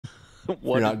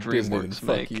What You're not did Disney, then DreamWorks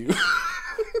fuck make? you.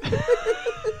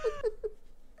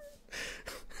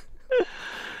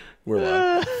 We're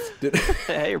live.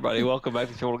 Hey everybody, welcome back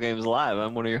to Chortle Games Live.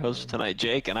 I'm one of your hosts tonight,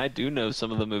 Jake, and I do know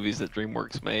some of the movies that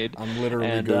DreamWorks made. I'm literally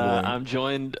and Googling. I'm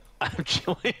joined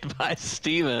by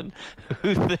Steven,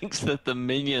 who thinks that the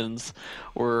Minions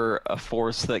were a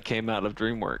force that came out of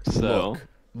DreamWorks. So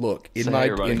Look. In say hey,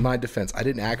 everybody. my defense, I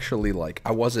didn't actually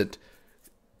I wasn't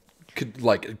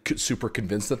super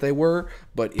convinced that they were,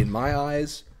 but in my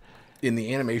eyes, in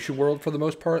the animation world, for the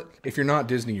most part, if you're not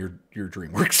Disney, you're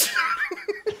DreamWorks.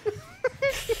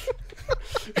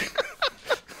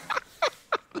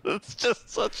 It's just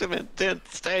such an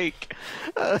intense take.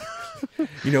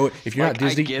 You know what? If you're not I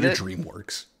Disney, get you're it.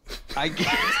 DreamWorks. I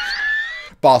get.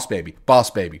 Boss baby.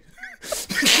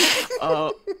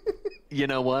 You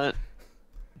know what?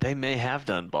 They may have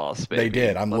done Boss Baby. They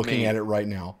did. I'm Let looking me- at it right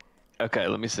now. Okay,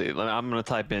 let me see. I'm gonna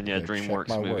type in Okay, check DreamWorks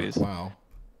my work. movies. Wow.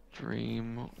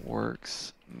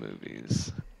 DreamWorks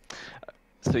movies.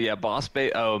 So yeah, Boss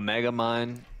Baby. Oh,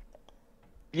 Megamind.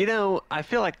 You know, I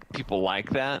feel like people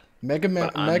like that. But I'm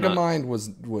not- Megamind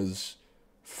was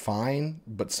fine,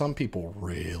 but some people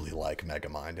really like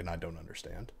Megamind, and I don't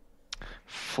understand.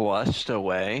 Flushed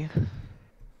Away.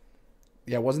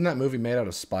 Yeah, wasn't that movie made out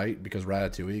of spite because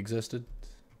Ratatouille existed?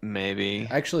 Maybe.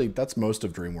 Actually, that's most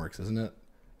of DreamWorks, isn't it?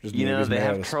 Just You know, movies they made out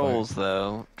have of spite. Trolls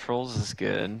though. Trolls is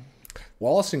good.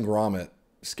 Wallace and Gromit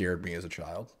scared me as a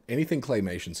child. Anything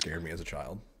claymation scared me as a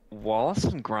child. Wallace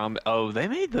and Gromit. Oh, they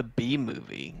made the Bee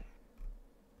movie.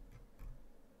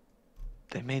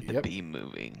 They made the Yep. Bee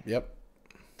movie. Yep.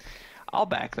 I'll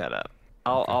back that up.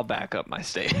 I'll back up my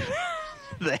statement.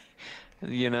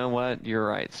 You know what? You're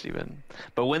right, Steven.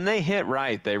 But when they hit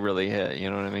right, they really hit. You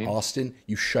know what I mean? Austin,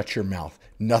 you shut your mouth.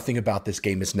 Nothing about this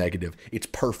game is negative. It's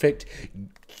perfect.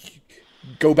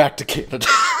 Go back to Canada.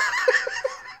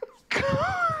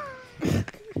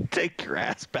 Take your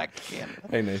ass back to Canada.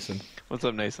 Hey, Nathan. What's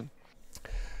up, Nathan?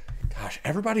 Gosh,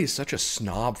 everybody is such a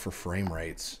snob for frame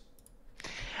rates.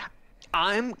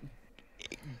 I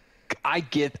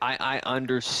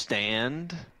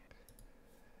understand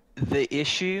the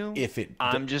issue.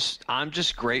 I'm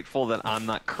just grateful that I'm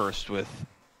not cursed with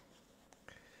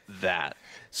that.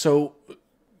 So,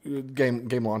 game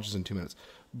launches in 2 minutes,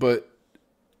 but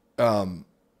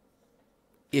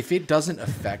if it doesn't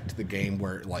affect the game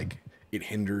where it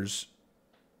hinders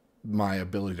my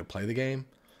ability to play the game,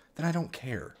 then I don't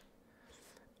care.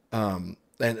 And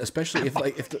especially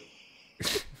if the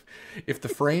if the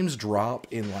frames drop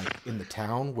in the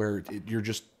town where you're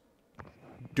just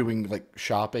doing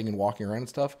shopping and walking around and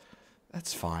stuff,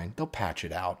 that's fine. They'll patch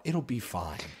it out. It'll be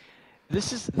fine.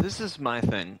 This is my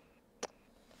thing.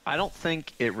 I don't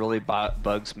think it really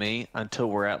bugs me until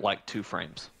we're at 2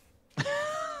 frames.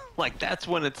 That's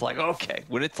when it's okay.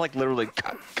 When it's literally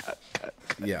cut.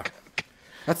 Yeah.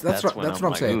 That's what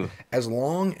I'm saying. Ooh. As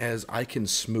long as I can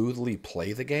smoothly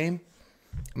play the game,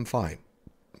 I'm fine.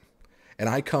 And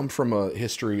I come from a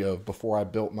history of before I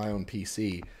built my own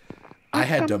PC, I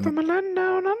had to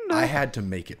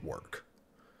make it work.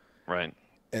 Right.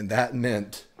 And that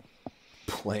meant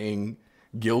playing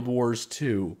Guild Wars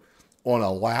 2 on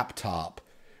a laptop,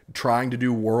 trying to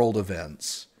do world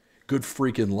events. Good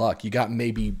freaking luck. You got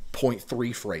maybe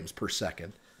 0.3 frames per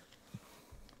second.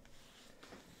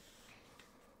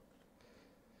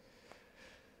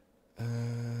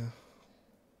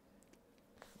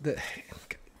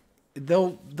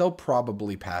 They'll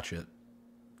probably patch it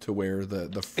to where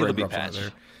the frame drops out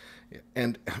there.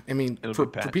 And I mean, for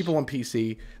people on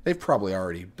PC, they've probably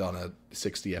already done a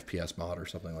 60 FPS mod or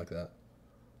something like that.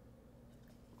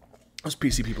 Those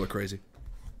PC people are crazy.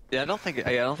 Yeah, I don't think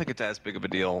it's as big of a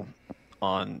deal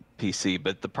on PC,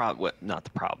 but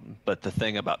but the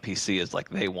thing about PC is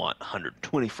they want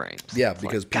 120 frames. Yeah, it's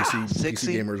because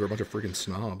PC gamers are a bunch of freaking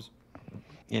snobs.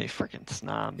 Yeah, you freaking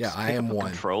snobs. Yeah, I am one.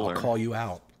 Controller. I'll call you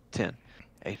out. 10,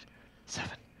 8, 7,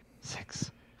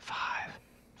 6, 5,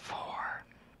 4,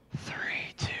 3,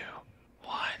 2,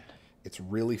 1. It's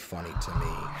really funny to me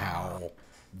how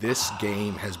this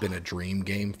game has been a dream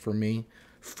game for me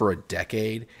for a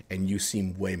decade, and you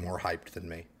seem way more hyped than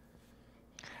me.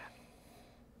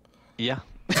 Yeah.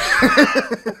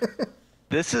 I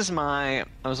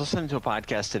was listening to a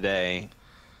podcast today,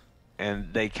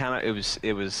 and they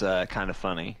it was kind of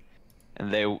funny.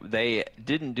 And they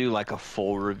didn't do a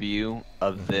full review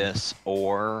of this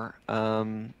or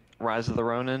Rise of the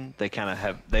Ronin. They kind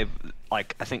of they've I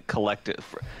think collected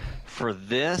for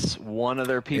this, one of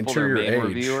their people, their main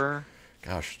reviewer.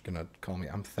 Gosh, gonna call me.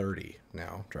 I'm 30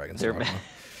 now. Dragon's Dogma.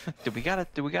 Do we gotta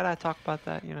talk about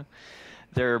that?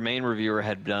 Their main reviewer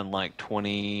had done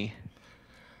 20.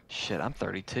 Shit, I'm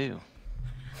 32.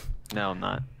 No, I'm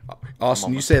not.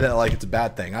 Austin, you say that like it's a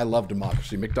bad thing. I love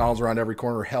democracy. McDonald's around every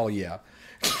corner. Hell yeah.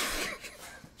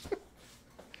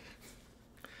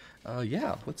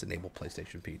 Yeah, let's enable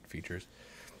PlayStation features.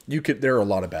 There are a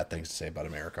lot of bad things to say about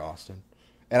America, Austin.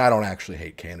 And I don't actually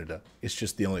hate Canada. It's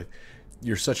just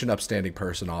you're such an upstanding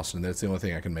person, Austin, that's the only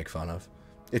thing I can make fun of.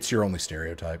 It's your only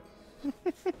stereotype.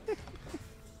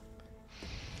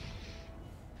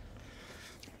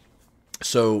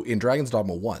 So in Dragon's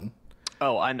Dogma 1.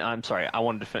 Oh, I'm sorry. I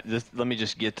wanted to let me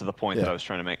just get to the point that I was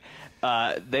trying to make.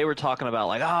 They were talking about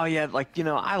like, oh yeah, like, you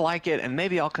know, I like it and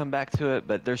maybe I'll come back to it,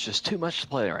 but there's just too much to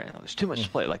play right now. There's too much to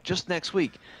play. Like just next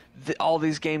week, all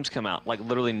these games come out. Like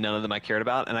literally none of them I cared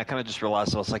about, and I kind of just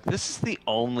realized I was like, this is the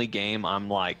only game I'm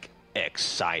like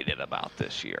excited about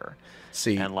this year.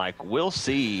 See, and like we'll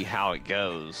see how it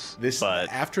goes.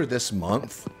 After this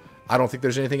month, I don't think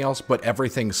there's anything else, but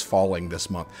everything's falling this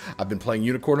month. I've been playing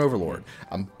Unicorn Overlord.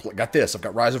 I've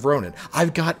got Rise of Ronin.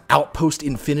 I've got Outpost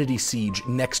Infinity Siege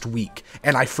next week,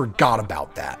 and I forgot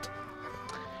about that.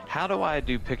 How do I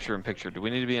do picture-in-picture? Do we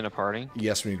need to be in a party?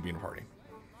 Yes, we need to be in a party.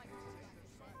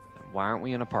 Why aren't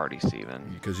we in a party,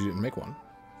 Steven? Because you didn't make one.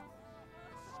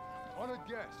 On a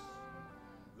guess,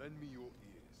 lend me your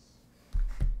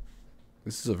ears.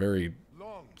 This is a very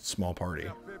small party.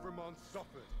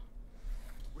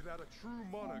 Without a true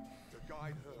monarch to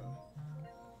guide her and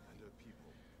her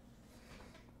people.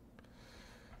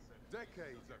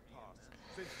 Decades have passed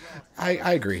since last.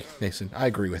 I agree, Nathan. I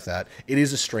agree with that. It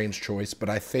is a strange choice, but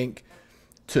I think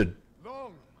to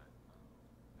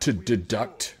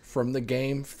deduct from the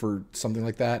game for something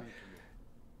like that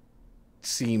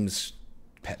seems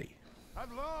petty.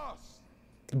 At last,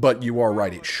 but you are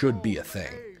right. It should be a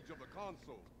thing.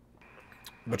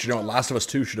 But you know, Last of Us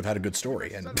 2 should have had a good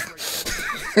story, and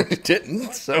it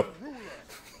didn't, so...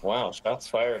 Wow, shots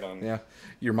fired on... Yeah,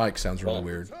 your mic sounds really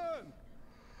weird.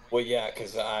 Well, yeah,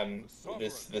 because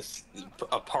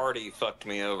a party fucked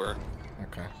me over.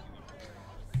 Okay.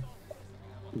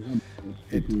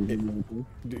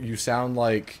 You sound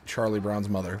like Charlie Brown's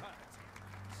mother.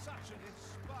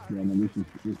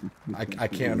 I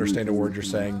can't understand a word you're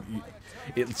saying.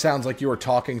 It sounds like you are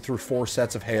talking through 4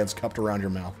 sets of hands cupped around your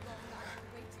mouth.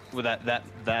 Well,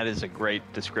 that is a great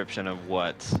description of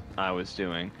what I was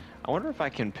doing. I wonder if I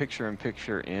can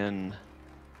picture-in-picture in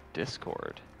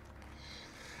Discord.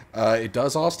 It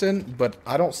does, Austin, but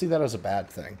I don't see that as a bad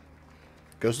thing.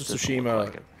 Ghost of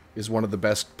Tsushima is one of the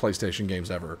best PlayStation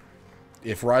games ever.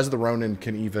 If Rise of the Ronin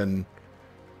can even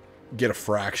get a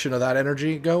fraction of that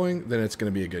energy going, then it's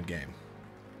going to be a good game.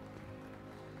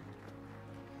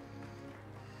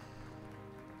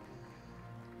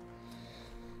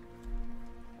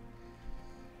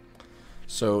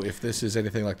 So if this is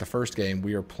anything like the first game,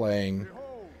 we are playing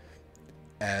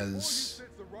as...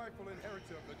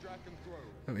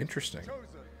 Oh, interesting.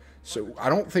 So I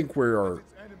don't think we're...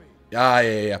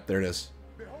 Yeah, there it is.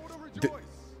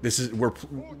 This is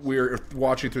we're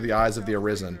watching through the eyes of the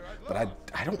Arisen, but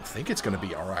I don't think it's going to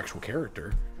be our actual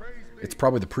character. It's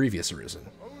probably the previous Arisen.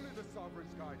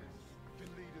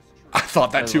 I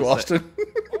thought that too, Austin.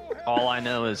 All I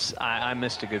know is I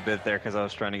missed a good bit there because I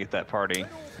was trying to get that party.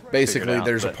 Basically,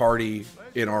 there's a party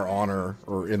in our honor,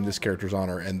 or in this character's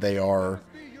honor, and they are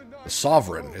the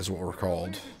Sovereign, is what we're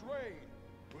called.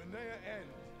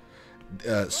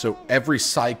 So every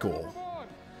cycle,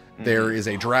 there is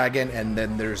a dragon, and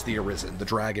then there's the Arisen. The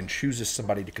dragon chooses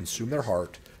somebody to consume their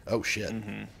heart. Oh, shit.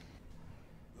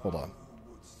 Hold on.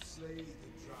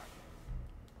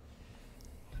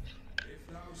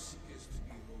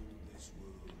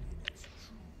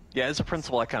 Yeah, as a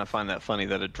principle, I kind of find that funny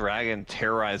that a dragon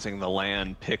terrorizing the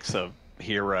land picks a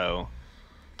hero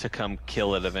to come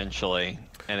kill it eventually,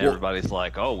 and everybody's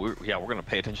like, "Oh, we're going to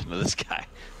pay attention to this guy.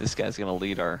 This guy's going to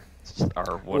lead our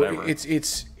whatever." Well,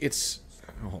 it's.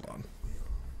 Oh, hold on.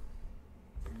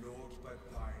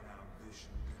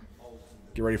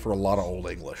 Get ready for a lot of Old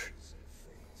English.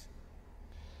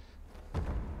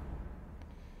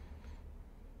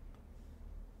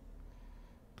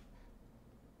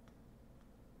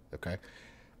 Okay.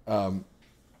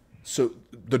 So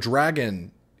the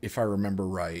dragon, if I remember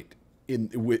right,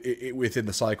 within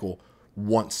the cycle,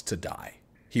 wants to die.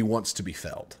 He wants to be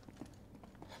felled.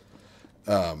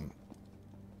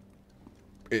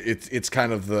 It's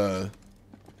kind of the...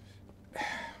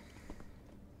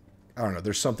 I don't know.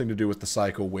 There's something to do with the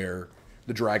cycle where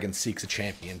the dragon seeks a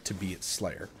champion to be its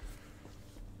slayer.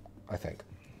 I think.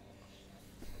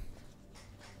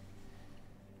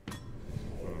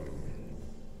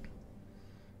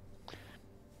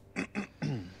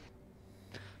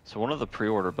 So one of the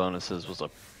pre-order bonuses was a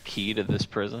key to this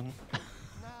prison.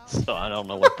 So I don't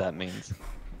know what that means.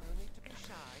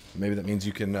 Maybe that means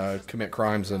you can commit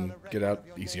crimes and get out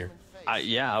easier.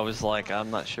 Yeah, I was like,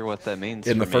 I'm not sure what that means.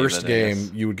 In the for me, first but I guess-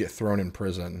 game, you would get thrown in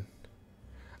prison.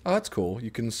 Oh, that's cool.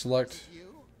 You can select.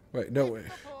 Wait, no way.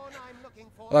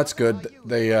 Well, that's good.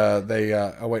 They.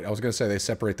 Oh wait, I was gonna say they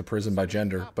separate the prison by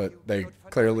gender, but they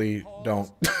clearly don't.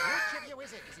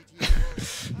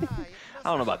 I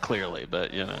don't know about clearly,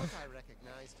 but you know.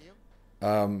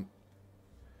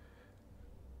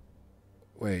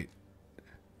 Wait.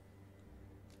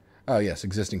 Oh yes,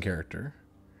 existing character.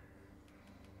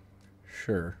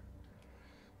 Sure.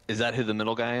 Is that who the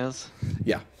middle guy is?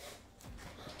 Yeah.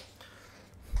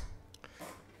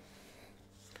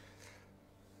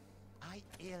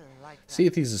 Sea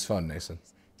of Thieves is fun, Nathan.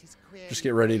 Just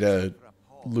get ready to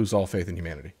lose all faith in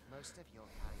humanity.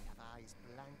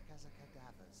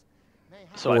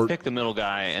 So I pick the middle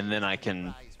guy, and then I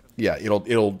can. Yeah,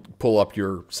 it'll pull up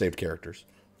your saved characters.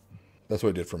 That's what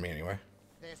it did for me anyway.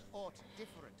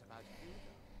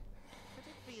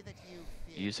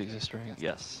 Use existing?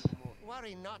 Yes.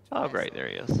 Oh, great, there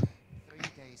he is.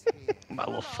 My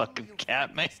little fucking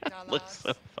cat, man. Looks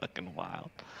so fucking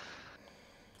wild.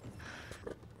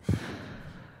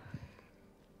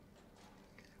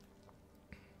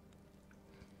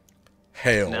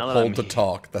 Hail, Now that hold I'm to he-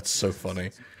 talk. That's so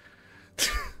funny.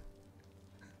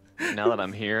 Now that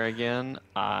I'm here again,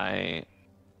 I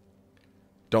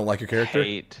Don't like your character?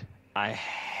 I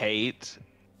hate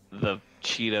the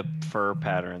cheetah fur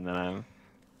pattern that I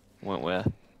went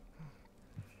with.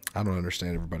 I don't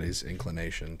understand everybody's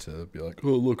inclination to be like, oh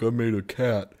look, I made a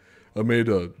cat. I made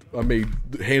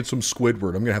handsome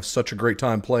Squidward. I'm gonna have such a great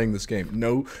time playing this game.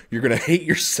 No, you're gonna hate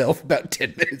yourself about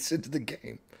 10 minutes into the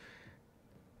game.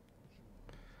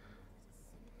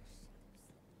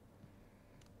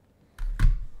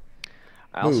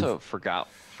 I also forgot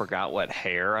what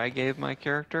hair I gave my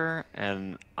character,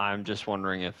 and I'm just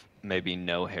wondering if maybe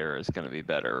no hair is going to be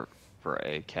better for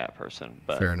a cat person.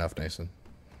 But Fair enough, Nathan.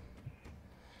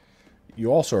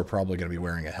 You also are probably going to be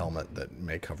wearing a helmet that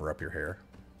may cover up your hair.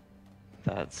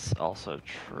 that's also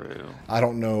true. I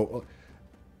don't know.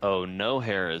 Oh, no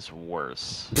hair is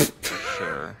worse for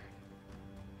sure.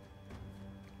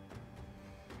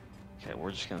 Okay,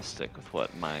 we're just gonna stick with what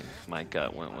my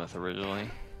gut went with originally.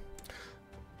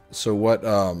 So what?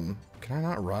 Can I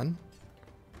not run?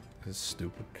 This is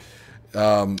stupid.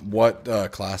 What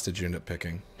class did you end up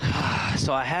picking?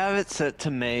 So I have it set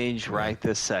to mage right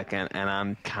this second, and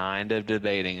I'm kind of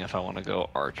debating if I want to go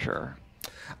archer.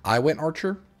 I went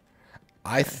archer.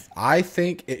 I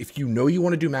think if you know you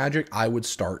want to do magic, I would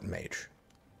start mage.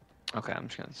 Okay, I'm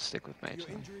just gonna stick with mage.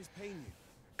 then.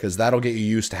 Because that'll get you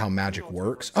used to how magic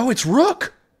works. Oh, it's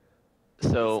Rook!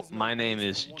 So my name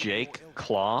is Jake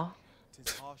Claw,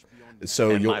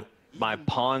 So and you'll, my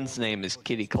pawn's name is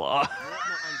Kitty Claw.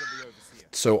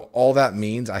 so all that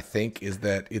means, I think, is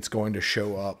that it's going to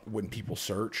show up when people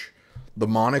search. The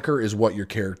moniker is what your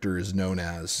character is known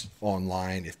as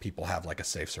online if people have like a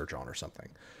safe search on or something.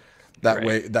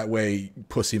 Right. That way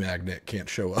Pussy Magnet can't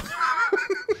show up.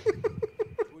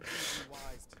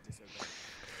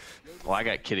 Well, I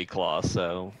got Kitty Claw,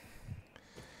 so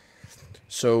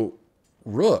So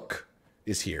Rook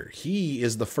is here. He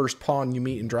is the first pawn you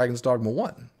meet in Dragon's Dogma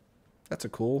 1. That's a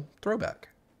cool throwback.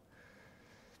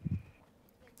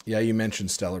 Yeah, you mentioned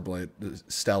Stellar Blade. Is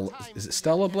it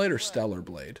Stella Blade or Stellar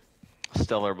Blade?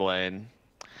 Stellar Blade.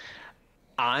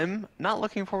 I'm not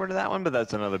looking forward to that one, but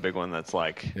that's another big one that's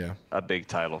like Yeah. a big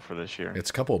title for this year. It's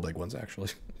a couple of big ones, actually.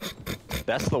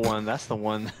 That's the one. That's the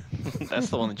one. That's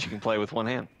the one that you can play with one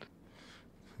hand.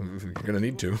 You're going to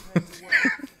need to. And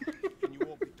you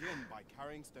all begin by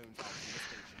carrying stones out from the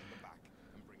station in the back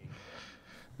and bringing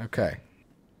them. Okay.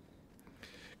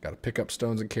 Got to pick up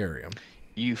stones and carry them.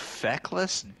 You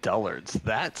feckless dullards.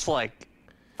 That's like,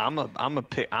 I'm a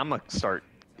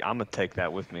take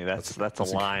that with me. That's a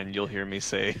line you'll hear me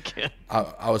say again.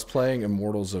 I was playing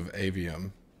Immortals of Avium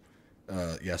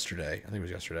yesterday. I think it was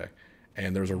yesterday.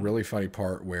 And there was a really funny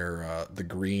part where the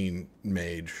green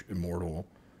mage immortal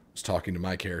was talking to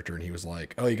my character, and he was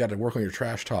like, "Oh, you got to work on your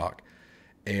trash talk,"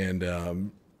 and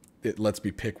it lets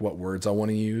me pick what words I want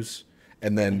to use.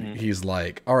 And then he's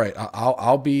like, "All right,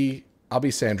 I'll be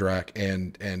Sandrak,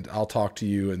 and I'll talk to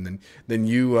you, and then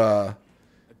you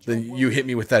hit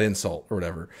me with that insult or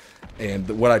whatever." And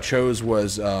what I chose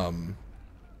was,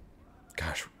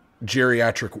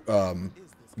 geriatric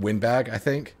windbag, I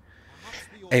think.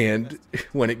 And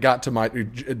when it got to my,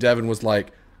 Devin was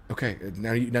like, "Okay,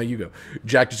 now you go."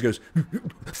 Jack just goes,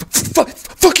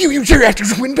 "Fuck you, you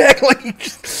geriatric windbag!"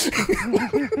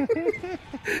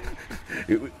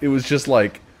 Like, it was just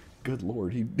like, good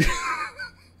lord, he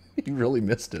he really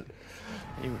missed it.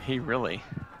 He really.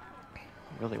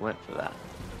 Really went for that.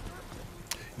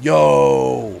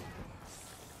 Yo!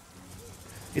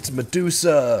 It's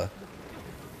Medusa!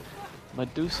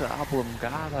 Medusa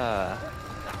oblongata.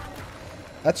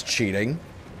 That's cheating.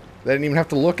 They didn't even have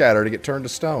to look at her to get turned to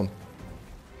stone.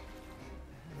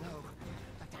 No,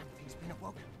 the damn thing's been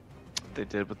awoken. They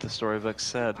did what the storybook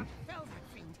said. Fell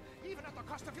that fiend, even at the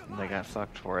cost of your And they got lives.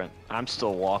 fucked for it. I'm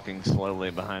still walking slowly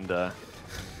behind a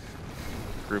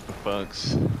group of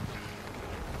folks.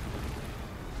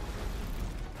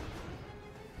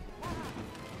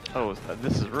 Oh,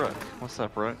 this is Rook. What's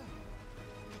up, Rook?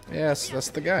 Yes, that's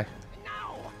the guy.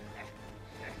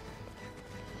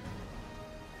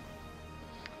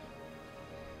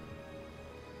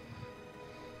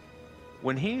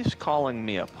 When he's calling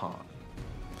me a pawn,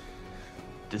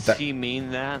 does That- he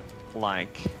mean that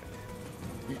like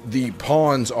The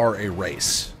pawns are a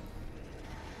race.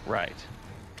 right?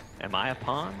 Am I a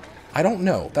pawn? I don't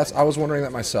know. I was wondering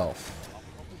that myself.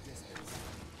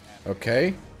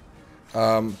 Okay.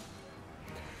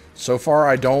 So far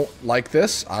I don't like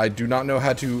this. I do not know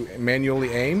how to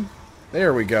manually aim.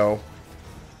 There we go.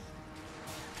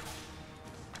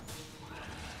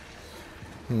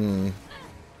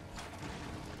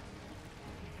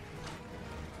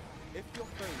 If your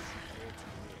foes appear to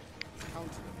be near, counter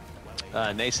them while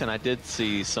they Nason, I did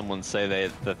see someone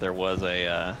say that there was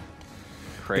a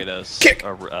Kratos Kick!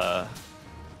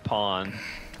 pawn.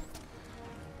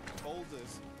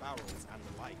 boulders, barrels, and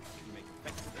the like can make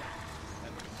effective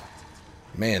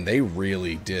weapons. Man, they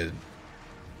really did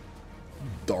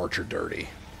the archer dirty.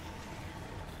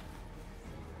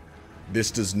 This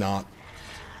does not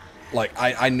like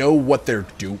I know what they're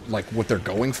what they're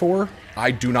going for.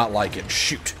 I do not like it.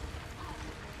 Shoot.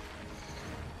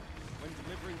 When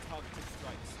delivering targeted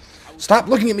strikes, I will Stop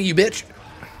looking at me, you bitch.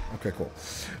 Okay, cool.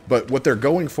 But what they're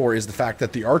going for is the fact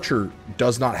that the archer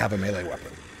does not have a melee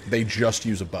weapon. They just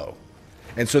use a bow.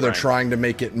 And so they're Right. trying to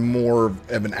make it more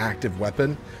of an active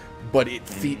weapon, but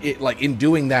it like in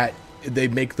doing that they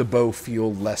make the bow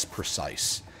feel less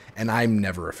precise. And I'm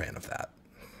never a fan of that.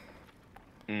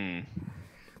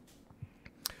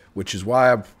 Which is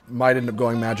why I might end up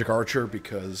going Magic Archer,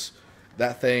 because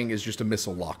that thing is just a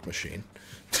missile lock machine.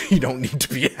 You don't need to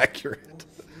be accurate.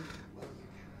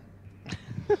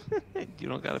 You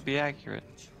don't gotta be accurate.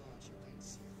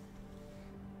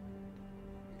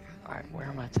 Alright, where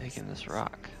am I taking this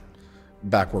rock?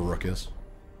 Back where Rook is.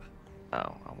 Oh,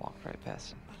 I walked right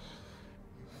past him.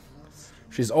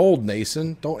 She's old,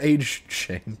 Nason. Don't age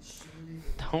shame.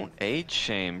 Don't age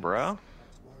shame, bro.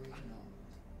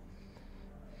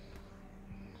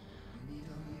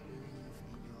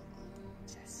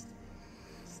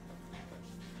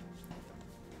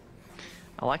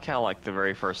 I like how like the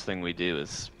very first thing we do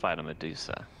is fight a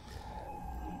Medusa.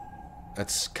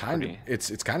 That's kind of Pretty.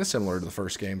 it's kind of similar to the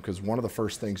first game, because one of the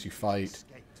first things you fight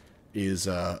is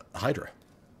Hydra.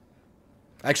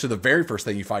 Actually, the very first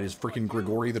thing you fight is freaking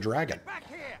Grigori the Dragon. Back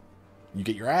here! You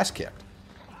get your ass kicked.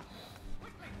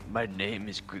 My name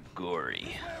is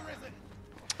Grigori.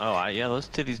 Oh, yeah, those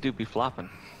titties do be flopping.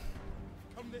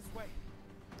 come this way.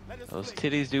 Let us Those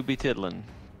play. titties do be tiddling.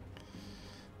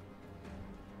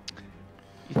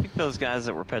 You think those guys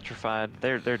that were petrified,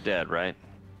 they're dead, right?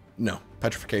 No,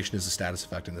 petrification is a status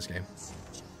effect in this game.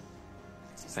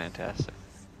 Fantastic.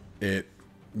 It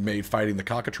made fighting the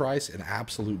cockatrice an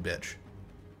absolute bitch.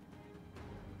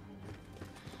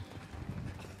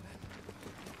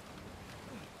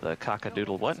 The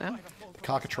cockadoodle what now?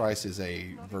 Cockatrice is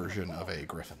a version of a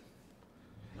griffin.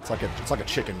 It's like a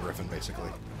chicken griffin, basically.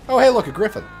 Oh, hey, look, a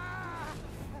griffin.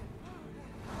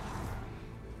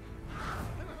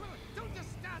 Don't just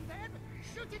stand there!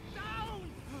 Shoot it down!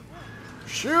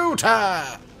 Shoot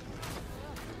her!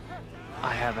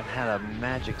 I haven't had a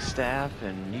magic staff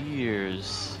in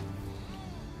years.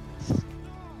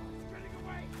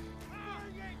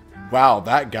 Wow,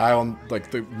 that guy on,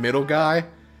 like, the middle guy,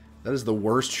 that is the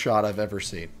worst shot I've ever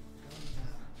seen.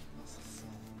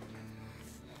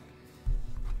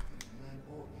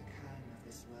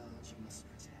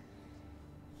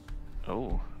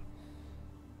 Oh.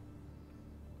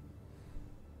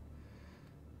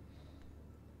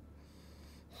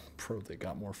 Bro, they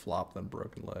got more flop than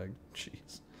broken leg.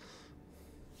 Jeez.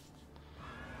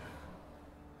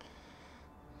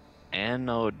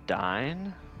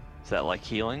 Anodyne? Is that like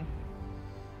healing?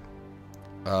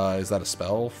 Is that a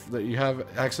spell that you have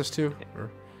access to? Or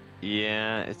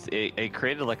Yeah, it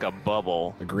created like a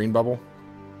bubble. a green bubble?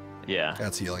 Yeah.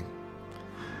 That's healing.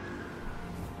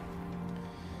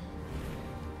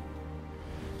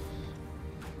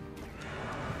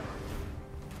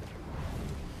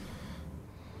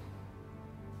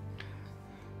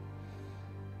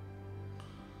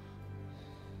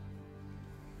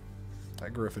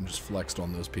 That griffin just flexed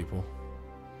on those people.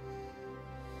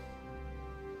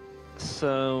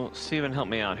 So, Steven, help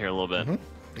me out here a little bit,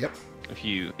 Yep. if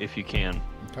you can.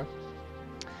 Okay.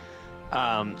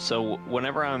 So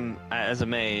whenever I'm as a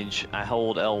mage, I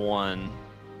hold L1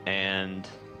 and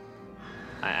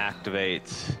I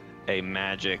activate a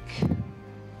magic,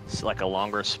 it's like a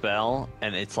longer spell,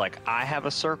 and it's like I have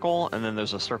a circle and then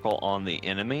there's a circle on the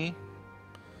enemy.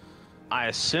 I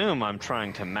assume I'm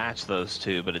trying to match those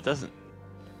two, but it doesn't.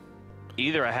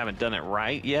 Either I haven't done it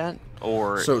right yet,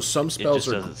 or So some spells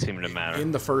it just doesn't seem to matter.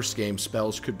 in the first game,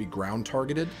 spells could be ground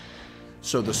targeted.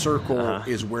 So the circle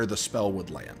is where the spell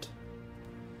would land.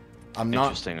 I'm not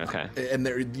Interesting. Okay. And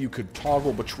there you could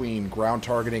toggle between ground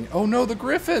targeting. Oh no, the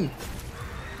griffin!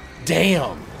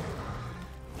 Damn.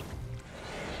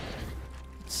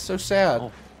 It's so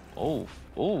sad. Oh.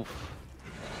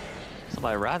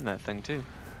 Somebody riding that thing too.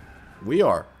 We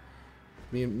are.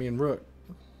 Me and Rook.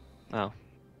 Oh.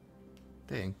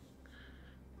 Dang.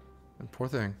 And poor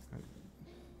thing.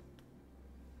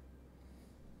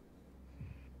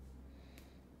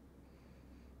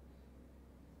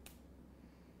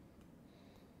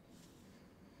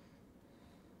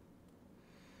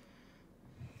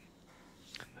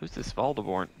 Who's this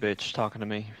Voldemort bitch talking to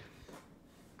me?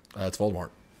 It's Voldemort.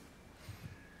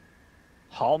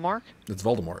 Hallmark? It's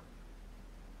Voldemort.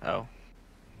 Oh.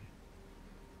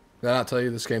 Did I not tell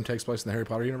you this game takes place in the Harry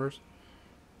Potter universe?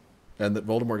 And that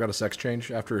Voldemort got a sex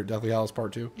change after Deathly Hallows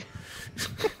Part 2?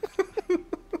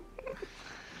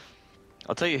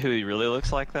 I'll tell you who he really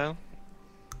looks like, though.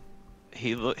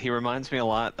 He reminds me a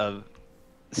lot of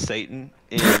Satan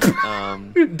in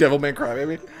Devilman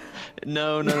Crybaby?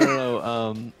 No.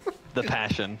 The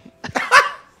Passion.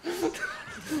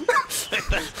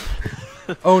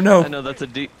 Oh no. I know that's a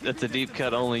deep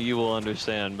cut only you will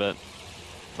understand, but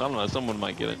I don't know, someone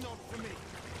might get it. Not for me.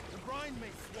 The brine may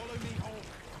swallow me whole.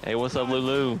 Hey, what's up,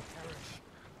 Lulu?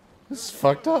 This is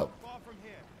fucked up. Far from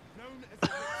here, known as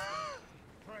the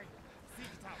Pray, seek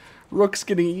it out. Rook's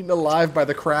getting eaten alive by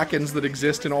the krakens that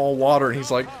exist in all water, and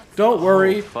he's like, "Don't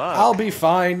worry, fuck. I'll be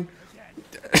fine."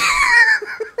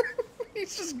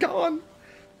 He's just gone.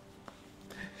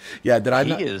 Yeah, did I He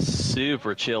not? is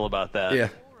super chill about that. Yeah,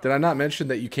 did I not mention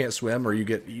that you can't swim or you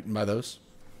get eaten by those?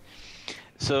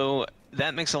 So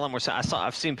that makes a lot more sense.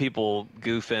 I've seen people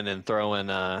goofing and throwing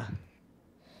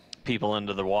people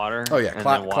into the water. Oh, yeah, and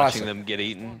then watching classic. them get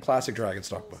eaten. Classic Dragon's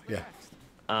Dogma. Yeah.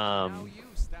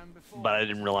 But I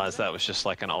didn't realize that was just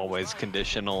like an always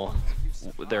conditional.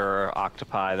 There are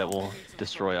octopi that will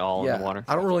destroy all in the water.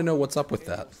 I don't really know what's up with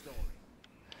that.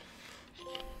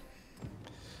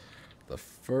 The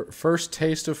first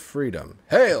taste of freedom.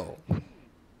 Hail!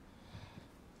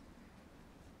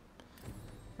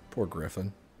 Poor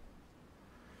Griffin.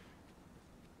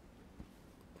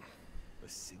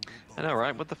 I know,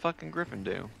 right? What the fucking Griffin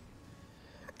do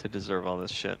to deserve all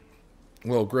this shit?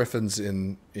 Well, Griffins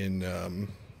in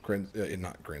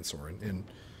not Grand Soren,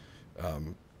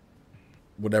 in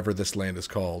whatever this land is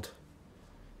called.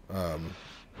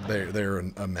 They're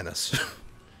a menace.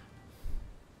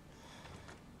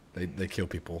 They kill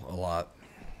people a lot.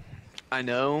 I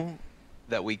know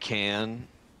that we can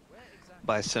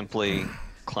by simply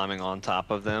climbing on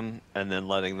top of them and then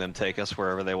letting them take us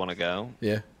wherever they want to go.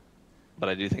 Yeah. But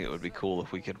I do think it would be cool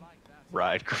if we could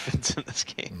ride griffins in this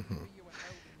game. Mm-hmm.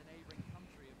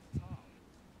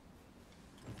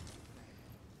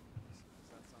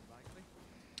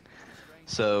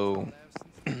 So,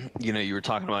 you were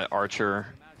talking about Archer.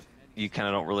 You kind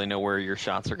of don't really know where your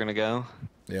shots are going to go.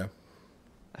 Yeah.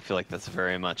 I feel like that's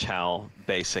very much how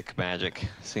basic Magic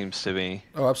seems to be.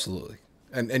 Oh, absolutely.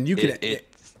 And you can.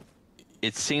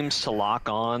 It seems to lock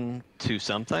on to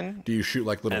something. Do you shoot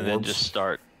like little and orbs? then just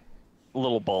start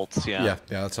little bolts? Yeah. Yeah,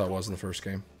 that's how it was in the first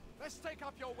game. Let's take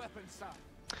up your weapons, sir.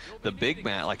 The big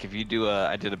mat, like if you do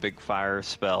I did a big fire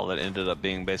spell that ended up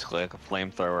being basically like a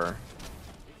flamethrower.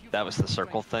 That was the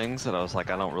circle things that I was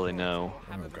like, I don't really know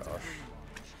Oh gosh.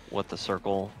 what the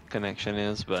circle connection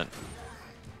is, but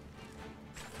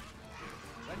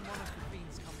When one of the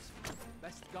fiends comes,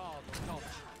 best guard the dodge,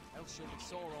 else you'll be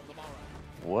sore on the morrow.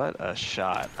 what a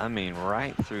shot. I mean,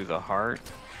 right through the heart.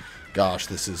 Gosh,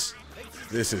 this is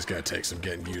gonna take some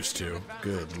getting used to.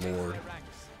 Good lord.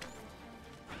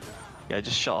 Yeah, I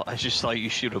just saw you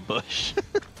shoot a bush.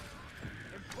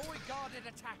 Employ guarded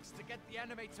attacks to get the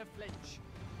enemy to flinch.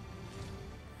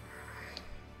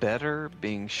 Better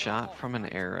being shot from an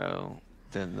arrow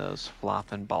than those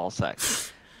flopping ball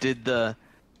sacks. Did the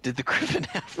Griffin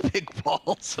have big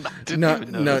balls? And I didn't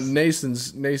even No,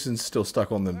 notice. Nason's still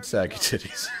stuck on them saggy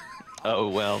titties. Oh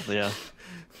well, yeah.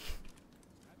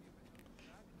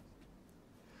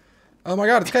 Oh my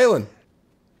god, it's Kalen.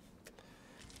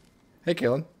 Hey,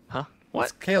 Kalen. Huh? It's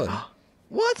What? Kalen.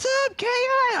 What's up, Kalen?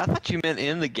 I thought you meant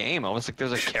in the game. I was like,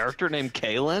 there's a character named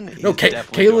Kalen. No, He's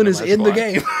definitely Kalen joining is my in the squad.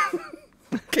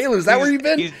 game. Kalen, is that where you've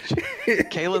been?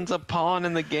 Kalen's a pawn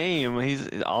in the game. He's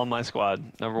on my squad,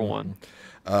 number one.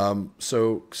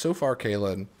 So far,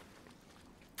 Kalen,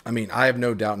 I mean, I have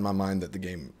no doubt in my mind that the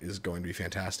game is going to be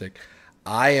fantastic.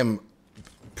 I am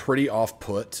pretty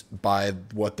off-put by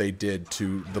what they did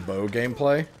to the bow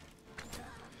gameplay.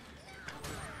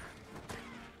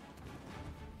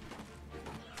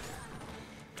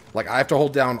 Like, I have to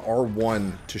hold down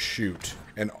R1 to shoot,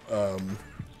 and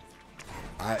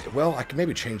I can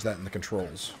maybe change that in the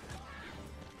controls.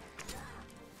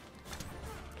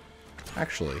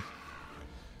 Actually,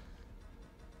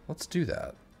 let's do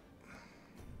that.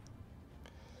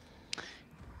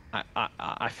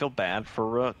 I feel bad for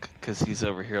Rook because he's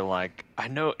over here like, I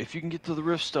know if you can get to the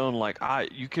Riftstone, like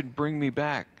you can bring me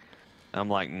back. I'm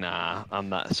like, nah, I'm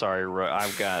not. Sorry, Rook.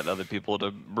 I've got other people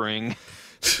to bring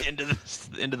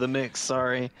into the mix.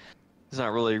 Sorry, there's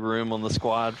not really room on the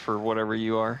squad for whatever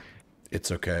you are.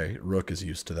 It's okay. Rook is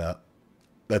used to that.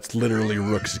 That's literally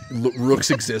Rook's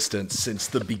existence since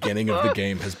the beginning of the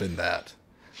game has been that.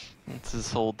 That's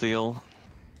his whole deal.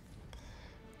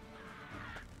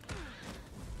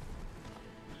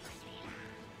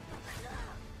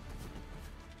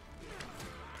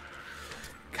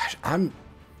 Gosh, I'm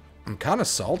kind of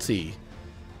salty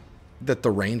that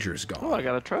the Ranger's gone. Oh, I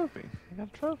got a trophy.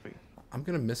 I'm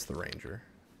gonna miss the Ranger.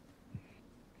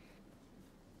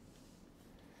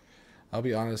 I'll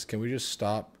be honest, can we just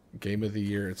stop Game of the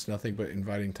Year? It's nothing but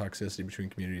inviting toxicity between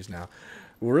communities now.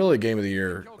 Well, really, Game of the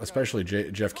Year, especially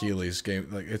Jeff Keighley's game,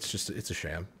 like it's a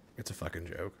sham. It's a fucking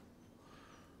joke.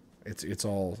 It's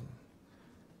all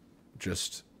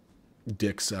just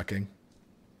dick sucking.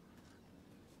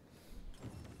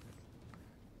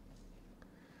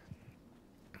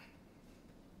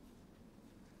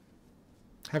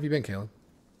 How have you been, Kayla?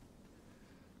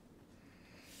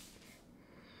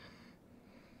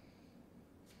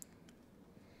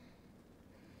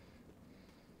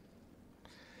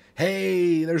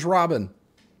 Hey, there's Robin.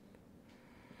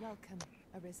 Welcome,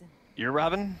 Arisen. You're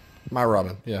Robin? My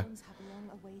Robin, yeah. Things have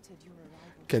long awaited your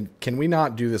arrival. Can we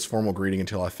not do this formal greeting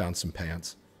until I found some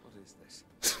pants? What is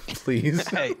this? Please.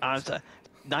 Hey,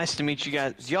 nice to meet you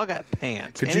guys. Y'all got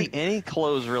pants. Could Any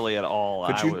clothes really at all?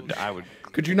 I would.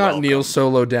 Could you not welcome. kneel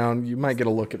solo down? You might get a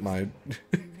look at my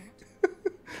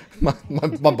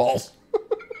my balls.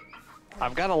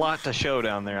 I've got a lot to show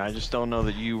down there. I just don't know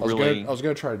that you I really. was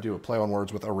gonna try to do a play on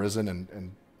words with arisen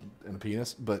and a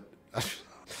penis, but Before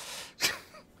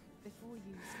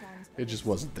you stands it just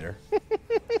wasn't there.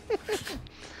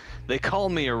 They call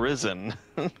me Arisen,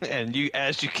 and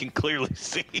as you can clearly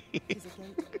see, is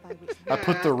a gate by which I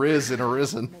put the riz in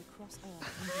arisen. may cross earth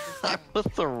into the I sky.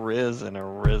 put the Riz in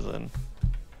Arisen.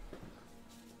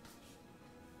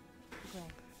 Greg,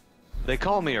 They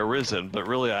call me Arisen, but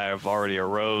really I have already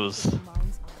arose.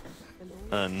 mind's eye, the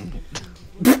Lord And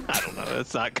is I don't know.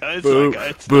 It's not good. Boo.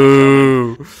 It's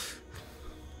Boo.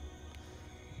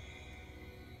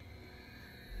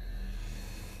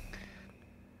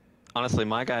 honestly,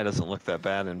 my guy doesn't look that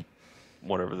bad in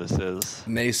whatever this is.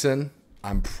 Nason,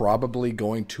 I'm probably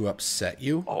going to upset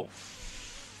you, Oh,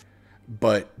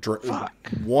 but Fuck.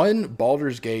 one,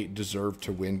 Baldur's Gate deserved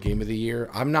to win Game of the Year.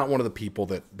 I'm not one of the people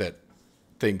that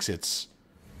thinks it's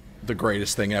the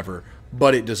greatest thing ever,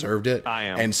 but it deserved it. I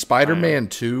am. And Spider-Man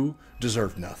 2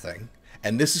 deserved nothing.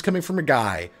 And this is coming from a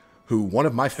guy who one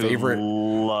of my favorite.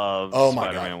 loves Oh my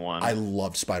Spider-Man god, 1. I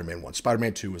loved Spider-Man 1.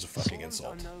 Spider-Man 2 was a fucking Swords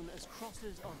insult. are known as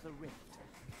crosses of the rift,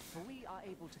 for we are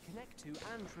able to connect to and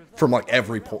traverse From like other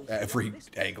every realms every beyond this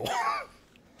angle.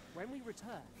 When we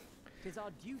return, it is our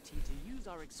duty to use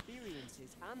our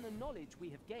experiences and the knowledge we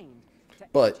have gained to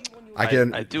But aid you on your I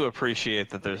can- I do appreciate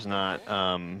that there's not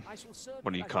I shall serve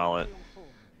what do you as call your it? royal pawn,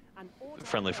 and order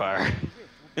Friendly our fire realm of the rift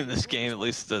will in be this the game. At witness.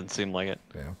 least it doesn't seem like it.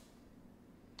 Yeah.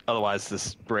 Otherwise,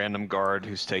 this random guard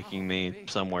who's taking me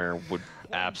somewhere would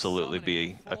absolutely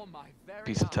be a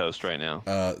piece of toast right now.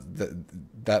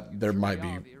 That there might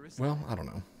be. Well, I don't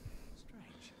know.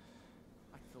 Strange.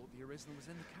 I thought the Arisen was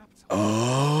in the capital.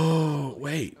 Oh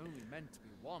wait, Only meant to be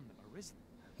one Arisen.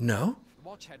 no. The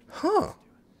Watchhead was Huh. supposed to do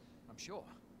it, I'm sure.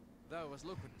 Though, as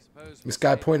Luke would suppose, This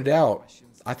guy pointed out.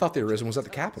 I thought the Arisen was at the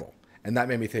Capitol, and that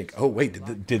made me think. Oh wait,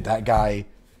 did that guy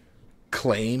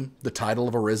claim the title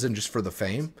of Arisen just for the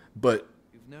fame? But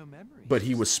You've no memory.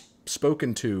 he was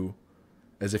spoken to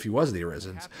as if he was the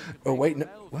Arisens. Oh wait, no.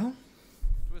 Well,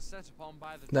 It was set upon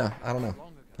by the no, Dogma I don't know. long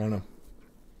ago. I don't know.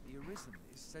 The Arisen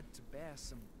is said to bear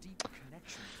some deep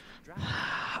connection to the dragon.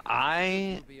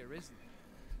 I Will be Arisen.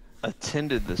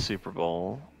 attended the Super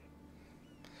Bowl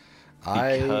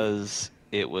because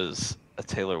it was a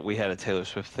Taylor. We had a Taylor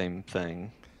Swift theme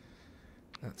thing,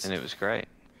 and it was great.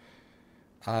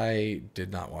 I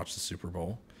did not watch the Super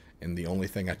Bowl, and the only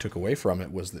thing I took away from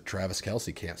it was that Travis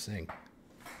Kelce can't sing.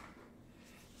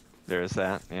 There's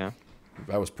that, yeah.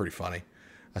 That was pretty funny.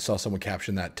 I saw someone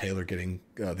caption that Taylor getting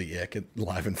the ick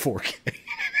live in 4K.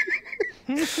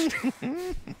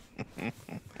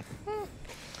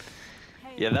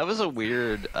 Yeah, that was a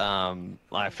weird.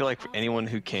 I feel like for anyone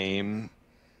who came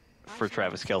for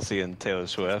Travis Kelce and Taylor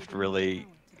Swift really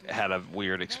had a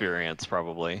weird experience,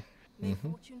 probably.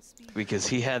 Because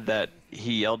he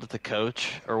yelled at the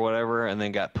coach or whatever, and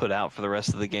then got put out for the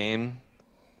rest of the game.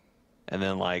 And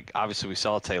then, like, obviously we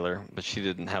saw Taylor, but she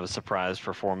didn't have a surprise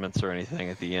performance or anything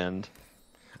at the end.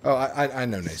 Oh, I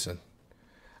know, Nathan.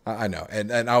 I know.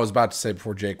 And I was about to say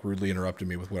before Jake rudely interrupted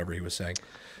me with whatever he was saying.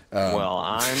 Well,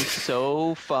 I'm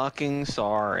so fucking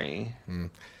sorry.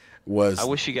 I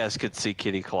wish you guys could see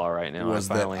Kitty Claw right now. I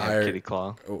finally have Kitty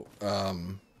Claw.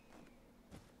 Well,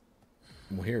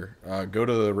 here. Go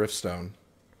to the Riftstone,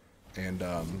 and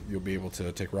you'll be able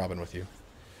to take Robin with you.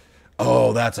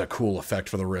 Oh, that's a cool effect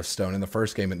for the Riftstone. In the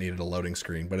first game, it needed a loading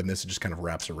screen, but in this, it just kind of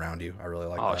wraps around you. I really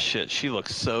like that. Oh, shit. She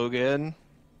looks so good.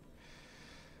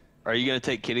 Are you going to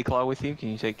take Kitty Claw with you? Can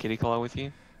you take Kitty Claw with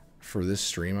you? For this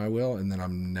stream, I will, and then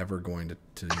I'm never going to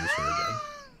use her again.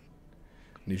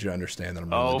 I need you to understand that I'm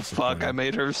really disappointed. Fuck. I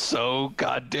made her so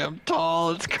goddamn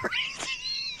tall. It's crazy.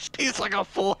 She's like a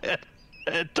full head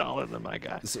taller than my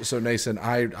guy. So Nathan,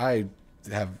 I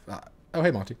have... oh, hey,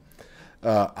 Monty.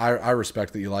 I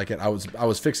respect that you like it. I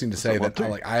was fixing to say that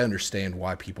I understand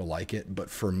why people like it,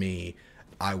 but for me,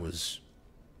 I was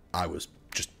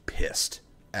just pissed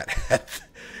at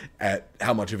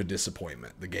how much of a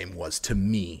disappointment the game was to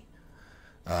me.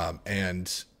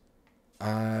 And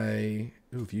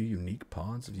view unique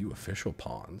pawns, view official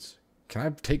pawns. Can I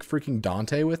take freaking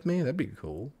Dante with me? That'd be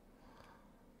cool.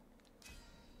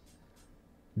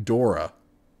 Dora.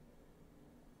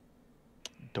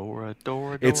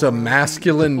 It's a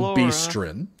masculine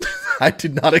beastrin. I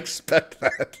did not expect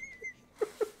that.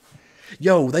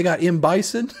 Yo, they got M.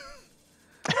 Bison.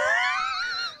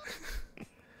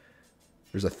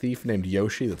 There's a thief named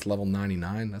Yoshi that's level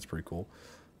 99. That's pretty cool.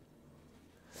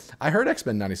 I heard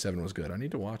X-Men 97 was good. I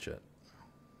need to watch it.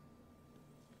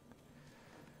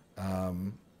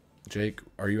 Jake,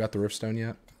 are you at the Riftstone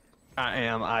yet? I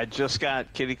am. I just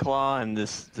got Kitty Claw, and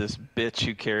this bitch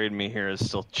who carried me here is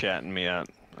still chatting me up.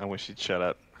 I wish he'd shut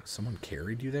up. Someone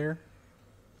carried you there?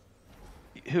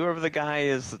 Whoever the guy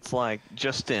is that's like,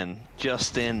 Justin.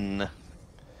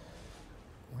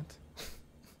 What?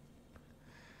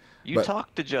 You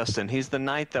talked to Justin. He's the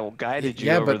knight that guided you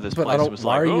over this place. I don't, was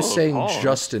why like, are you saying Pawn.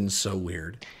 Justin so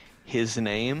weird? His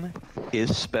name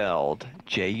is spelled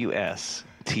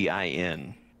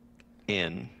Justin.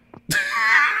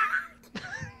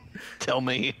 Tell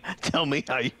me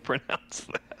how you pronounce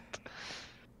that.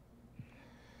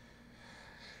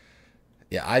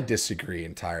 Yeah, I disagree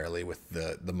entirely with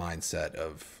the mindset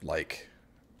of like...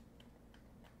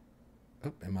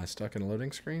 Oh, am I stuck in a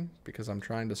loading screen because I'm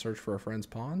trying to search for a friend's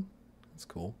pawn? That's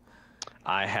cool.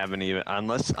 I haven't even, I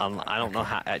don't know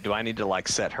how, do I need to like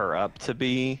set her up to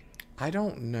be... I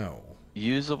don't know.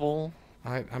 Usable?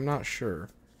 I'm not sure.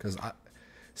 Because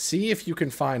see if you can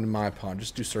find my pawn.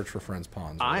 Just do search for friends'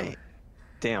 pawns.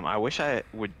 Damn, I wish I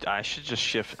should just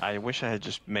shift, I wish I had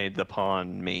just made the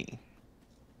pawn me.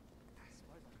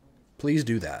 Please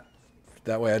do that.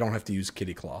 That way I don't have to use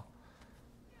Kitty Claw.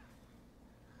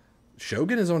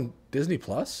 Shogun is on Disney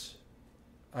Plus?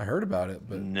 I heard about it,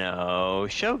 but... No,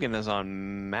 Shogun is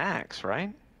on Max,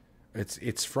 right?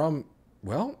 It's from...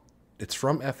 Well, it's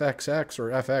from FXX or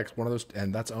FX, one of those...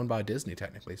 And that's owned by Disney,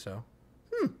 technically, so...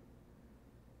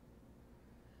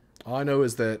 All I know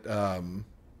is that...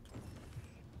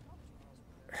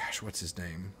 Gosh, what's his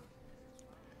name?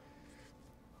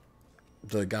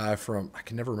 The guy from... I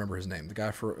can never remember his name. The guy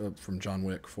from John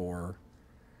Wick for...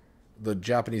 The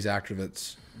Japanese actor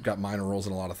that's got minor roles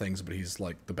in a lot of things, but he's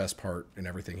like the best part in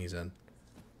everything he's in.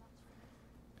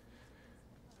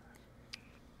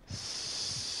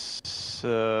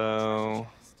 So...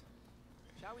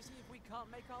 Shall we see if we can't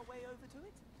make our way over to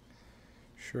it?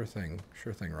 Sure thing,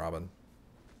 Robin.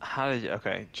 How did you...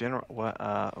 Okay, general... What...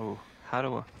 how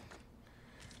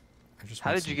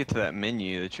did you get to that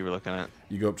menu that you were looking at?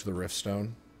 You go up to the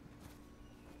Riftstone.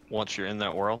 Once you're in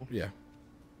that world? Yeah.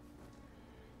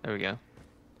 There we go.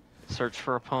 Search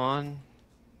for a pawn.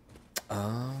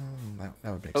 That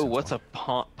would make sense. Oh, what's a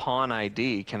pawn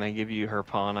ID? Can I give you her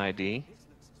pawn ID?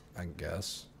 I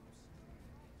guess.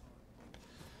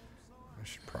 I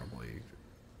should probably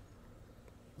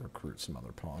recruit some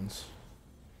other pawns.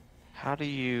 How do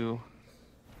you...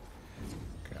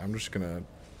 Okay, I'm just gonna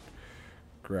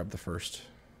grab the first.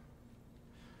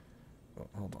 Oh,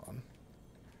 hold on.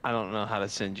 I don't know how to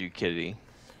send you Kitty.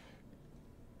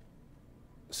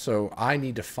 So I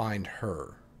need to find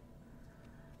her.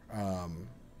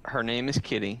 Her name is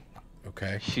Kitty.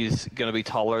 Okay. She's gonna be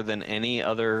taller than any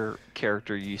other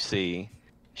character you see.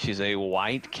 She's a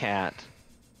white cat.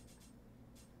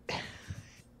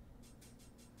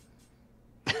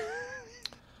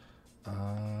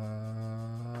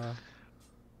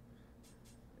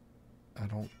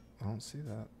 I don't see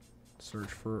that. Search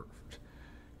for.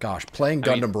 Gosh, playing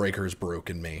Gundam Breaker has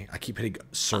broken me. I keep hitting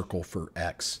circle for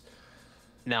X.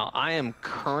 Now I am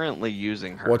currently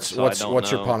using her. What's so I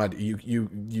don't your know. pawn ID?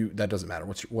 You that doesn't matter.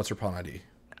 What's your pawn ID?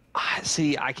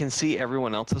 See, I can see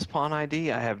everyone else's pawn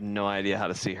ID. I have no idea how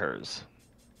to see hers.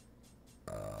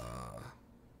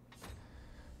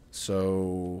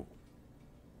 So.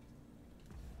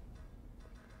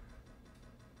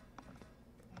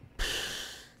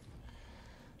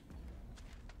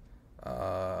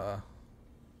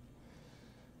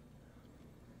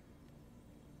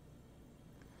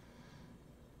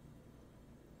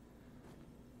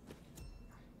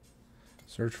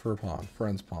 Search for a pawn.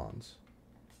 Friends pawns.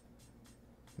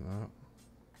 No.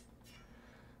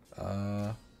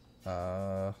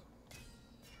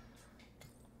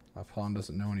 My pawn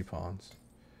doesn't know any pawns.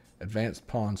 Advanced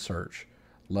pawn search.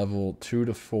 Level 2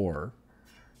 to 4.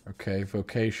 Okay,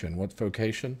 vocation. What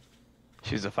vocation?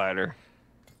 She's a fighter.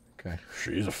 Okay,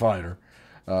 she's a fighter.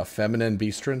 Feminine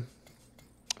Beastrin.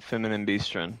 Feminine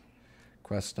Beastrin.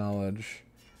 Quest knowledge.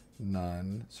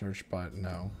 None. Search by...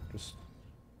 No. Just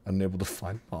unable to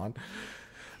find pawn.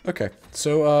 Okay,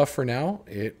 so for now,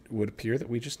 it would appear that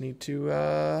we just need to...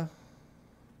 I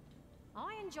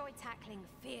enjoy tackling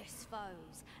fierce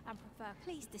foes and prefer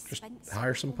please dispense. Just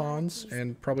hire some pawns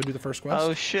and probably do the first quest.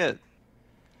 Oh shit!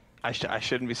 I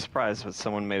shouldn't be surprised if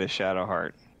someone made a Shadow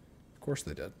Heart. Of course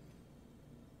they did.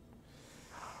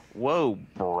 Whoa,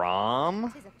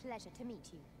 Brahm. It is a pleasure to meet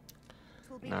you.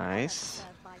 It will be Nice.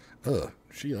 Ugh,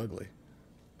 she ugly.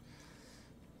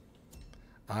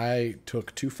 I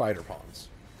took 2 fighter pawns.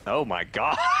 Oh my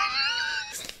god.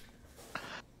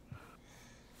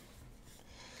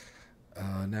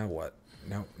 Now what?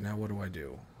 Now what do I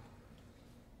do?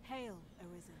 Hail,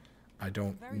 Arisen. I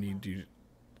don't need you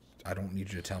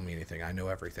to tell me anything. I know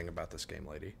everything about this game,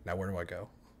 lady. Now where do I go?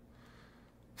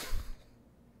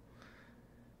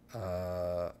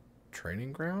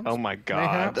 Training grounds? Oh my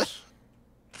god. Mayhaps?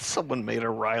 Someone made a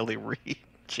Riley Reed.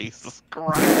 Jesus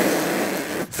Christ.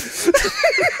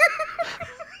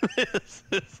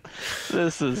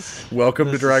 This is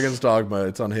Welcome to Dragon's Dogma.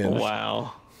 It's unhinged.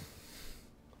 wow.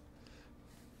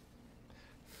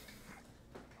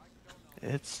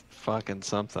 It's fucking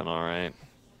something, all right.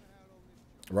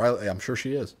 Riley, I'm sure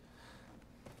she is.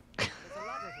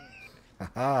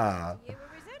 Haha. You Arisen?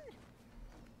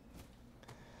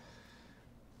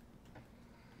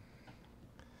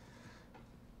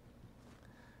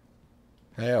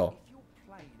 Hail.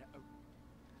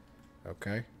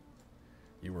 Okay.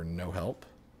 You were no help.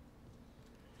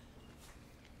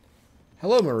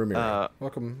 Hello, Marumiri.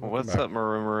 Welcome What's back. up,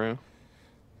 Maru?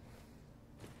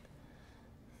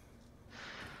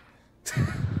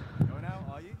 Going out,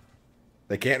 are you?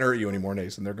 They can't hurt you anymore,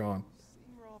 Nathan. They're gone.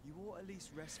 You ought at least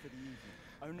rest for the evening.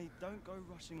 Only don't go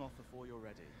rushing off before you're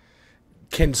ready.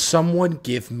 Can someone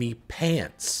give me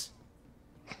pants?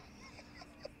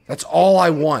 That's all I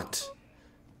want.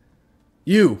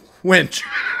 You, wench.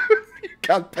 You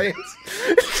got pants.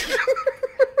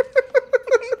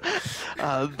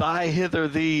 Buy hither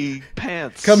the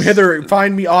pants. Come hither,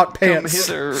 find me aught Come pants.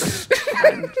 hither.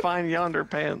 find yonder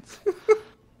pants.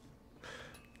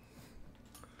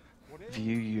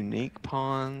 View unique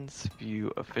pawns.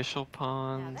 View official Now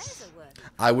pawns.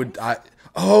 there's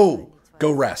a word.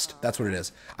 Go rest. That's what it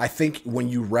is. I think when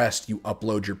you rest, you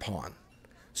upload your pawn.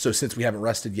 So since we haven't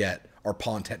rested yet, our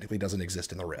pawn technically doesn't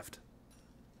exist in the rift.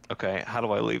 Okay, how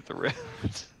do I leave the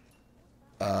rift?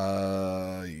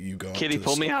 You go. Kitty,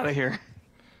 pull me out of here.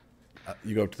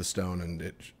 You go up to the stone and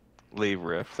it. Leave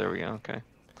rift. There we go. Okay.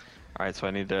 All right. So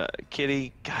I need to.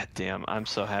 Kitty. God damn. I'm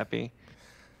so happy.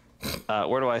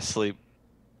 Where do I sleep?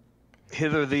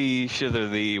 Hither thee,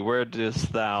 shither thee. Where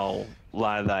dost thou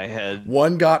lie thy head?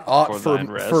 One got aught For thine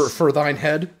rest. for thine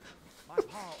head.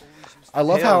 I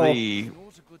love Hail how. thee.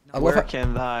 I love Where how.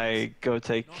 can thy go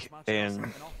take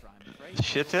and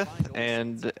shitteth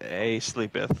and a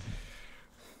sleepeth?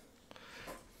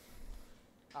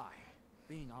 Aye,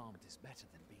 being armed is better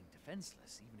than being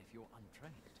defenseless, even if you're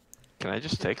untrained. Can I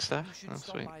just take stuff? You should Oh,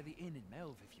 stop sweet. by the inn in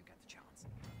Melve if you get the chance.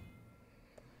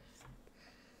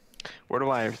 Where do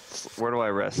I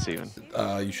rest, Steven?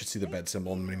 You should see the bed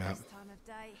symbol on the minimap. This time of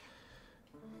day.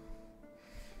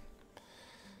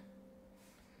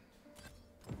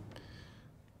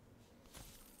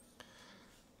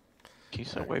 Can you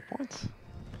set waypoints?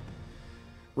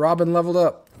 Robin leveled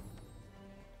up.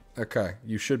 Okay,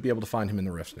 you should be able to find him in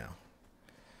the rifts now.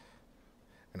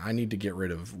 And I need to get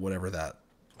rid of whatever that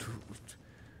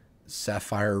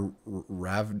sapphire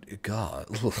God.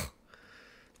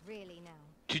 Really now.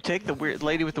 Did you take the weird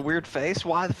lady with the weird face?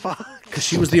 Why the fuck? Because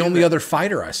she was the only other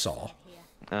fighter I saw.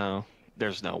 Oh,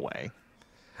 there's no way.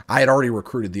 I had already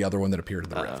recruited the other one that appeared in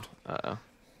the rift. Uh-oh.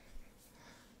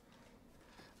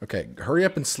 Okay, hurry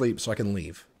up and sleep so I can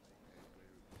leave.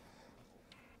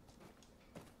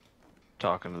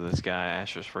 Talking to this guy,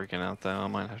 Asher's freaking out though. I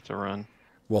might have to run.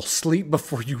 Well, sleep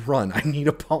before you run. I need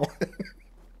a pawn.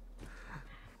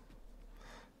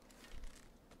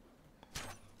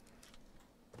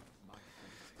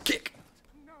 Kick.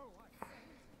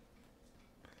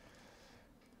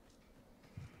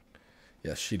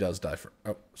 Yes, she does die for...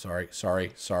 Oh, sorry.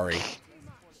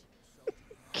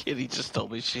 Kitty just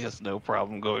told me she has no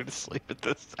problem going to sleep at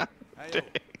this time of day.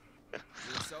 Good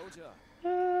soldier.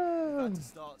 Had to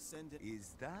start sending.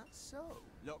 Is that so?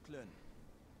 Lachlan.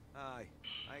 Aye,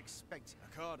 I expect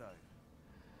Ricardo.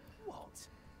 What?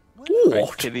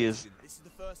 Right, Kitty is This is the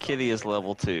first Kitty time is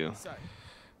level 2. Say,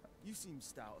 you seem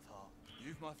stout of heart.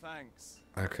 You've my thanks.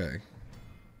 Okay.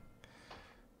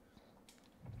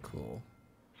 Cool.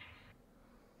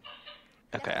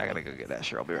 Okay, I gotta go get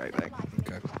Asher. I'll be right back.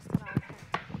 Okay.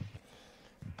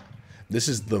 This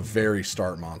is the very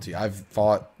start, Monty. I've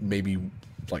fought maybe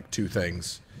like 2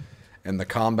 things, and the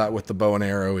combat with the bow and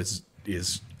arrow is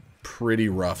pretty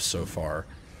rough so far.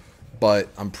 But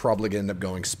I'm probably gonna end up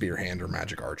going spear hand or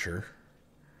magic archer.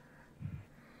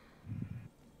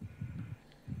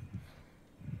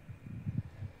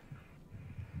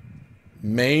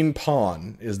 Main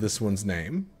pawn is this one's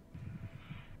name.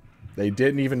 They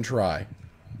didn't even try.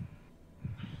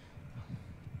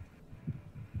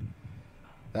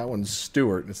 That one's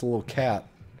Stuart. It's a little cat.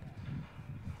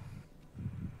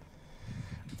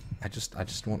 I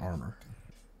just want armor.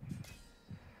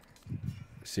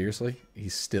 Seriously?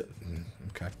 He's still...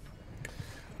 Okay.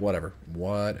 Whatever.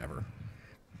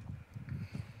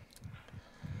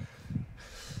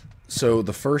 So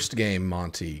the first game,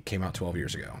 Monty, came out 12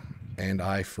 years ago, and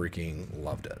I freaking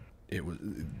loved it. It was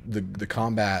the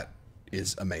combat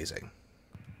is amazing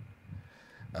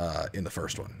in the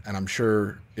first one, and I'm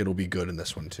sure it'll be good in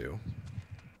this one too.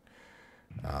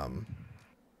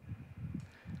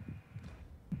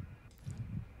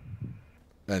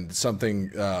 And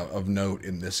something of note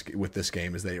in with this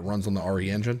game is that it runs on the RE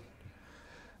engine.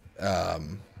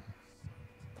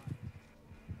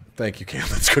 Thank you, Cam.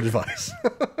 That's good advice.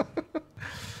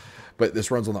 But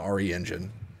this runs on the RE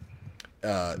engine,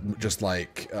 just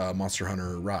like Monster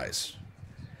Hunter Rise.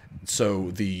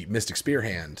 So the Mystic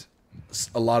Spearhand,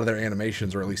 a lot of their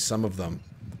animations, or at least some of them,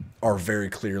 are very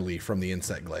clearly from the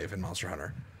Insect Glaive in Monster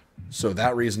Hunter. So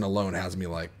that reason alone has me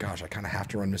like, gosh, I kind of have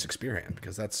to run Mystic Spearhand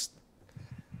because that's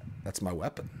my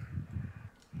weapon.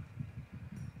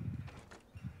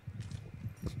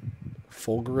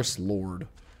 Fulgurous Lord.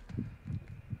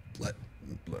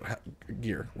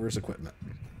 Gear. Where's equipment?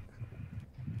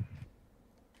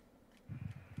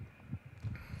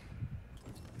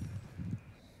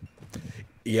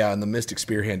 Yeah, and the Mystic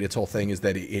Spearhand, its whole thing is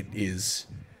that it is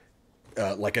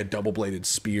like a double-bladed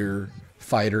spear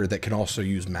fighter that can also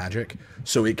use magic.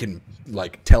 So it can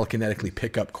like telekinetically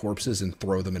pick up corpses and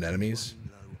throw them at enemies.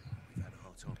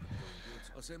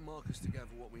 I'll send Marcus to gather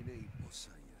what we need. What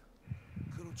say you?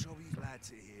 Colonel Chobby's glad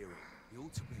to hear it. He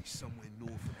ought to be somewhere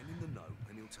north and in the know,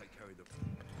 and he'll take care of the...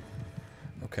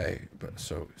 Okay, but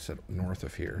so it said north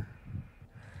of here.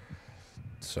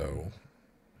 So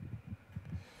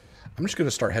I'm just going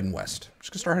to start heading west.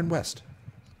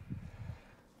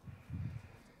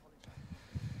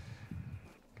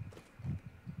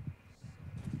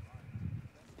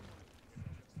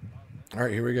 All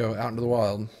right, here we go, out into the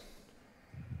wild.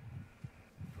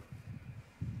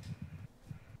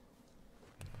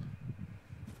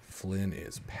 Flynn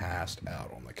is passed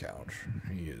out on the couch.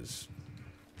 He is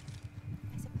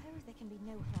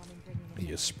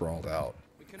sprawled out,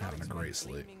 having a great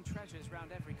sleep. Treasures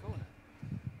round every corner.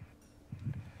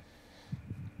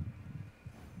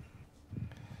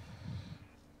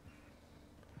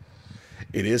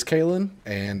 It is Kalen,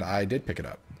 and I did pick it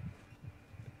up.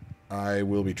 I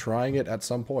will be trying it at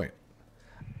some point.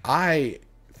 I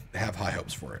have high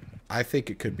hopes for it. I think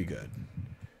it could be good.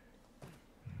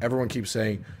 Everyone keeps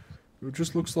saying, it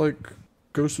just looks like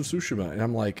Ghost of Tsushima. And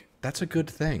I'm like, that's a good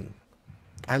thing.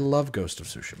 I love Ghost of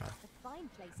Tsushima.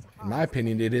 in my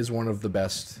opinion, it is one of the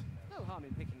best No harm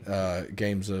in picking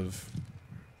games of.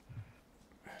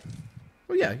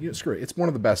 Well, yeah, screw it. It's one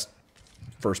of the best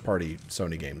first-party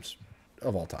Sony games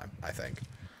of all time, I think.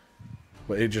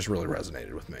 But it just really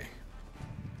resonated with me.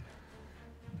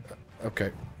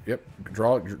 Okay. Yep.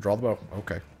 Draw the bow.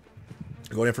 Okay.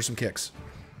 Going in for some kicks.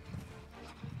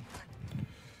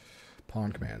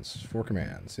 Pawn commands. 4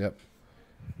 commands. Yep.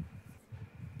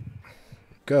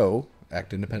 Go.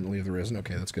 Act independently of the risen.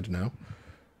 Okay, that's good to know.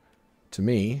 To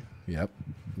me. Yep.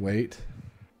 Wait.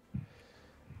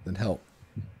 Then help.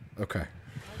 Okay. No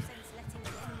sense letting the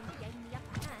enemy gain the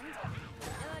upper hand. The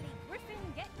early griffin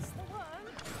gets the worm.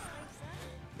 Safe, sir.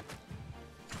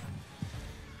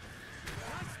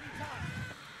 Nicely done.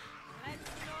 Let's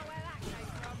know where that came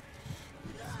from.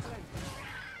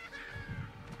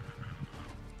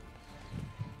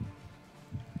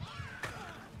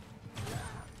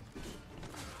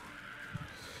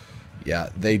 Yeah,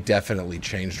 they definitely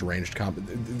changed ranged combat.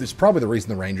 This is probably the reason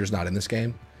the Ranger's not in this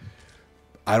game.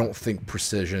 I don't think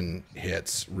precision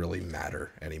hits really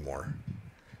matter anymore.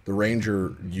 The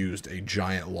Ranger used a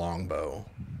giant longbow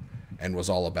and was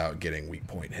all about getting weak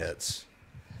point hits.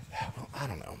 Well, I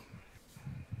don't know.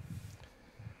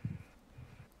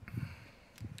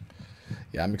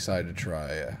 Yeah, I'm excited to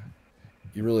try.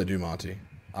 You really do, Monty.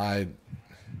 I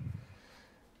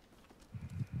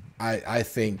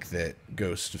think that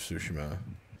Ghost of Tsushima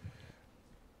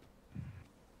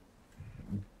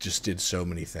just did so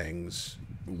many things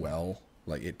well.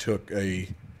 Like, it took the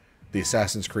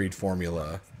Assassin's Creed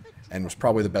formula and was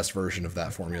probably the best version of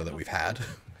that formula that we've had.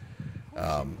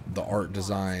 The art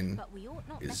design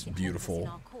is beautiful.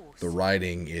 The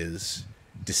writing is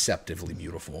deceptively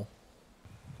beautiful.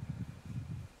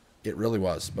 It really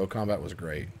was. Bow combat was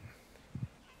great.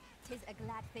 'Tis a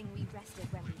glad thing we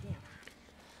rested when we did.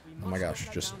 Oh my gosh,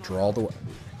 just draw the...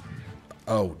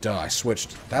 Oh, duh, I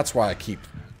switched. That's why I keep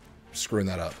screwing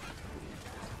that up.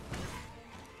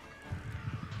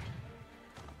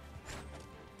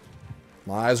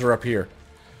 My eyes are up here.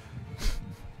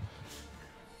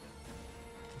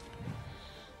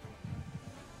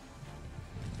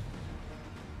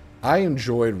 I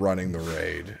enjoyed running the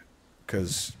raid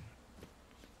because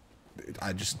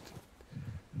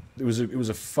it was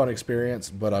a fun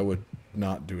experience, but I would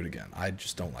not do it again. I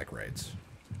just don't like raids.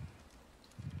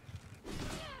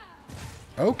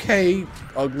 Okay,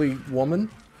 ugly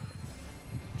woman.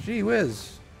 Gee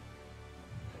whiz.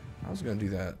 I was gonna do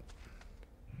that.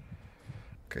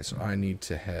 Okay, so I need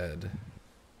to head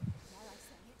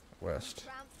west.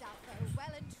 Trounced out though,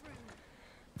 well and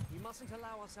true. We mustn't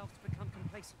allow ourselves to become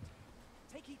complacent.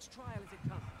 Take each trial as it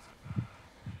comes.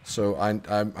 So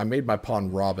I made my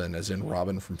pawn Robin, as in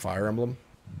Robin from Fire Emblem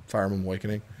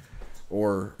Awakening,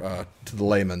 or to the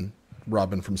layman,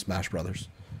 Robin from Smash Brothers.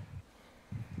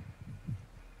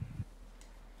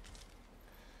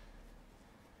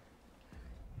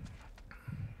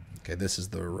 Okay, this is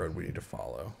the road we need to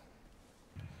follow.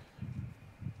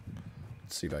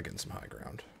 Let's see if I get some high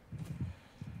ground.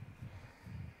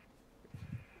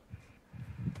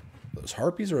 Those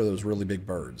harpies, or are those really big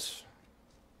birds?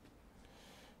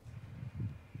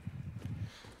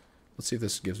 Let's see if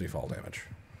this gives me fall damage.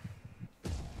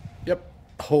 Yep.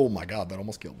 Oh my god, that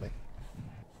almost killed me.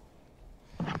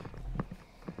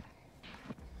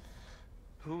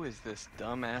 Who is this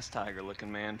dumbass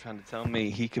tiger-looking man trying to tell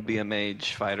me he could be a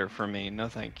mage fighter for me? No,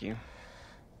 thank you.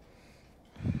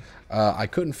 I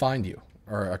couldn't find you,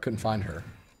 or I couldn't find her.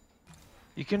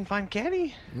 You couldn't find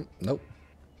Caddy? Nope.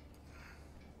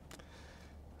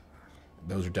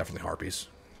 Those are definitely harpies.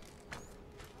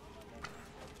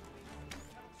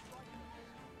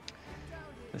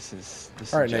 This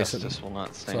All right, injustice Nathan. will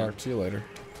not stand. Sorry, see you later.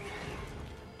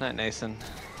 Night, Nathan.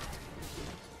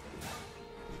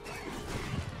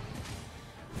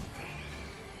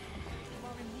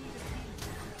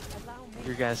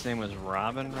 Your guy's name was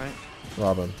Robin, right?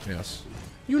 Robin, yes.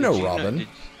 You know Robin.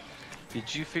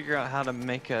 Did you figure out how to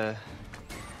make a...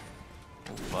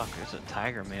 Oh, fuck, there's a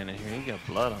tiger man in here. He got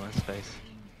blood on his face.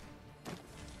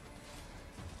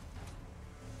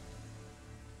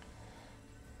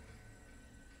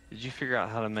 Did you figure out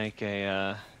how to make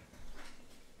a,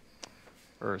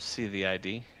 or see the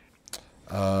ID?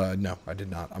 No, I did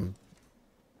not. I'm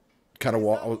kind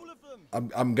of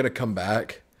I'm gonna come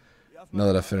back now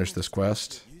that I finished this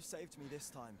quest. You saved me this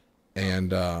time.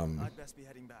 And I'd best be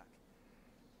heading back.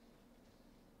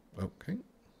 okay.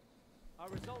 Our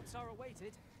results are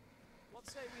awaited. What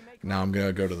say we make Now I'm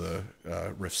gonna go to the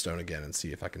Riftstone again and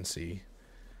see if I can see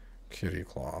Kitty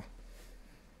Claw.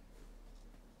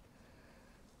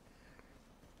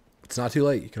 It's not too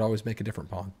late. You could always make a different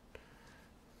pawn.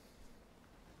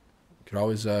 Could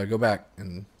always go back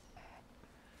and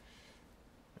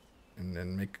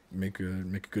then make a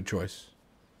good choice.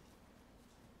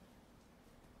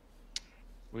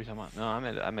 What are you talking about? No,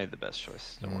 I made the best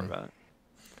choice. Don't worry about it.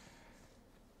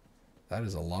 That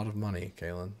is a lot of money,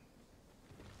 Kalen.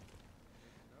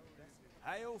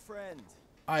 Hey, old friend.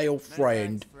 Aye, old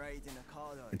friend.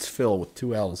 It's Phil with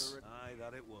 2 L's. Aye,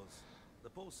 that it was. The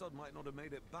poor sod might not have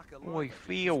made it back alive. Oi, It's a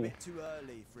Phil. bit too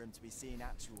early for him to be seeing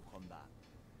actual combat.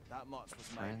 That much was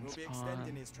made. We'll be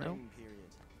extending his training period.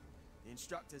 The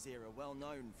instructors here are well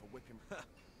known for whipping.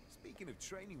 Speaking of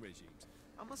training regimes,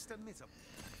 I must admit, It's a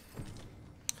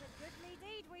goodly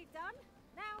deed we've done.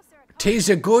 Now, Sir Ricardo, 'Tis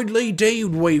a goodly deed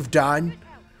we've done, good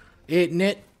help. isn't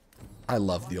it? I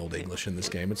love the old English in this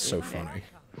game. It's so funny.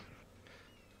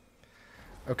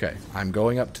 Okay, I'm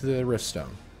going up to the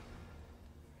Riftstone.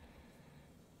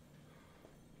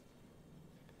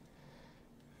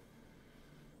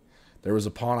 There was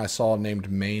a pawn I saw named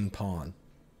Main Pawn.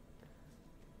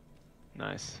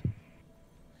 Nice.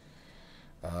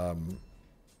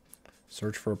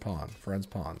 Search for a pawn. Friends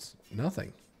pawns.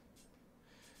 Nothing.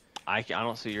 I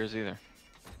don't see yours either.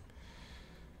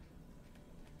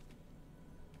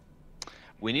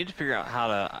 We need to figure out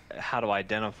how to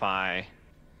identify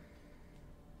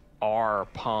our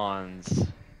pawns.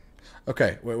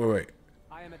 Okay, wait.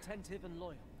 I am attentive and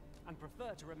loyal, and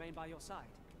prefer to remain by your side.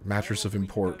 Mattress of Where we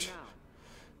can go import.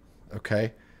 now.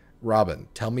 Okay, Robin,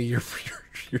 tell me your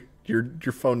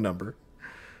phone number.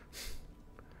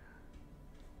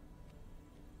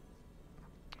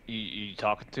 You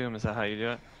talking to him? Is that how you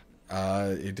do it?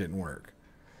 It didn't work.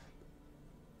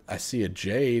 I see a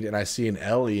Jade and I see an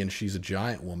Ellie, and she's a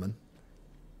giant woman.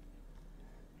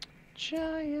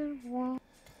 Giant one.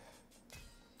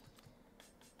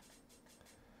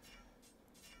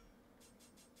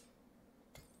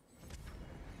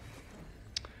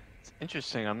 It's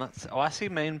interesting. I'm not. Oh, I see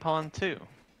main pawn too.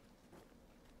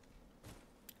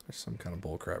 There's some kind of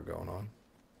bullcrap going on.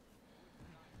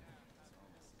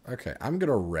 Okay, I'm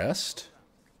gonna rest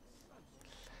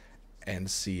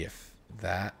and see if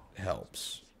that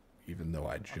helps. Even though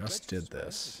I just did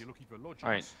this. All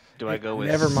right. Do I go with?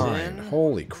 Never mind. Sin?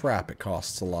 Holy crap! It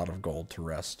costs a lot of gold to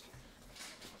rest.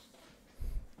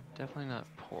 Definitely not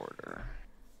Porter.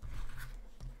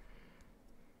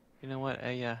 You know what?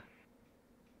 Yeah.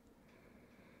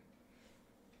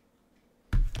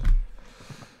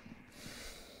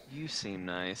 You seem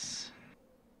nice.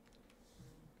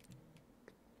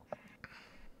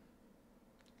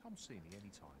 Come see me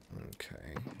anytime.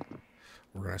 Okay.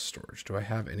 We're gonna storage. Do I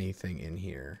have anything in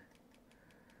here?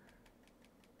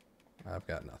 I've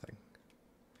got nothing.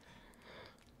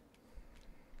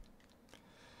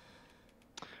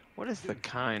 What does the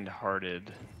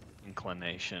kind-hearted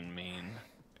inclination mean?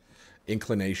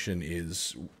 Inclination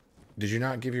is. Did you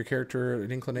not give your character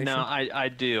an inclination? No, I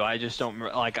do. I just don't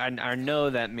like. I know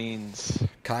that means.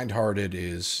 Kind-hearted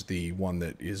is the one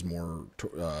that is more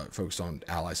focused on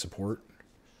ally support.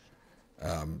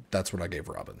 That's what I gave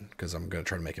Robin, because I'm going to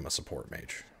try to make him a support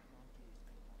mage.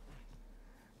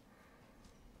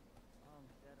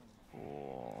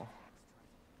 Cool.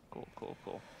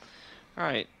 Cool. All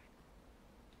right,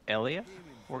 Elliot,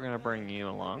 we're gonna bring you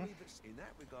along. in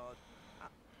that regard,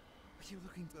 You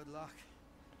looking good luck.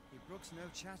 He brooks no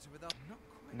chatter without. Not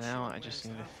quite Now sure I where just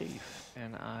it's need at. a thief,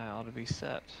 and I ought to be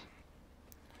set.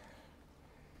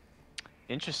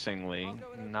 Interestingly,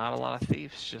 not a lot of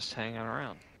thieves just hanging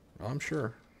around. I'm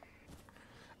sure.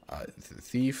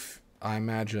 Thief, I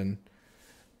imagine,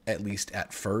 at least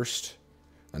at first,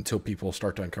 until people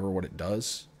start to uncover what it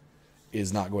does,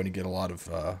 is not going to get a lot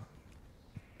of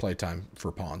playtime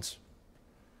for pawns.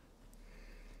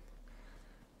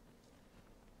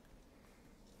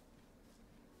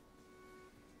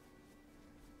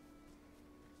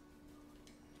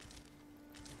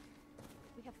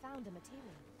 We have found a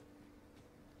material.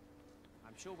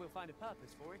 I'm sure we'll find a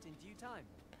purpose for it in due time.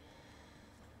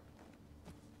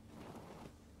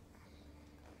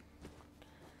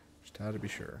 Just had to be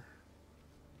sure.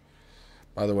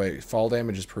 By the way, fall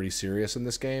damage is pretty serious in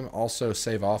this game. Also,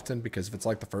 save often, because if it's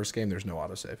like the first game, there's no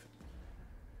autosave.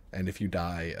 And if you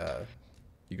die,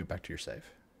 you go back to your save.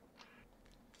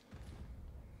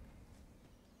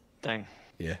 Dang.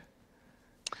 Yeah.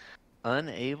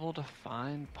 Unable to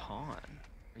find pawn.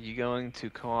 Are you going to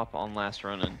co-op on Last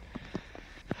Ronin?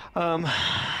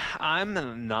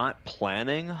 I'm not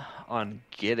planning on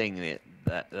getting it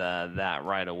that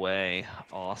right away,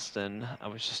 Austin. I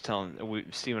was just telling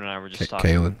Steven and I were just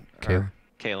talking.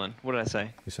 Kalen. What did I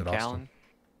say? You said Callan?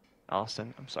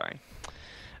 Austin. I'm sorry.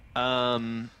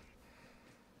 Yeah,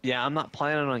 I'm not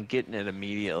planning on getting it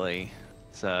immediately.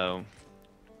 So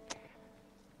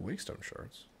Wakestone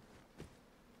shards.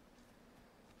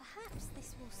 Perhaps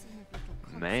this will seem a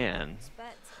little Man. consequence,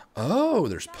 but Oh,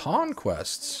 there's don't pawn ask,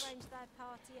 quests. we arrange their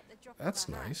party at the drop of That's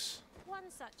a hat. nice. One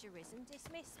such arisen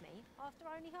dismissed me after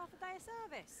only half a day of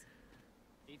service.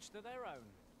 Each to their own.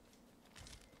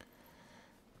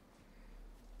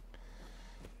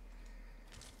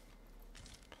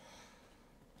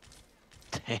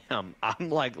 Damn, I'm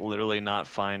like literally not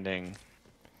finding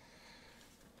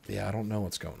Yeah, I don't know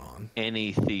what's going on.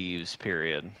 any thieves.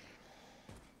 Period.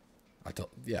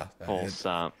 Yeah. Full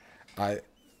stop. I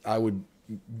would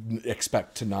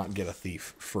expect to not get a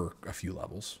thief for a few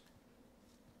levels,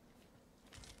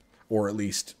 or at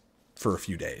least for a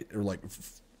few days, or like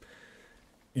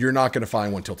you're not going to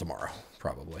find one till tomorrow,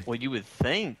 probably. Well, you would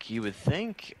think.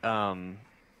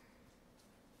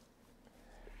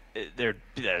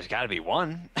 There's got to be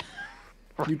one.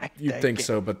 You'd think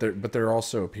so, but there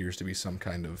also appears to be some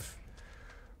kind of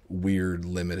weird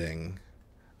limiting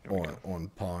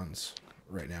on pawns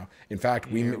right now. In fact,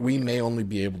 we may only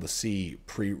be able to see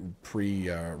pre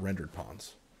rendered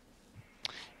pawns.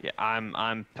 Yeah,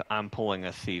 I'm pulling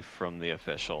a thief from the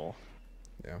official.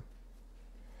 Yeah.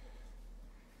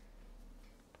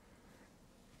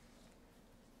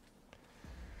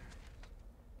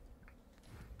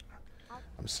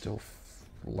 I'm still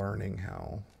learning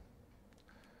how.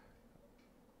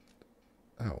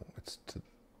 Oh, it's to.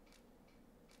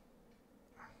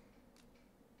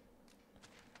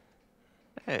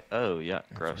 Hey, oh yeah,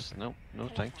 gross. Nope, no,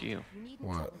 thank you. You needn't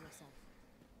What? trouble yourself.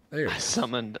 There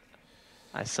it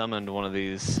I summoned one of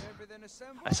these. Everything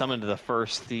assembled? I summoned the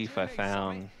first thief I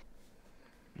found.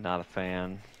 Not a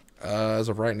fan. As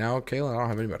of right now, Kayla, I don't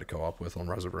have anybody to co-op with on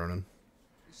Rise of Ronin.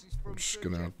 This is from just Sir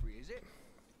gonna- Geoffrey, is it?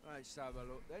 Let's have a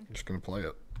look then. I'm just gonna play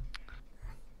it.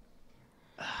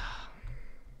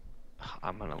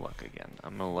 I'm gonna look again.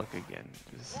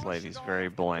 This Why lady's should I very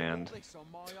have to do all bland. this on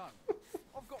my own?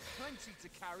 I've got plenty to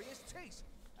carry as teeth.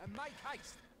 And make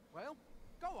haste. Well,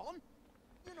 go on.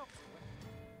 You're not...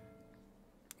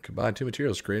 Combine two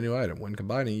materials to create a new item. When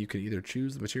combining, you can either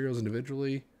choose the materials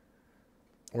individually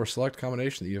or select a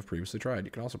combination that you have previously tried.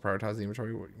 You can also prioritize the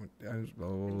inventory. Okay,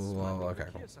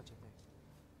 cool. Here's such a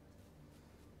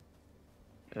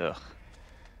thing. Ugh.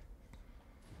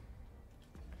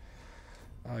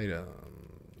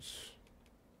 Items.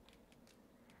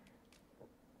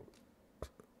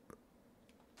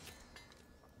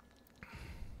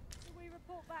 Do we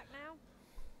report back now?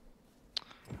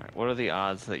 Alright, what are the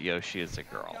odds that Yoshi is a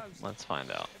girl? Let's find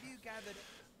out. Have you gathered...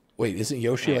 Wait, isn't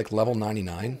Yoshi like level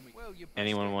 99? Well, you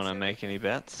Anyone want to make any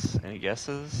bets? Any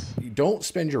guesses? You don't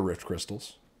spend your rift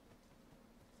crystals.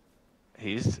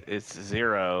 It's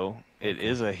 0. It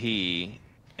is a he,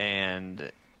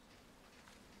 and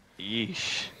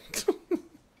yeesh.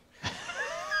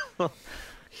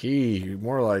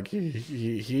 More like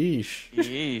heesh.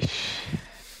 Yeesh.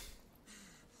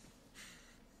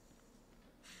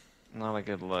 Not a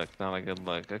good look. Not a good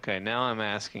look. Okay, now I'm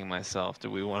asking myself, do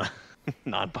we want to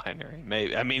non-binary?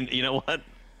 Maybe. I mean, you know what?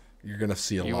 You're gonna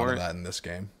see a You lot of weren't- that in this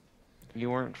game. You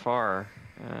weren't far.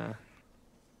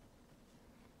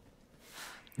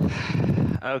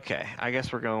 Okay, I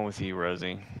guess we're going with you,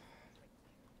 Rosie.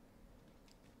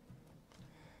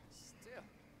 Still,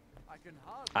 I can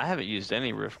hardly. I haven't used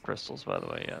any rift crystals, by the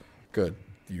way, yet. Good.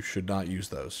 You should not use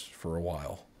those for a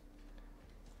while.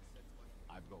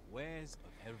 I've got wares of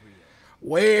every ilk.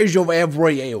 Where's your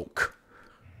every ilk?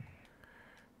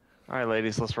 All right,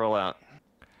 ladies, let's roll out.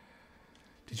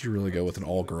 Did you really go with an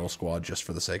all-girl squad just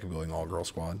for the sake of going all-girl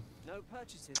squad? No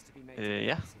purchases to be made.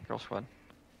 Yeah, girl squad.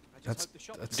 I just That's hope the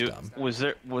shop that's is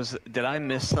dumb. Did I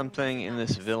miss something in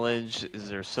this village? Is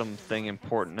there something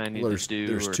important I need There's to do?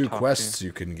 there's or two talk quests to?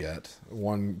 you can get.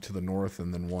 One to the north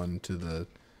and then one to the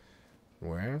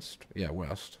west. Yeah,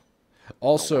 west.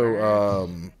 Also,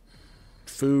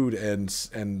 food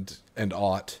and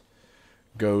aught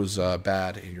goes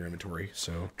bad in your inventory,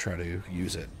 so try to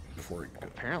use it before you go.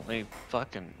 Apparently,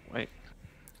 fucking wait.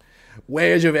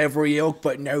 Wares of every ilk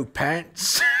but no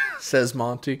pants, says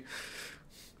Monty.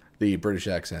 The British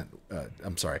accent,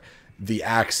 I'm sorry, the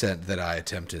accent that I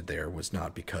attempted there was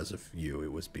not because of you,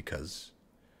 it was because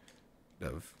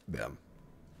of them.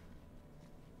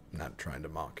 I'm not trying to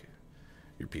mock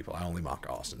your people. I only mock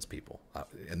Austin's people.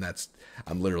 And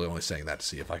I'm literally only saying that to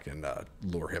see if I can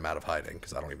lure him out of hiding,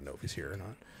 because I don't even know if he's here or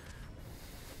not.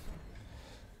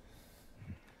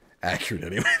 Accurate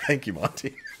anyway. Thank you,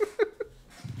 Monty.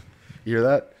 You hear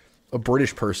that? A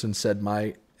British person said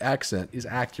my accent is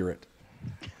accurate.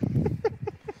 Must we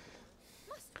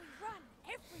run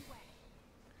everywhere?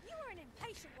 You are an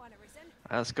impatient one, Arisen.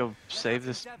 Let's go save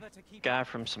this guy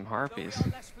from some harpies.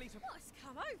 What's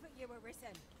come over you,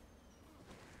 Arisen?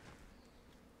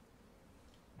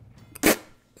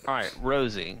 All right,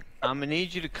 Rosie, I'm gonna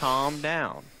need you to calm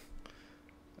down.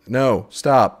 No,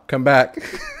 stop. Come back.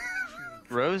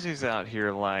 Rosie's out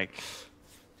here like,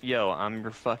 yo, I'm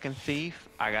your fucking thief.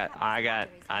 I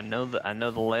know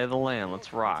the lay of the land.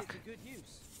 Let's rock. Good use.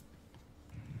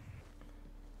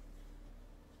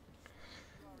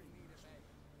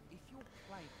 If you're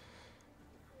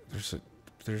playing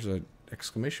There's a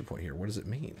exclamation point here. What does it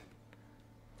mean?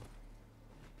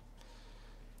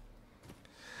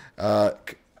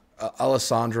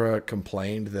 Alessandra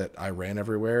complained that I ran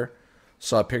everywhere,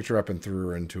 so I picked her up and threw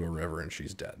her into a river, and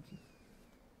she's dead.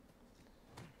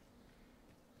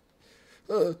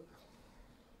 Okay,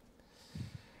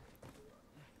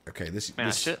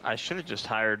 Man, I should have just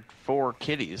hired 4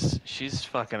 kitties. She's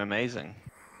fucking amazing.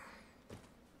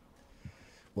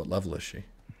 What level is she?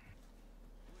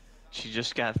 She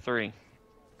just got 3.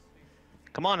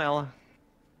 Come on, Ella.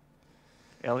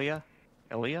 Elia?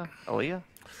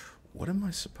 What am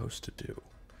I supposed to do?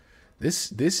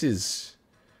 This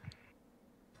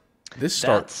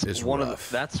start is rough.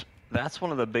 That's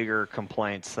one of the bigger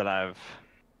complaints that I've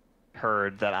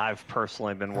heard that I've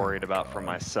personally been worried about for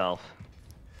myself.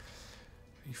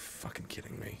 Are you fucking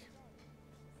kidding me?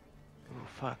 Oh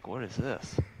fuck! What is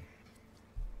this?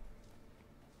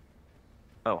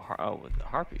 With the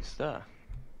harpies, duh.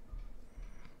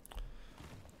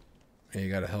 Yeah,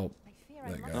 you gotta help I fear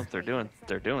I that must guy. Oh,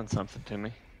 they're doing something to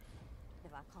me.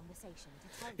 of our conversation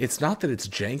to tell you It's not that it's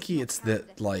janky. It's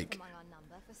that like among our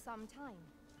number for some time.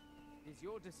 is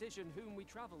your decision whom we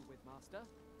travel with, Master.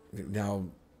 now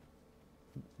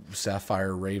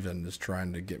Sapphire Raven is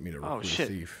trying to get me to recruit a shit.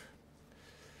 thief.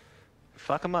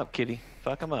 Fuck them up, Kitty.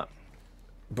 Fuck them up.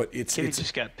 But it's Kitty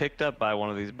just got picked up by one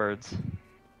of these birds.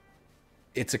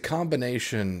 it's a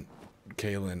combination,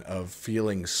 Kaylin, of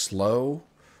feeling slow,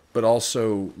 but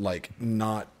also like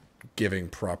not giving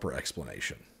proper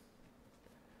explanation.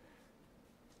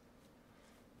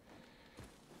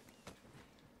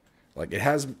 Like it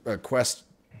has a quest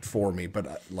for me, but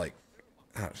How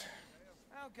goes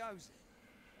it?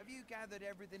 Have you gathered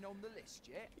everything on the list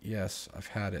yet? yes, I've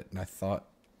had it, and I thought.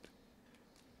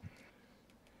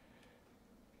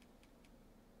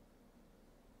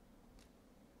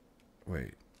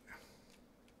 Wait.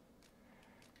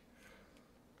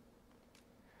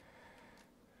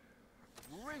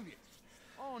 Brilliant.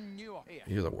 On your here.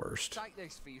 You're the worst. Take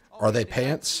this for you. Are they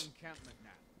pants?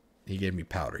 He gave me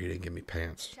powder. He didn't give me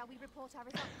pants. Shall we report our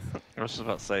results? I was just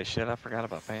about to say, shit, I forgot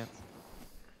about pants.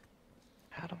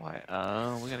 How do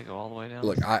I, we gotta go all the way down.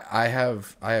 Look, I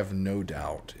have no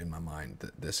doubt in my mind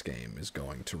that this game is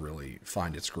going to really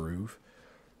find its groove,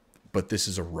 but this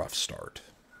is a rough start.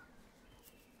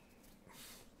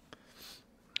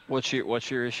 What's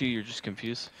your issue? You're just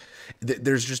confused?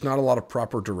 There's just not a lot of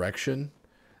proper direction.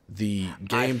 The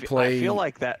gameplay.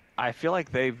 I feel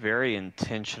like they very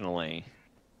intentionally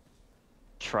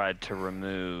tried to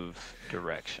remove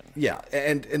direction. Yeah,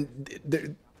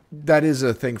 that is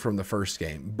a thing from the first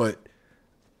game, but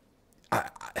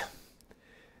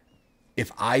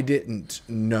if I didn't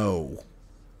know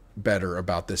better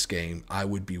about this game, I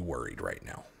would be worried right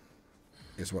now.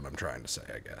 Is what I'm trying to say,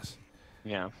 I guess.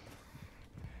 Yeah.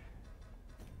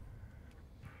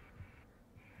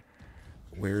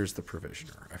 Where's the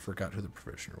provisioner? I forgot who the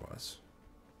provisioner was.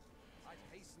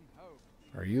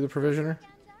 Are you the provisioner?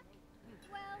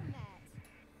 Well met.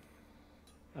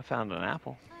 I found an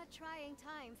apple. A trying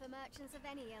time for merchants of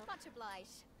any ilk. Much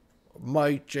obliged.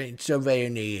 Merchants of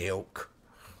any ilk.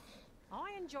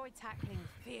 I enjoy tackling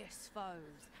fierce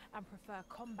foes and prefer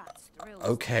combat's thrills.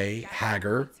 Okay, to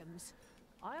Hager. items.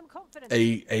 I am confident.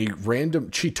 A random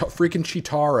freaking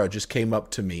Chitara just came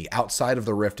up to me outside of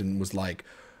the rift and was like,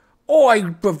 I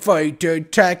prefer to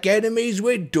attack enemies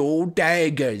with dual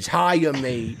daggers. Hire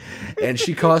me. And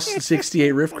she cost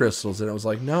 68 rift crystals, and I was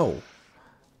like, no.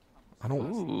 I don't.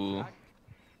 Ooh.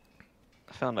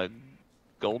 I found a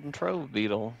golden trove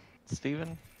beetle,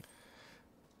 Steven.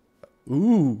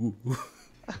 Ooh.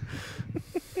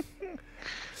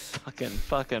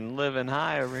 Fucking living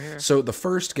high over here. So the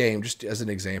first game, just as an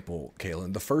example,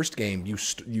 Kaylin, the first game, you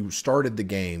started the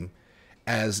game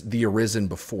as the Arisen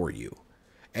before you.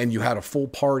 And you had a full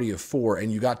party of 4, and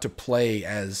you got to play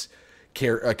as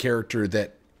a character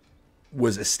that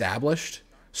was established.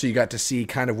 So you got to see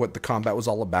kind of what the combat was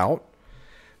all about.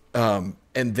 And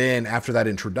then after that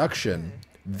introduction,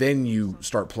 then you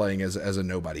start playing as a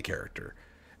nobody character.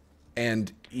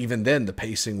 And even then, the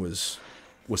pacing was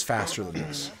faster than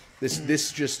this.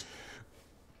 This just...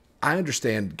 I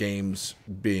understand games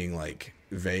being, like,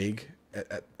 vague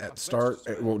at start.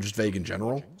 Well, just vague in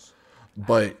general.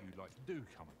 But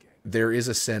there is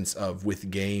a sense of,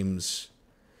 with games,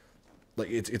 like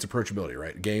it's approachability,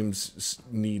 right? Games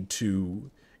need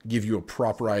to give you a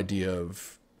proper idea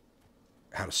of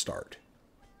how to start.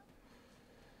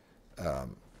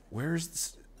 Where's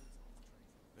this?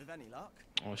 With any luck?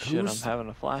 Oh shit, I'm having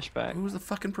a flashback. Who's the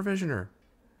fucking provisioner?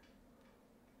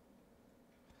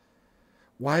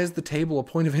 Why is the table a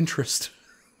point of interest?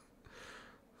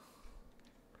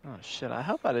 Oh shit, I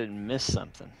hope I didn't miss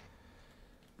something.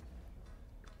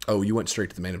 Oh, you went straight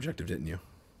to the main objective, didn't you?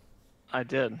 I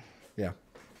did. Yeah.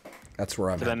 That's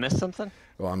where I'm Did at. I miss something?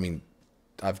 Well, I mean,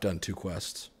 I've done 2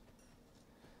 quests.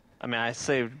 I mean, I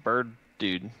saved Bird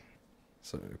Dude.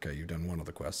 So, okay, you've done 1 of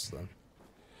the quests then.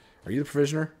 Are you the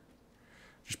provisioner?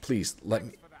 Just please, let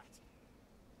me...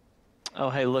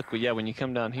 Oh, hey, look, yeah, when you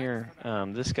come down here,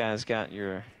 this guy's got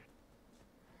your...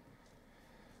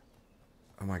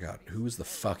 Oh my god, who is the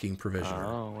fucking provisioner?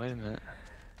 Oh, wait a minute.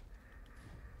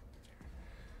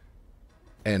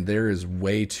 And there is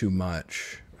way too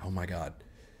much. Oh my god.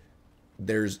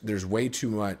 There's way too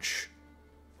much.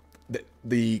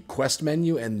 The quest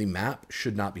menu and the map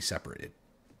should not be separated.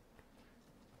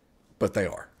 But they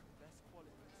are.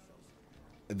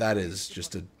 That is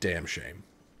just a damn shame.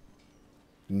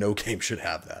 No game should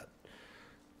have that.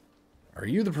 Are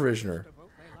you the provisioner?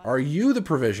 Are you the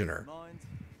provisioner?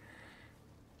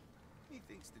 He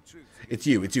thinks the troops are It's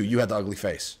you. It's you. You had the ugly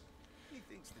face. He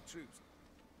thinks the troops.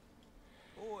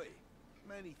 Boy,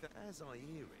 many as I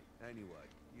hear it. Anyway,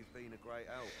 you've been a great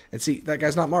help. And see, that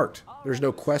guy's not marked. There's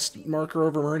no quest marker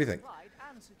over him or anything.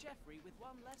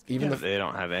 Even Yeah, the they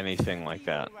don't have anything like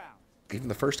that. even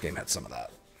the first game had some of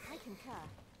that. I concur.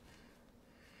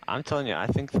 I'm telling you, I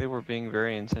think they were being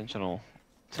very intentional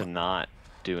to not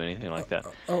do anything like that.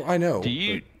 Oh, I know. Do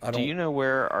you but I do don't, you know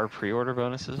where our pre-order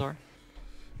bonuses are?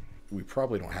 We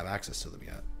probably don't have access to them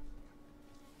yet.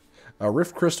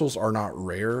 Rift crystals are not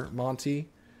rare, Monty,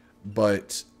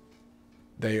 but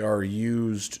they are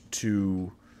used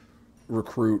to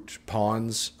recruit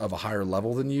pawns of a higher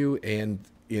level than you, and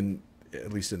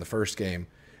at least in the first game,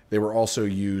 they were also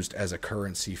used as a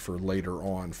currency for later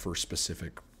on for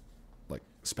specific, like,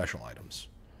 special items.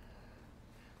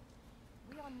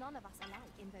 We are none of us alike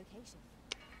in vocation.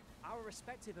 Our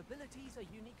respective abilities are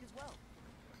unique as well.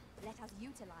 Let us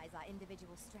utilize our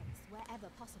individual strengths wherever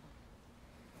possible.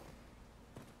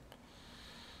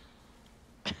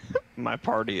 My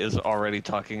party is already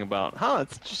talking about,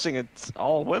 it's interesting, it's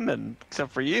all women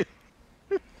except for you.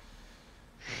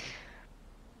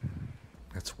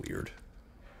 That's weird.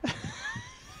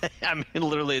 I mean,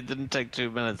 literally, it didn't take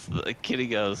 2 minutes. The kitty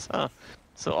goes,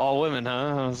 so all women,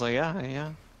 huh? I was like,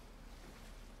 yeah.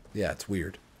 Yeah, it's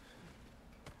weird.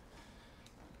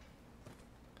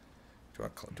 Do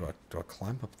I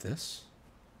climb up this?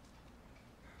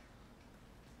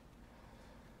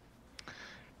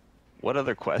 What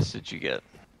other quest did you get?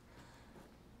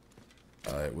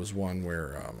 It was one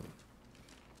where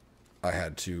I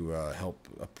had to help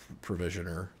a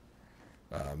provisioner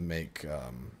make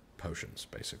potions,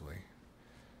 basically.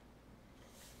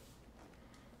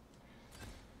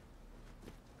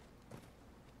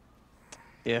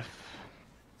 If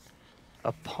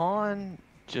a pawn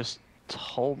just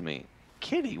told me,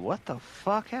 Kitty, what the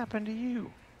fuck happened to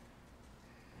you?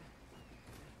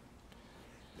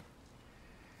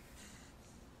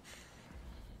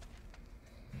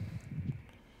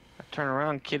 I turn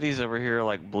around, Kitty's over here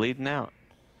like bleeding out.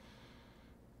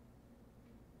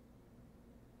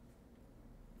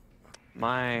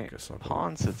 My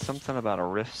pawn said something about a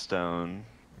rift stone.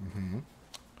 Mm-hmm.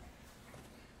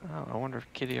 Oh, I wonder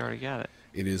if Kitty already got it.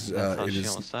 It is She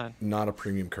almost died. not a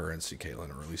premium currency, Caitlin,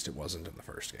 or at least it wasn't in the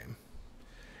first game.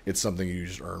 It's something you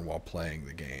just earn while playing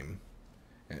the game,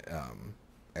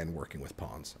 and working with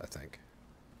pawns, I think.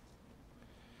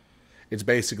 It's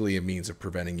basically a means of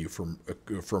preventing you from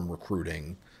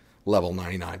recruiting level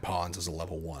 99 pawns as a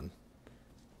level 1.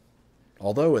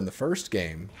 Although in the first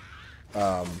game,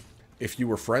 if you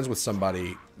were friends with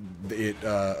somebody, it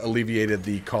alleviated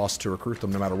the cost to recruit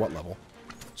them no matter what level.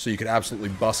 So you could absolutely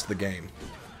bust the game.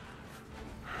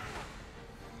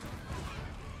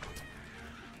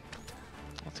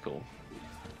 That's cool.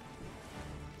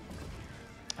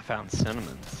 I found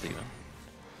cinnamon, Steven.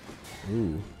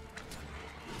 Ooh.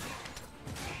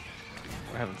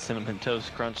 We're having cinnamon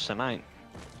toast crunch tonight.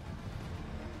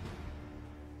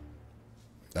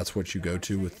 That's what you go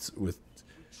to with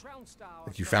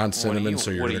like you found cinnamon,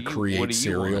 so you're going to create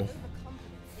cereal.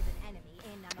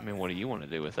 I mean, what do you want to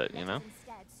do with it, you know?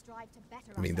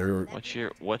 I mean, there.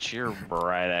 What's your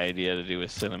bright idea to do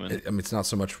with cinnamon? I mean, it's not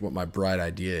so much what my bright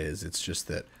idea is. It's just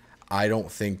that I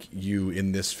don't think you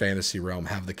in this fantasy realm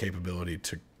have the capability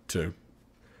to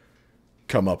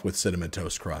come up with cinnamon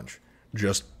toast crunch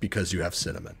just because you have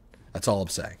cinnamon. That's all I'm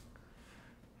saying.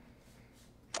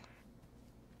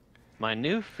 My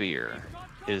new fear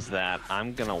is that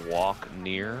I'm gonna walk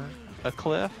near a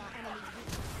cliff,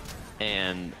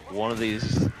 and one of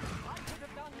these,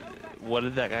 what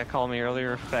did that guy call me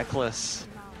earlier? Feckless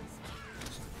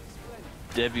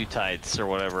debutantes or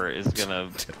whatever is gonna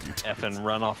effing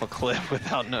run off a cliff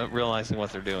without realizing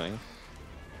what they're doing.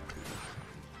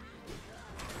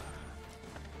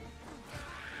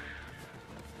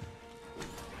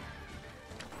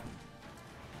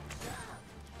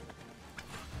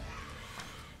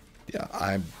 Yeah,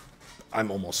 I'm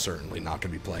almost certainly not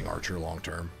going to be playing Archer long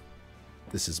term.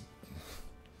 This is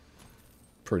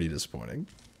pretty disappointing.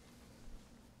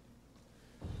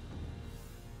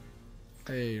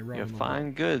 Hey, You have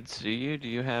fine goods, do you? Do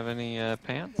you have any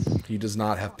pants? He does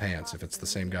not have pants if it's the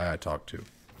same guy I talked to.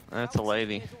 That's a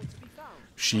lady.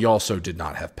 She also did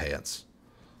not have pants.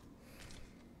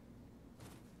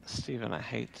 Steven, I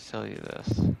hate to tell you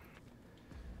this.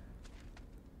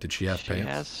 Did she have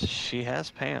pants? She has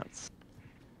pants.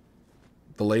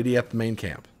 The lady at the main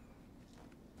camp.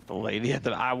 The lady at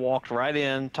the... I walked right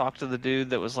in, talked to the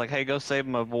dude that was like, hey, go save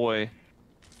my boy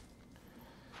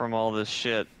from all this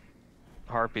shit.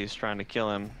 Harpies trying to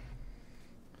kill him.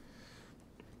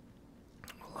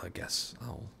 Well, I guess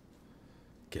I'll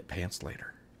get pants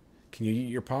later. Can you eat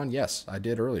your pawn? Yes, I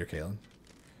did earlier, Kalen.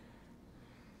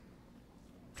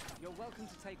 You're welcome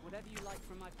to take whatever you like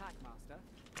from my pack, Master.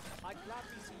 I'd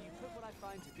gladly see you put what I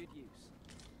find to good use.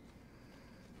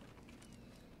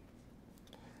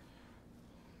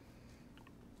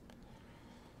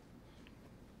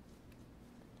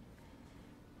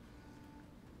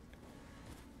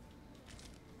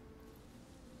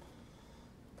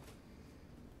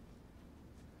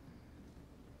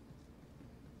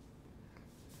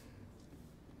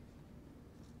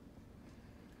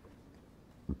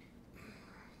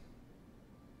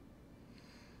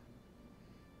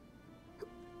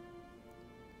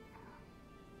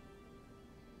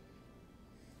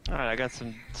 Alright, I got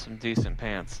some decent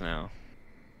pants now.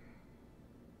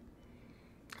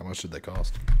 How much did they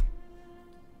cost?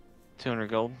 200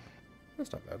 gold?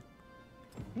 That's not bad.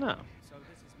 No. So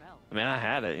this is Mel. I mean, I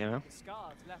had it, you know. The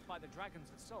scars left by the dragon's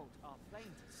assault are plain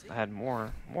to see. I had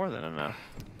more than enough.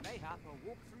 Mayhap a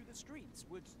walk through the streets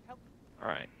would help.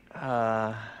 Alright,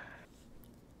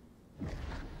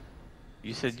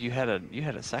 you said you had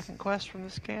a second quest from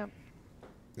this camp?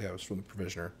 Yeah, it was from the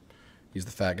provisioner. He's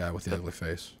the fat guy with the ugly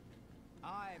face.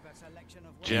 I've a selection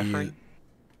of Jeffrey?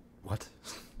 What?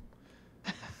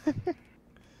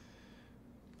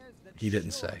 He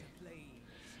didn't say.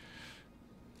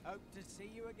 Hope to see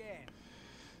you again.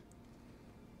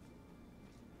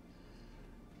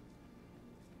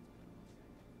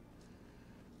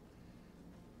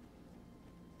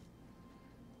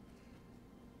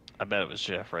 I bet it was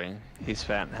Jeffrey. He's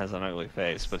fat and has an ugly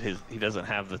face, but he doesn't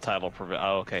have the title.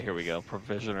 Oh, okay, here we go.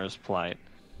 Provisioner's Plight.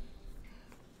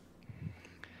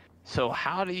 So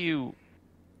how do you...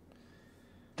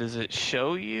 Does it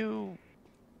show you...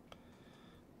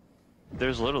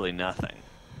 There's literally nothing.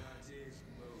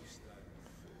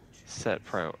 Set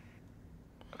pro...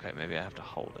 Okay, maybe I have to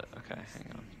hold it. Okay,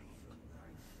 hang on.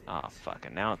 Ah, fuck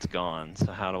it. Now it's gone.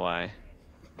 So how do I...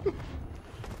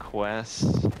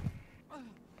 Quest...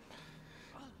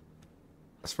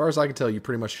 As far as I can tell, you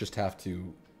pretty much just have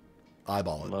to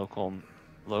eyeball it.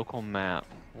 Local map.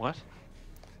 What?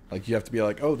 Like, you have to be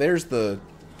like, oh, there's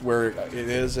where it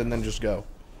is, and then just go.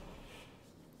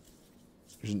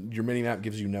 Your mini-map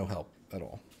gives you no help at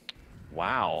all.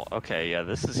 Wow. Okay, yeah,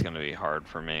 this is going to be hard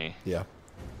for me. Yeah.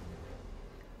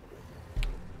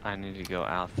 I need to go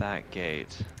out that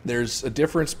gate. There's a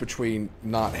difference between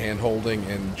not hand-holding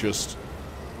and just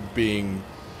being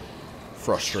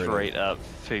frustrated. Straight up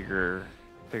figure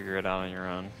it out on your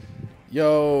own.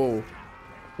 Yo.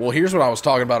 Well, here's what I was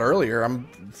talking about earlier. I'm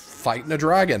fighting a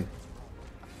dragon.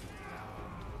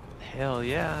 Hell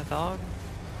yeah, dog.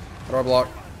 How do I block?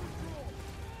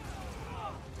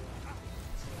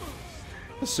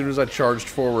 As soon as I charged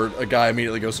forward, a guy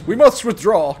immediately goes, "We must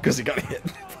withdraw," because he got hit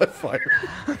by fire.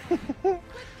 We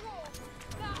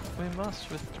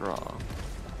must withdraw.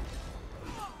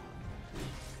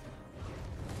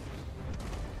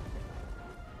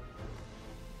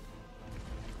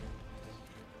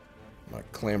 I'm gonna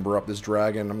clamber up this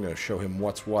dragon. I'm gonna show him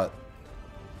what's what.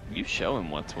 You show him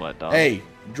what's what, dog. Hey,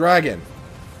 dragon.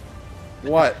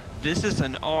 What? This is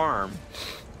an arm.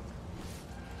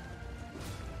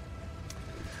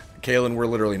 Kalen, we're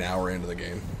literally an hour into the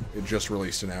game. It just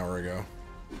released an hour ago.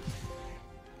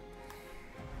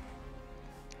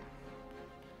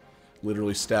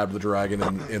 Literally stabbed the dragon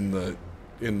in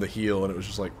the heel, and it was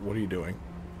just like, what are you doing?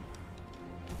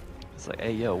 It's like,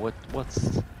 hey, yo, what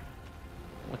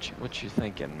you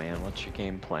thinking, man? What's your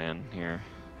game plan here?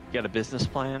 You got a business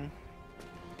plan?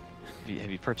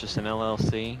 Have you purchased an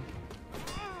LLC?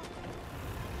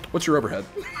 What's your overhead?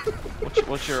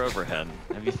 What's your overhead?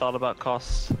 Have you thought about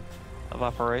costs of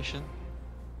operation?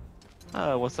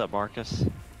 What's up, Marcus?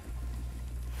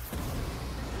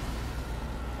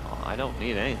 Oh, I don't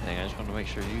need anything. I just want to make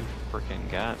sure you freaking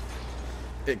got.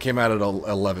 It came out at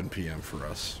 11 p.m. for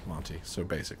us, Monty. So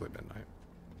basically midnight.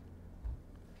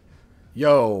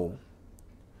 Yo.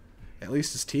 At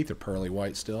least his teeth are pearly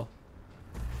white still.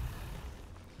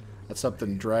 That's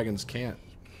something dragons can't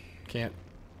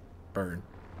burn.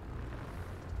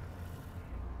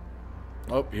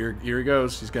 Oh, here he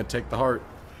goes. He's gonna take the heart.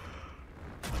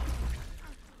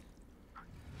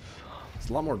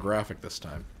 It's a lot more graphic this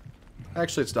time.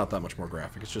 Actually, it's not that much more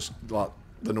graphic. It's just a lot.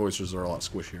 The noises are a lot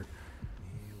squishier.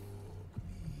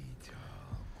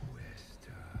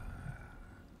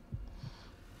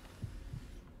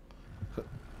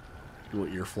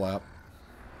 Little ear flap.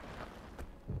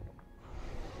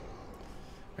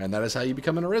 And that is how you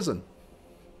become an Arisen.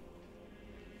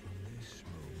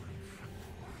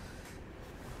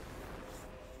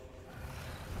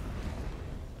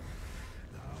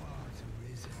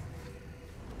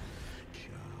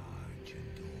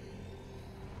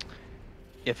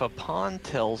 If a pawn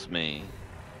tells me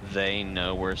they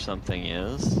know where something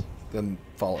is, then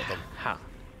follow them. How?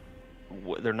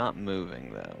 They're not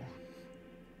moving though.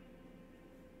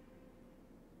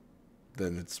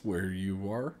 Then it's where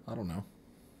you are? I don't know.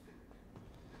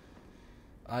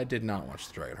 I did not watch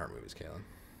the Dragonheart movies, Kaylin.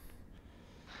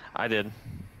 I did.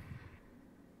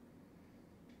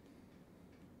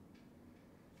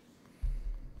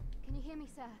 Can you hear me,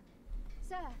 sir?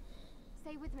 Sir,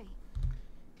 stay with me.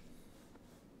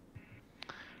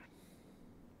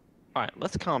 Alright,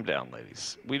 let's calm down,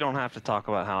 ladies. We don't have to talk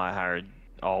about how I hired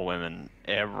all women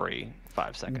every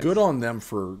 5 seconds. Good on them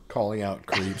for calling out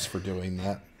creeps for doing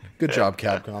that. Good job,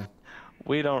 Capcom.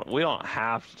 We don't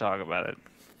have to talk about it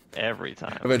every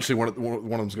time. Eventually, one of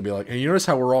them's gonna be like, "Hey, you notice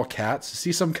how we're all cats?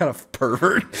 See some kind of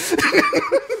pervert?"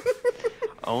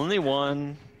 Only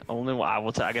one. I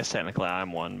will. I guess technically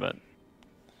I'm one, but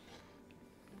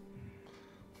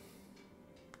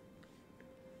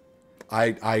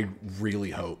I really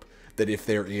hope that if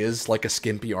there is like a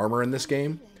skimpy armor in this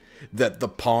game, that the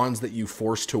pawns that you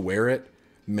force to wear it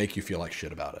make you feel like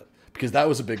shit about it. Because that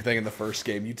was a big thing in the first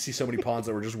game. You'd see so many pawns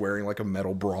that were just wearing like a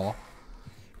metal bra.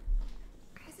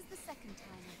 This is the second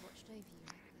time I've watched over you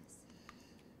like this,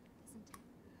 isn't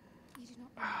it? You do not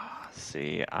remember?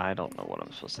 see, I don't know what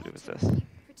I'm supposed to do with this.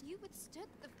 You withstood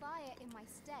the fire in my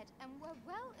stead and were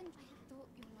well, and I thought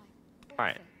your life. All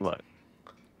right, look.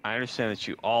 I understand that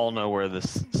you all know where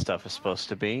this stuff is supposed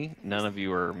to be. None of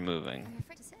you are moving. I'm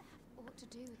afraid to have aught to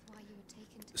do with why you were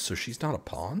taken to. So she's not a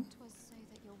pawn? Was so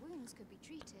that your wounds could be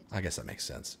treated. I guess that makes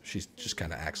sense. She just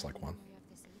kind of acts like one.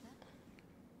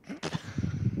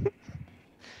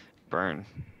 Burn.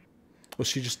 Well,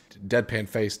 she just deadpan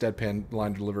face, deadpan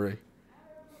line delivery.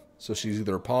 So she's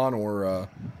either a pawn or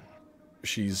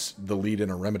she's the lead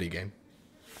in a Remedy game.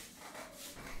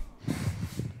 Has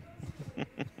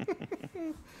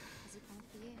it gone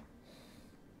for you?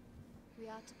 We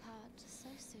are to part so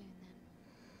soon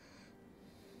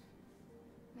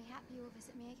then. Mayhap you will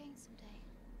visit me again someday.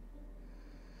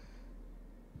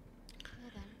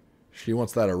 Well then, She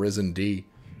wants that Arisen D.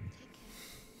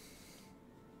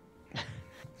 take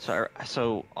care.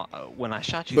 So when I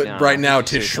shot you But down, right I now,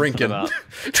 think you tis said something shrinking. about-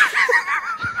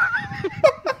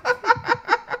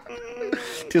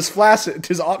 Tis flaccid.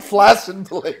 Tis aught flaccid,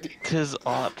 lady. Tis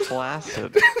aught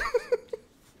flaccid.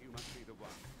 You must be the one.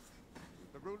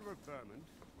 The ruler of Vermund,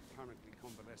 currently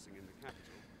convalescing in the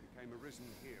capital, became arisen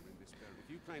here in this building.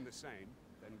 If you claim the same,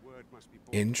 then word must be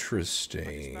brought.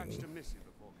 Interesting. I dispatched a missive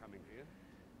before coming here,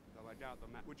 though I doubt the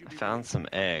map. Would you I be found willing some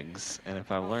eggs, and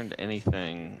if I've learned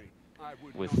anything I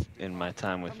would with not in my deny.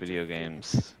 time with Come video to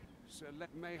games, Sir,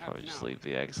 let me have probably just now. leave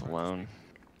the eggs alone.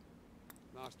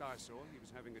 Last I saw, he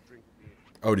was having a drink at the inn.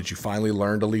 Oh, did you finally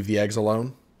learn to leave the eggs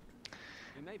alone?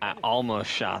 I almost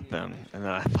shot them, and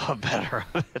then I thought better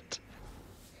of it.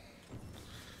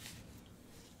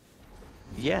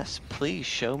 Yes, please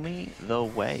show me the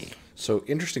way. So,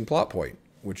 interesting plot point,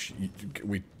 which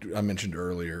I mentioned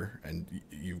earlier, and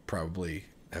you probably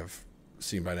have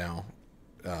seen by now.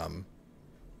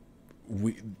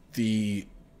 The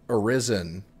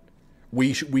Arisen,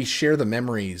 we share the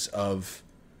memories of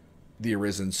the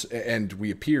Arisens, and we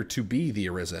appear to be the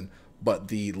Arisen, but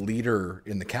the leader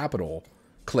in the capital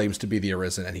claims to be the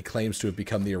Arisen, and he claims to have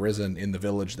become the Arisen in the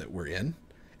village that we're in.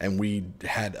 and we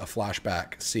had a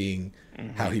flashback seeing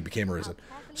how he became arisen.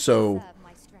 So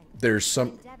there's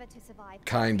some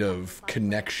kind of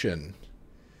connection.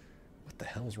 What the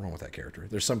hell is wrong with that character?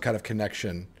 There's some kind of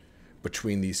connection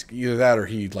between these. Either that, or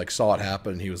he like saw it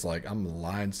happen. And he was like, "I'm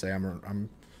lying, say I'm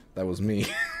that was me."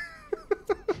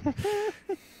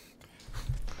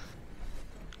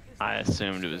 I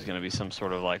assumed it was going to be some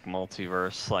sort of like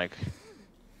multiverse, like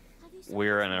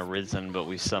we're an arisen, but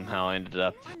we somehow ended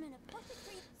up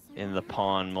in the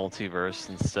Pawn multiverse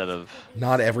instead of.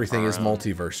 Not everything is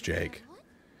multiverse, Jake.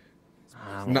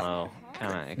 I don't know.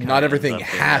 Kinda Not everything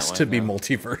has to be though.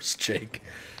 multiverse, Jake.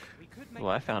 Well,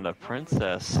 I found a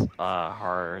princess,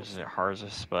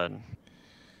 Harzespud.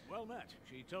 Well met.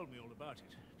 She told me all about it.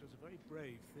 It was a very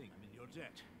brave thing. I'm in your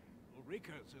debt.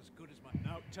 Ulrika's as good as my...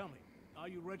 Now, tell me, are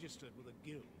you registered with a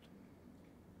guild?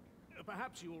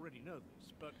 Perhaps you already know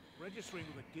this, but registering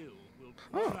with a guild will...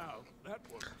 Now, that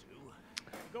won't do.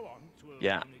 Go on.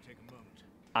 Yeah. Only take a moment.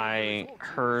 I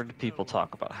heard people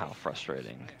talk about how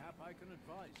frustrating I can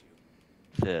advise you.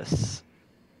 this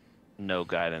no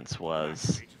guidance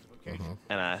was,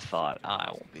 and I thought, I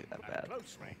won't be that bad. Won't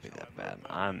be that bad.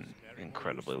 I'm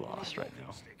incredibly lost right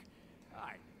now.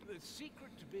 Aye, the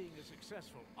secret to being a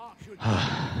successful archer should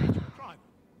be to try them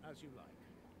as you like.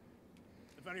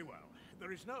 Very well.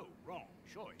 There is no wrong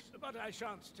choice, but I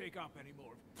shan't take up any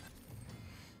more.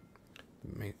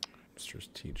 The master's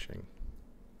teaching.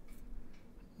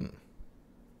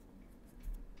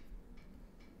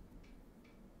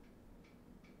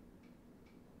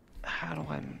 How do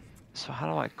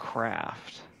I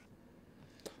craft?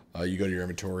 You go to your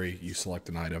inventory, you select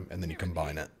an item, and then you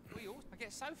combine it. I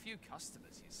get so few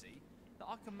customers, you see, that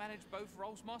I can manage both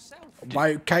roles myself.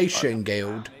 Vocation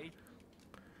guild.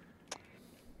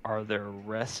 Are there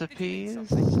recipes?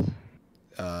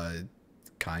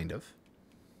 Kind of.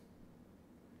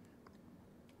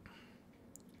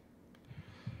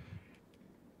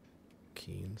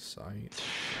 Keen sight.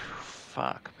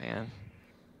 Fuck, man.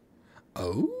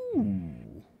 Oh.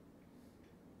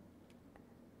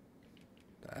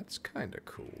 That's kind of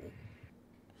cool.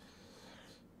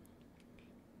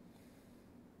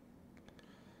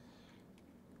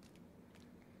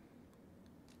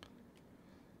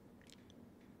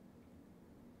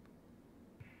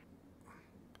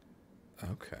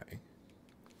 Okay.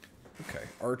 Okay.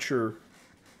 Archer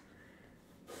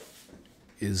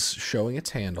is showing its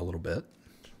hand a little bit.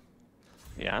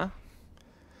 Yeah?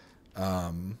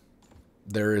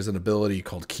 There is an ability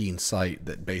called Keen Sight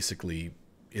that basically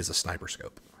is a sniper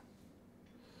scope.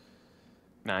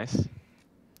 Nice.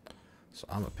 So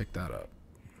I'm going to pick that up.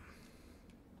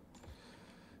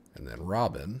 And then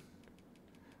Robin.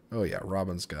 Oh yeah,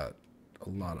 Robin's got a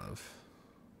lot of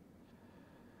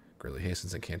greatly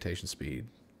hastens incantation speed.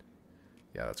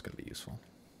 Yeah, that's going to be useful.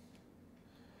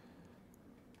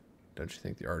 Don't you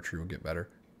think the archery will get better?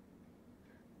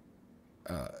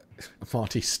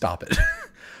 Monty, stop it.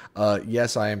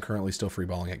 Yes, I am currently still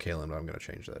freeballing at Kalen, but I'm going to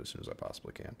change that as soon as I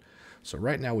possibly can. So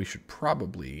right now we should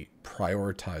probably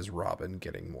prioritize Robin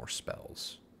getting more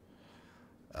spells.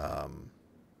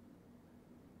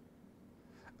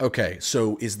 Okay,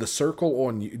 so is the circle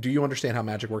on you? Do you understand how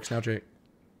magic works now, Jake?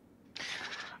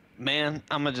 Man,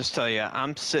 I'm gonna just tell you,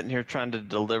 I'm sitting here trying to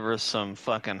deliver some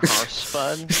fucking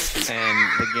Hearthstone, and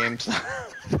the game's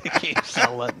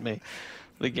not letting me.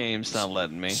 The game's not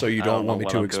letting me. So you don't want me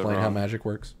to explain how magic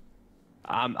works?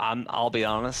 I'll be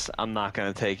honest. I'm not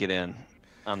gonna take it in.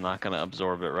 I'm not gonna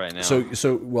absorb it right now.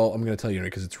 So well, I'm gonna tell you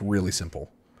because it's really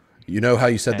simple. You know how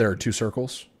you said there are two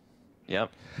circles?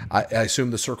 Yep. I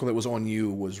assume the circle that was on you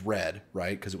was red,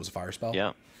 right? Because it was a fire spell.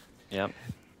 Yep. Yep.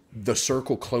 The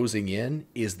circle closing in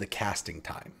is the casting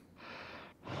time.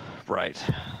 Right.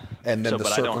 And then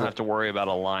but I don't have to worry about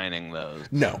aligning those.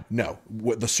 No.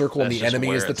 The circle on the enemy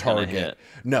is the target.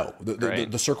 No,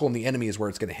 the circle on the enemy is where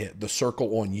it's going to hit. The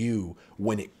circle on you,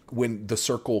 when the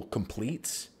circle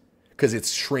completes, because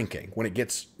it's shrinking. When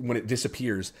it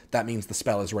disappears, that means the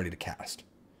spell is ready to cast.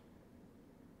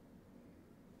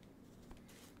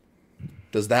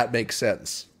 Does that make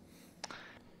sense?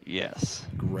 Yes.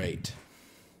 Great.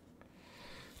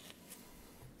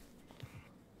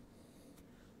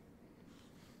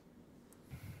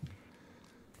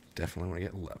 Definitely want to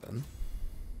get 11.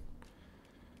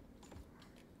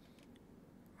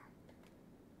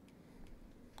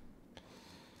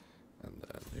 And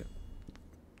then, yeah.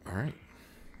 All right.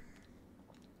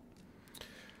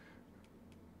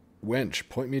 Wench,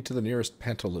 point me to the nearest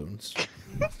pantaloons.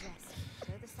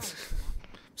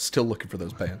 Still looking for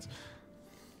those pants.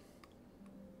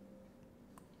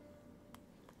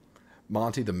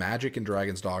 Monty, the magic in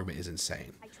Dragon's Dogma is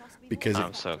insane. because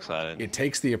I'm so excited. it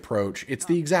takes the approach. It's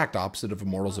the exact opposite of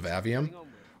Immortals of Avium,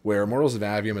 where Immortals of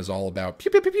Avium is all about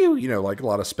pew pew pew pew, you know, like a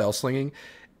lot of spell slinging.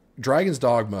 Dragon's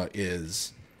Dogma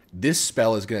is, this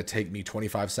spell is going to take me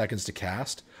 25 seconds to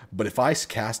cast, but if I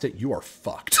cast it, you are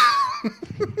fucked.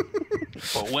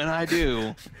 But when I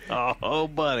do, oh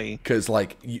buddy. Because,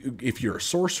 like, if you're a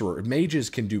sorcerer, mages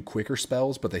can do quicker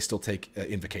spells, but they still take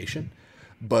invocation.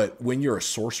 But when you're a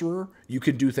sorcerer, you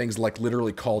can do things like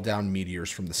literally call down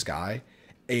meteors from the sky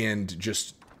and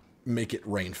just make it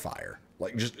rain fire.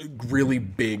 Like, just really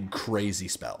big, crazy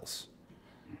spells.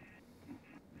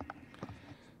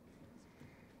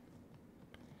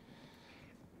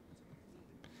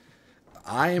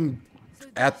 I am,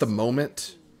 at the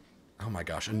moment... Oh my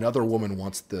gosh, another woman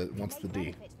wants the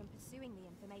D.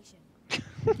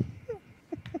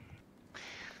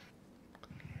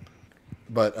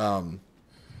 But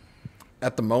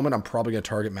at the moment, I'm probably going to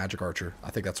target Magic Archer. I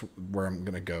think that's where I'm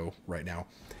going to go right now.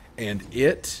 And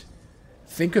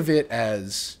think of it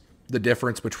as the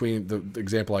difference between, the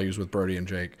example I use with Brody and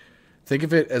Jake, think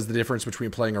of it as the difference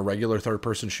between playing a regular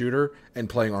third-person shooter and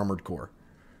playing Armored Core.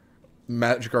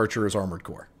 Magic Archer is Armored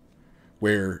Core,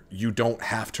 where you don't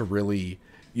have to really...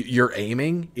 Your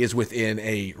aiming is within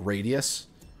a radius,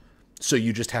 so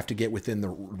you just have to get within the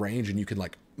range, and you can,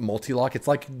 like, multi-lock. It's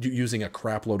like using a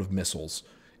crap load of missiles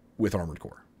with Armored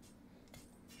Core.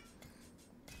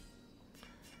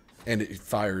 And it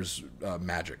fires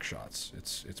magic shots.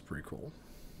 It's pretty cool.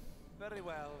 Very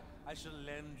well. I shall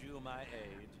lend you my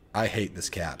aid. I hate this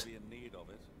cat.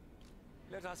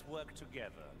 Let us work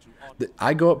together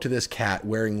I go up to this cat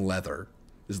wearing leather.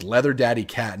 This leather daddy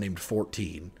cat named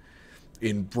 14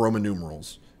 in Roman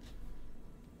numerals.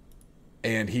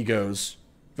 And he goes,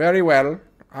 "Very well.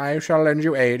 I shall lend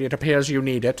you aid. It appears you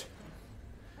need it."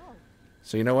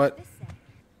 So you know what?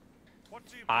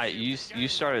 You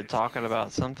started talking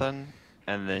about something,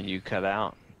 and then you cut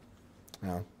out.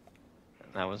 Oh.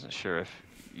 I wasn't sure if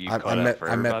you caught up for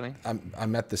everybody. I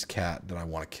met this cat that I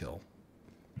want to kill.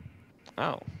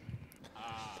 Oh.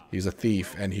 He's a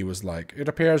thief, and he was like, "It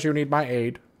appears you need my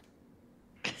aid,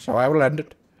 so I will lend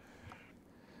it."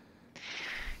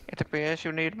 It appears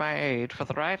you need my aid for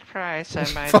the right price. I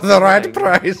might for the right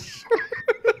price.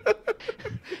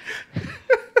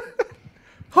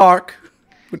 Hark,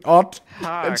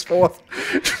 henceforth.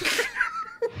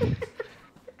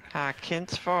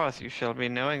 Henceforth, you shall be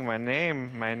knowing my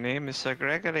name. My name is Sir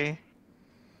Gregory.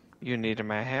 You need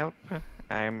my help.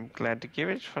 I am glad to give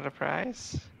it for the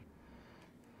price.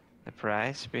 The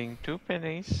price being 2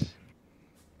 pennies.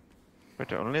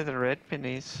 But only the red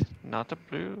pennies, not the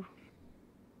blue.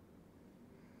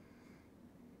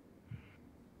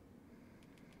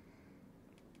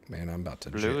 Man, I'm about to...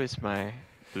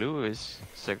 Blue is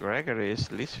Sir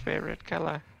Gregory's least favorite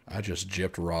color. I just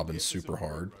gypped Robin super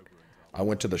hard. I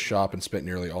went to the shop and spent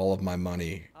nearly all of my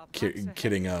money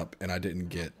kidding up, and I didn't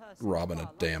get Robin a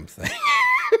damn thing.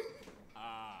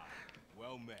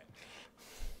 Well met.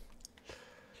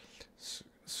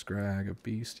 Scrag of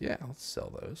Beast. Yeah, let's sell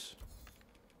those.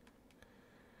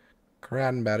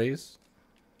 Cranberries.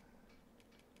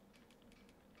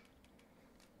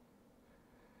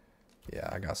 Yeah,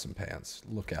 I got some pants.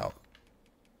 Look out,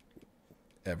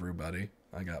 everybody.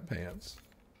 I got pants.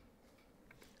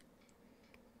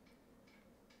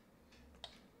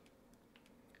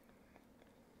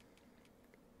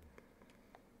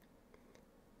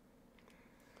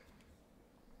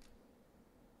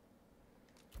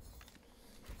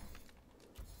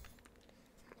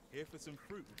 Here for some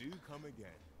fruit. Do come again.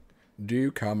 Do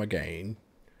come again.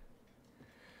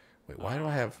 Wait, why do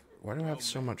I have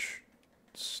so much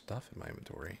stuff in my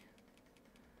inventory?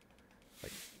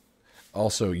 Like,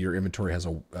 also, your inventory has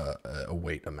a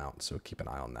weight amount, so keep an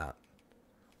eye on that.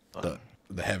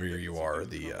 The heavier you are,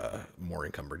 the more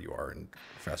encumbered you are, and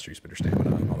faster you spend your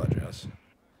stamina and all that jazz.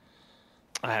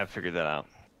 I have figured that out.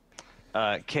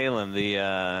 Kalen,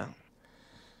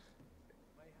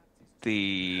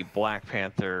 the Black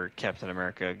Panther Captain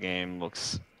America game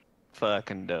looks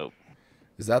fucking dope.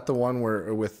 Is that the one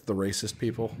where with the racist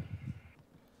people?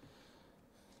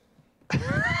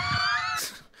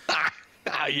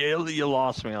 You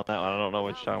lost me on that one. I don't know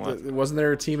what you're talking about. Wasn't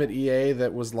there a team at EA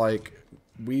that was like,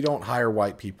 "We don't hire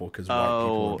white people because white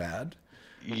people are bad"?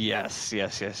 Yes.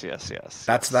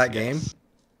 That's that game?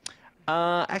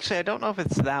 Actually, I don't know if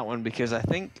it's that one, because I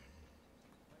think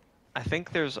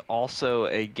there's also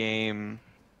a game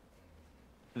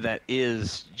that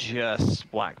is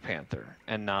just Black Panther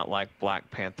and not like Black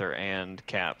Panther and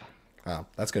Cap. Oh,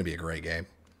 that's going to be a great game.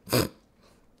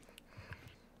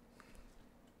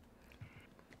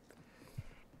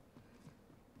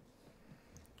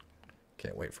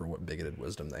 Can't wait for what bigoted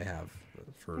wisdom they have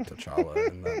for T'Challa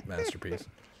in that masterpiece.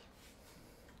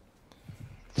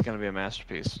 It's gonna be a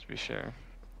masterpiece, to be sure.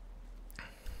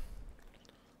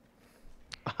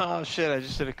 Oh shit! I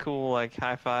just did a cool like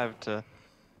high five to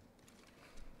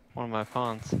one of my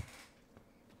pawns.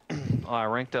 Oh, I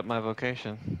ranked up my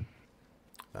vocation.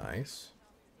 Nice.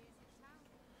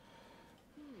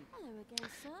 Hello again,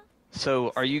 sir.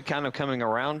 So, are you kind of coming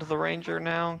around to the Ranger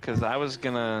now? Because I was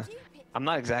gonna. I'm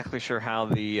not exactly sure how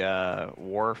the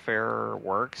Warfare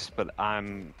works, but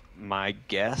my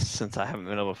guess, since I haven't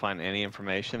been able to find any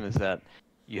information, is that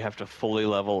you have to fully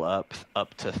level up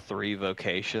to 3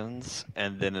 vocations,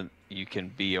 and then you can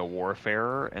be a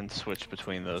Warfarer and switch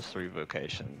between those 3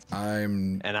 vocations.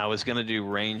 And I was gonna do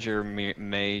Ranger,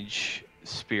 Mage,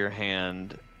 Spear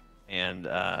Hand, and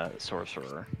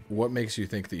Sorcerer. What makes you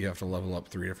think that you have to level up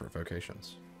 3 different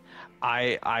vocations?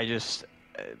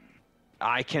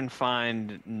 I can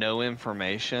find no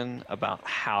information about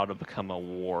how to become a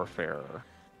Warfarer.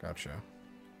 Gotcha.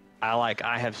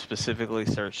 I have specifically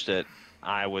searched it.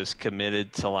 I was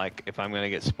committed to, like, if I'm going to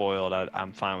get spoiled,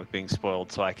 I'm fine with being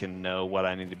spoiled so I can know what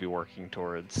I need to be working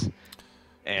towards.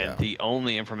 And the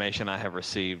only information I have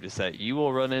received is that you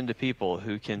will run into people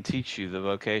who can teach you the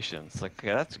vocations. Like,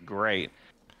 okay, that's great.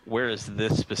 Where is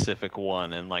this specific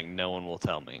one? And, like, no one will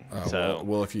tell me.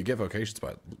 Well, if you get vocations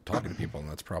by talking to people, then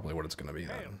that's probably what it's going to be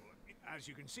then. As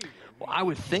you can see, Well, I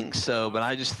would think so, but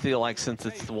I just feel like since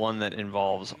it's the one that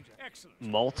involves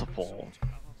multiple,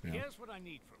 here's what I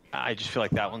need from you. I just feel like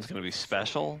that one's going to be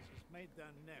special.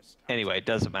 Anyway, it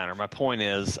doesn't matter. My point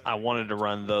is, I wanted to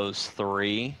run those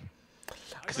 3.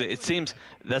 Because it seems,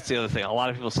 that's the other thing. A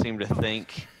lot of people seem to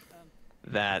think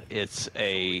that it's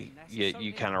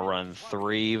you kind of run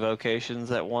 3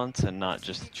 vocations at once and not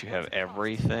just that you have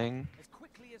everything.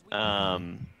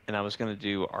 And I was going to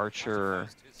do Archer,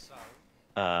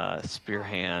 Spear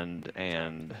Hand,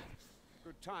 and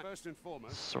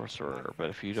Sorcerer. But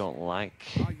if you don't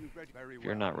if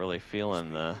you're not really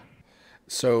feeling the...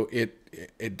 So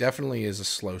it definitely is a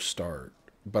slow start,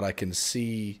 but I can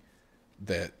see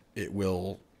that it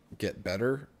will get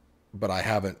better, but I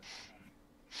haven't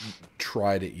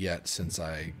tried it yet since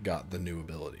I got the new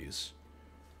abilities.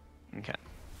 Okay.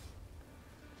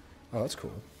 Oh, that's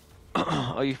cool.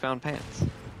 Oh, you found pants.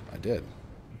 I did.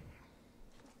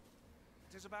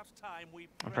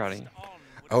 I'm proud of you.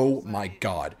 Oh my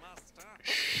god.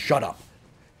 Shut up.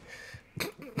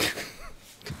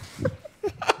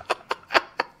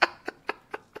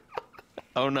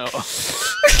 Oh no.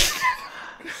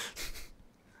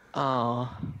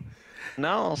 Oh.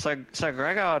 No, Sir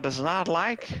Gregor does not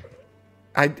like.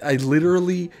 I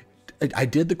literally I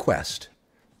did the quest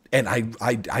and I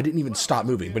didn't even stop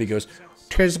moving, but he goes,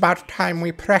 "'Tis about time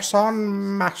we press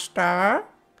on, master."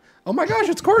 Oh my gosh,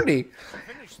 it's Courtney.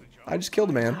 I just killed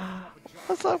a man.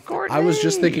 What's up, Courtney? I was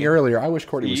just thinking earlier, I wish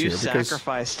Courtney was here. You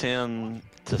sacrificed him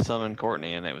to summon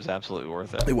Courtney, and it was absolutely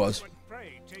worth it. It was.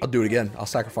 I'll do it again. I'll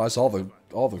sacrifice all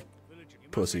the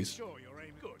pussies.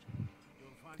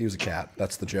 He was a cat.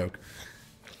 That's the joke.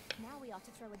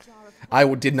 I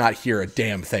did not hear a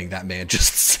damn thing that man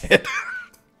just said.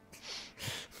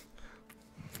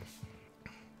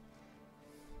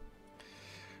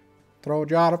 Throw a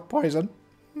jar of poison.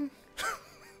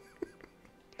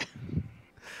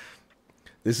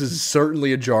 This is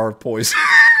certainly a jar of poison.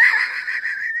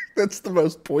 That's the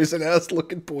most poison-ass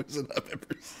looking poison I've ever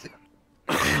seen.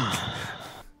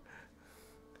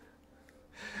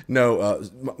 No,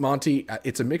 Monty,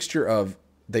 it's a mixture of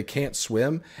they can't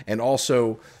swim, and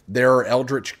also there are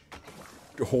eldritch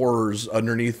horrors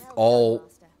underneath all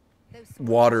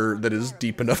water that is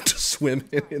deep enough to swim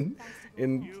in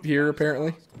here,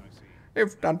 apparently.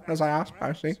 You've done as I asked,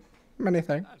 Percy. Many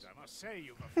things.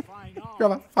 You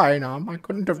have a fine arm. I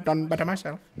couldn't have done better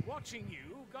myself.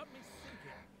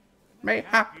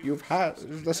 Mayhap you've had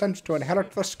the sense to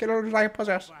inherit the skills I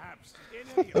possess.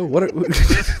 Oh, what?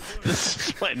 This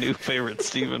is my new favorite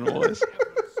Stephen voice.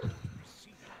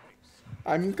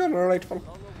 I'm grateful.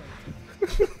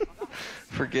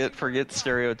 Forget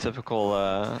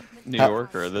stereotypical New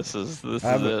Yorker. This is it.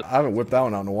 I haven't whipped that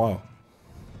one out in a while.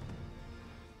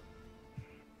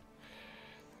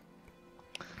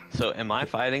 So, am I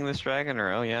fighting this dragon,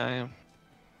 or oh yeah, I am?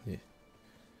 Yeah.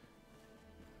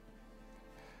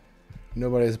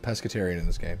 Nobody's a pescatarian in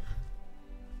this game.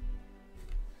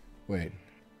 Wait,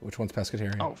 which one's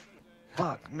pescatarian? Oh,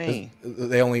 fuck me.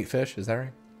 They only eat fish, is that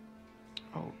right?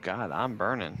 Oh god, I'm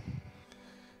burning.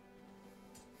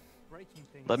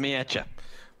 Let me at you.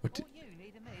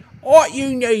 What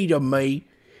you need of me?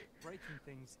 Breaking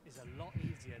things is a lot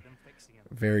easier than fixing them.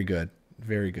 Very good.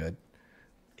 Very good.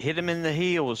 Hit him in the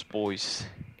heels, boys.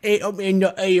 Hit him in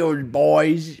the heels,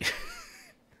 boys.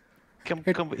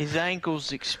 Come, his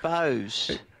ankles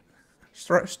exposed.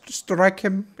 Strike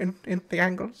him in the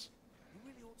ankles.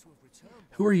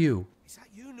 Who are you?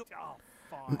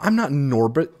 I'm not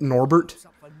Norbert.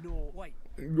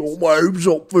 Your waves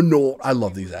up for naught. I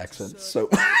love these accents so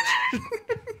much.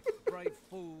 Brave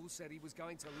fool said he was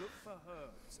going to look for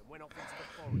herbs and went off into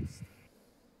the forest.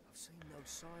 I've seen no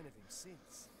sign of him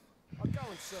since. I'll go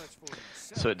and search for him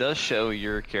myself. So it does show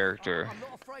your character I'm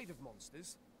not afraid of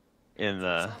monsters. in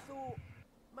the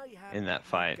in that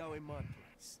fight. Go in my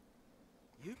place.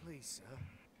 You please, sir.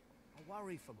 I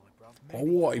worry for my brother. I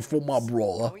worry for my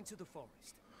brother. Go into the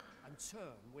forest and turn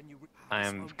when you.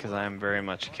 Because I am very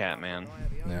much a cat man.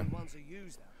 Yeah.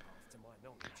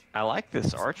 I like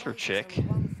this archer chick. Yeah,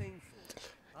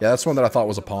 that's one that I thought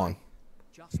was a pawn.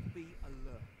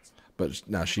 But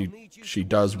now she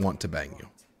does want to bang you.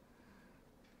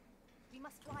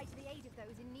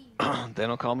 They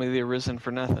don't call me the Arisen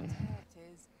for nothing.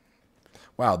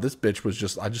 Wow, this bitch was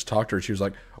just, I just talked to her. She was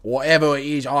like, whatever it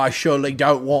is, I surely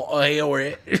don't want to hear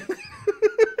it.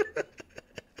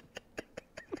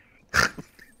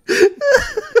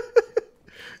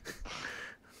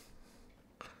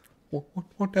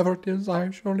 Whatever it is, I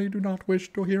surely do not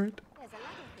wish to hear it.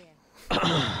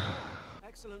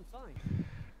 Excellent find.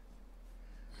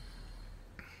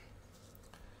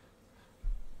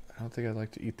 I don't think I'd like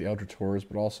to eat the Elder Taurs,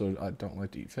 but also I don't like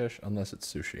to eat fish unless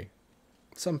it's sushi.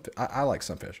 I like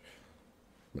some fish.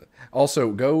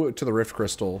 Also, go to the Rift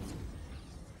Crystal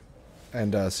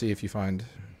and see if you find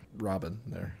Robin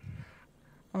there.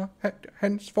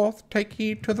 Henceforth, take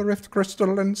heed to the Rift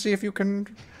Crystal and see if you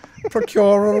can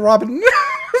procure a Robin.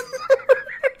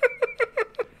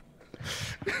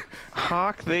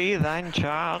 Hark thee, thine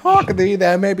charge. Hark thee,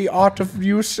 there may be art of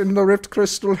use in the Rift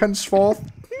Crystal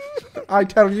henceforth. I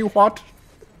tell you what.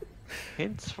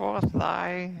 Henceforth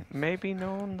thy may be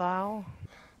known thou.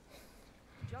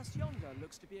 Just yonder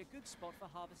looks to be a good spot for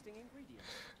harvesting ingredients.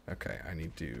 Okay, I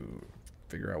need to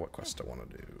figure out what quest I want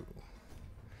to do.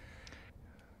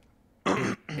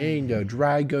 In the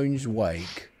Dragon's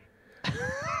Wake.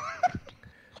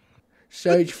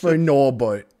 Search for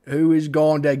Norbert, who is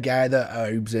going to gather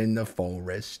herbs in the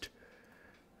forest.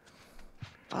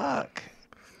 Fuck.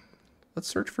 Let's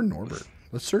search for Norbert.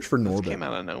 Let's search for Norbert. This came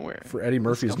out of nowhere. For Eddie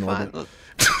Murphy's Norbert.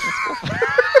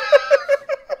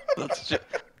 That's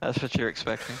what you're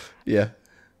expecting. Yeah.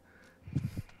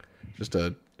 Just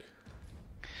a...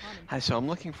 Hi, so I'm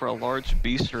looking for a large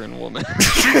beasterin woman.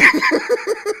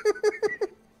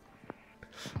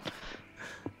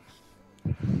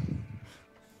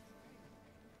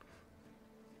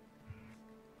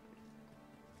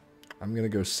 I'm going to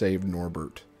go save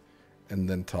Norbert and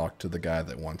then talk to the guy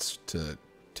that wants to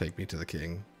take me to the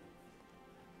king.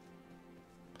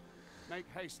 Make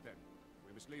haste then.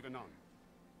 We must leave anon.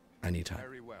 I need time.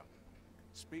 Very well.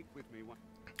 Speak with me one.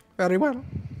 Very well.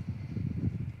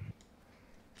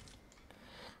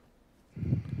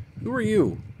 Who are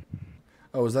you?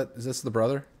 Oh, is this the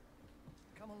brother?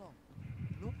 Come along.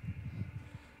 Look.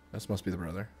 This must be the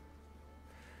brother.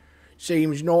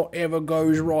 Seems not ever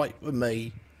goes right with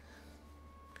me.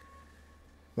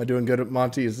 Am I doing good at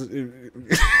Monty?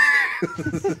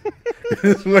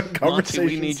 Monty,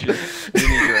 we need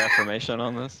your affirmation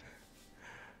on this.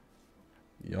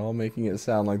 Y'all making it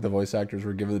sound like the voice actors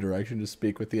were given the direction to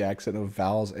speak with the accent of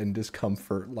vowels and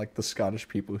discomfort, like the Scottish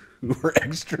people who were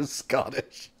extra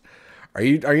Scottish. Are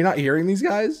you not hearing these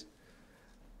guys?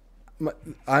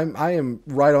 I am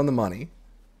right on the money.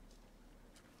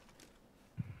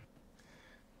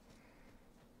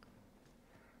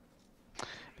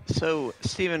 So,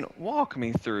 Steven, walk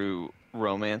me through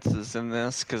romances in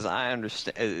this, because I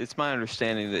understand. It's my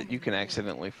understanding that you can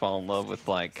accidentally fall in love with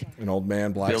like an old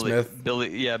man blacksmith.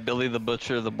 Billy the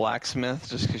butcher, the blacksmith,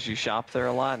 just because you shop there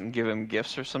a lot and give him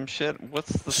gifts or some shit.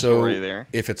 What's the story there?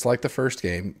 If it's like the first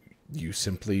game, you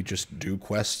simply just do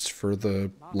quests for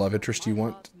the love interest you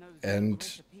want,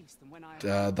 and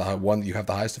the one you have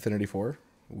the highest affinity for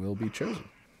will be chosen.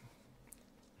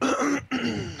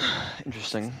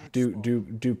 Interesting.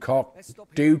 Do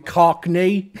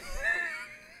Cockney.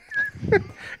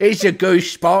 It's a good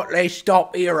spot. Let's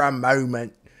stop here a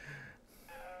moment.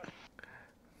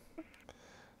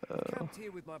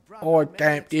 I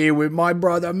camped here with my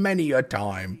brother many a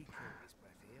time.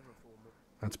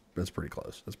 That's pretty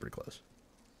close. That's pretty close.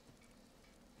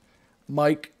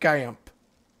 Mike Camp.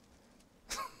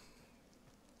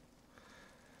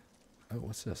 Oh,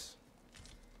 what's this?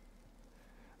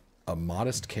 A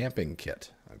modest camping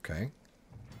kit. Okay.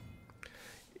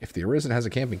 If the Arisen has a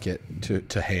camping kit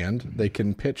to hand, they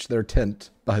can pitch their tent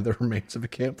by the remains of a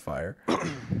campfire.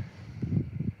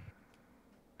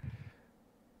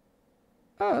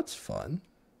 Oh, that's fun.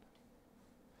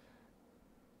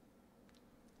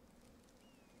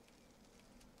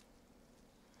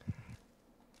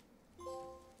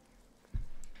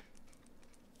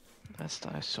 Last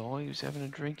I saw, he was having a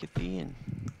drink at the inn.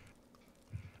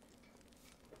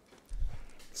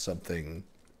 Something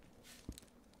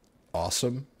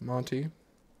awesome, Monty.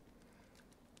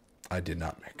 I did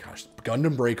not. Gosh,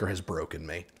 Gundam Breaker has broken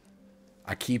me.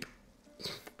 I keep.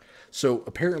 So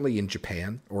apparently in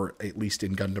Japan, or at least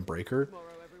in Gundam Breaker,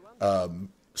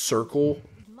 circle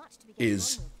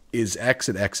is X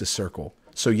and X is circle.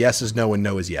 So yes is no and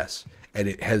no is yes, and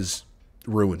it has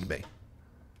ruined me.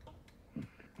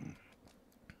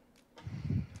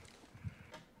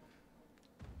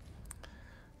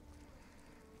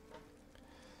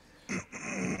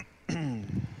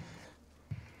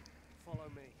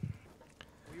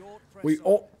 We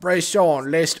ought press on,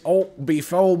 lest aught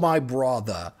befall my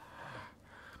brother.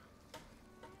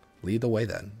 Lead the way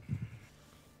then.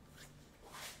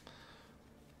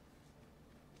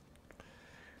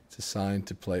 It's assigned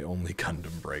to play only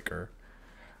Gundam Breaker.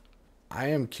 I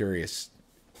am curious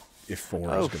if 4 is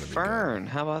going to be good. Fern,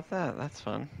 how about that? That's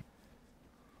fun.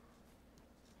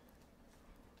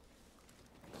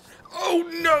 Oh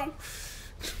no!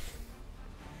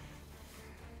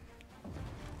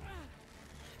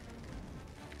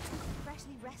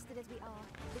 Rested as we are,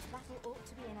 this battle ought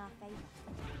to be in our favor.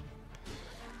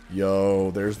 Yo,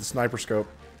 there's the sniper scope.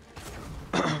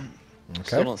 Okay.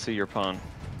 Still don't see your pawn.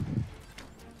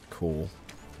 Cool.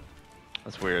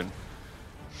 That's weird.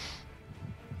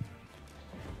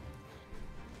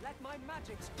 Let my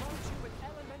magics grant you an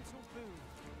elemental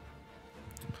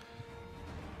boon.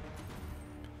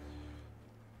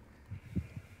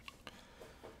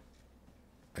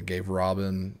 I gave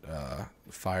Robin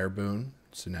fire boon.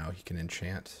 So now he can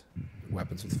enchant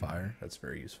weapons with fire. That's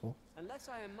very useful. Unless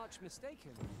I am much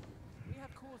mistaken, we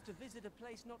have cause to visit a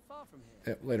place not far from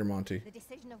here. Yeah, later, Monty. The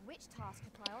decision of which task to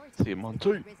prioritize See you,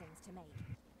 Monty. to make.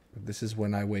 This is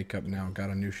when I wake up now. Got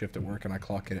a new shift at work, and I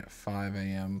clock in at 5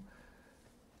 a.m.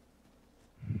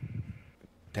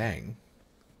 Dang.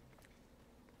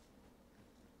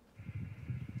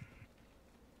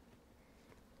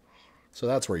 So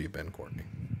that's where you've been, Courtney.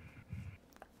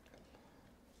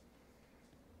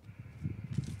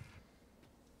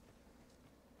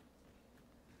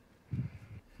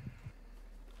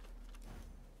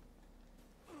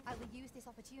 I will use this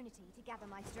opportunity to gather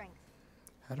my strength.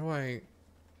 How do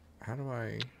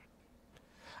I...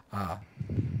 Ah,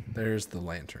 there's the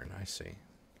lantern. I see.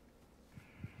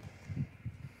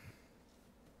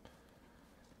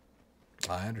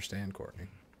 I understand, Courtney.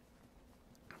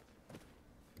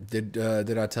 Did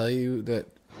I tell you that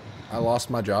I lost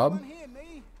my job?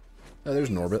 Oh, there's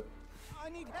Norbit.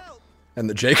 And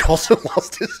that Jake also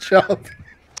lost his job.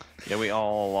 Yeah, we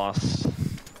all lost.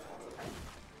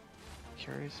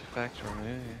 Curious factor.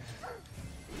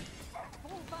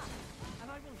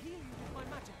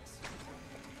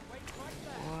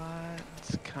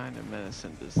 What kind of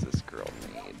medicine does this girl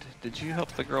need? Did you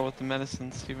help the girl with the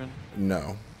medicine, Steven?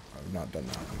 No, I've not done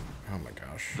that. Oh my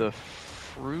gosh. The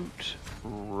fruit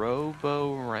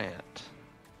robo-rant.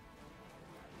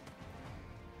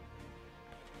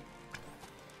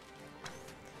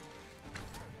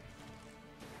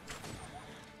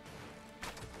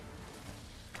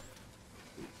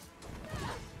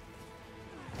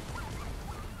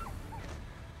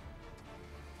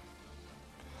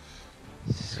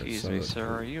 Excuse me, sir,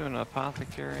 are you an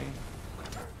apothecary?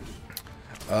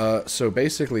 So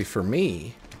basically for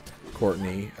me,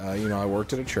 Courtney, you know, I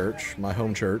worked at a church, my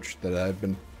home church, that I've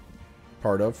been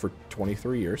part of for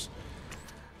 23 years.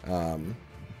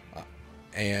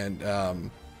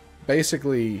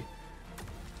 Basically,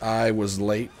 I was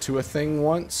late to a thing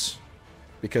once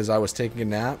because I was taking a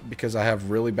nap because I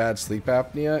have really bad sleep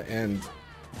apnea and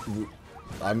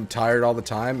I'm tired all the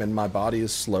time and my body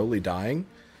is slowly dying.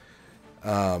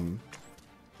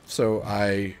 So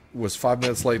I was 5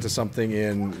 minutes late to something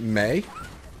in May,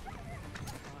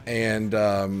 and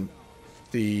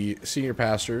the senior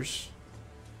pastors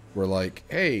were like,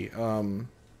 hey,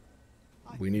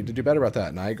 we need to do better about that.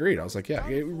 And I agreed. I was like, yeah,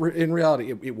 in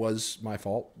reality, it was my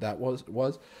fault. That was.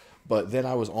 But then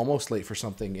I was almost late for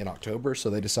something in October, so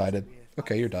they decided,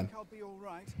 okay, you're done.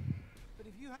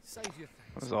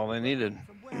 That was all they needed.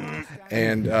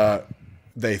 And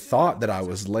they thought that I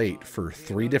was late for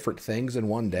 3 different things in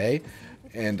one day,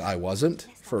 and I wasn't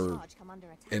for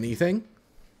anything.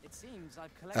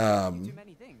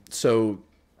 So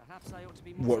Perhaps I ought to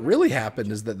be more What really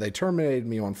happened is that they terminated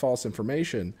me on false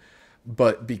information,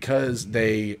 but because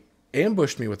they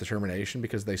ambushed me with the termination,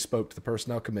 because they spoke to the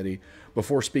personnel committee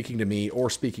before speaking to me or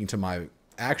speaking to my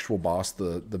actual boss,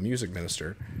 the music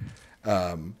minister,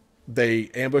 they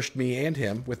ambushed me and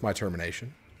him with my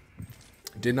termination.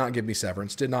 Did not give me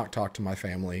severance, did not talk to my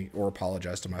family or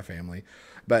apologize to my family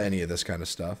about any of this kind of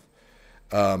stuff.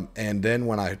 And then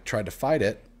when I tried to fight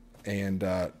it and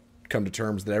come to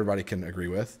terms that everybody can agree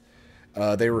with,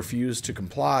 they refused to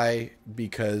comply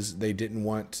because they didn't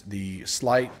want the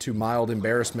slight to mild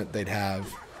embarrassment they'd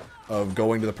have of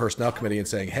going to the personnel committee and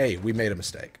saying, hey, we made a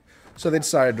mistake. So they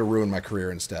decided to ruin my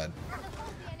career instead.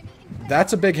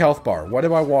 That's a big health bar. What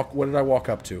did I walk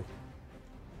up to?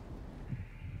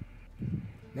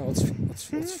 No,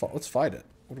 let's fight it.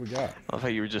 What do we got? I love how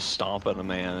you were just stomping a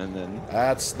man and then...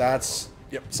 That's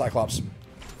yep, Cyclops.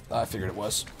 I figured it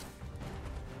was.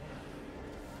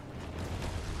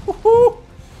 Woohoo!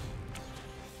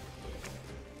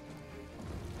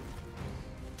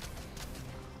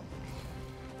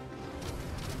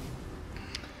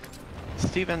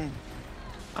 Steven,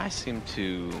 I seem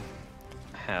to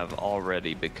have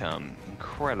already become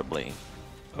incredibly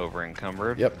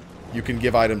over-encumbered. Yep. You can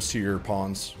give items to your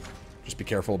pawns. Just be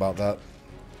careful about that.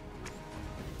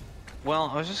 Well,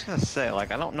 I was just going to say,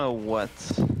 like, I don't know what...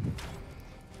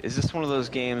 Is this one of those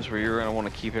games where you're going to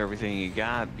want to keep everything you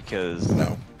got because...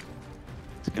 No.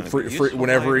 It's gonna be useful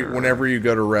whenever you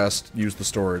go to rest, use the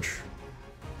storage.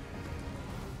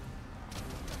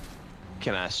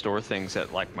 Can I store things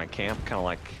at, like, my camp? Kind of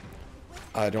like...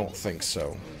 I don't think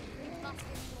so.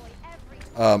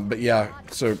 But yeah,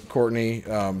 so Courtney,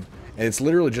 and it's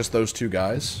literally just those two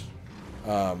guys.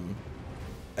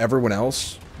 Everyone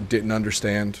else didn't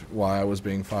understand why I was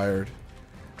being fired.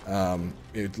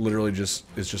 It literally is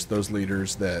just those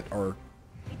leaders that are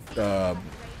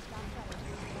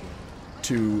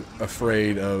too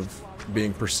afraid of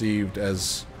being perceived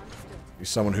as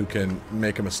someone who can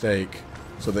make a mistake.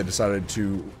 So they decided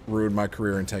to ruin my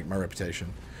career and take my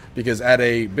reputation. Because at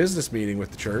a business meeting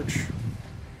with the church,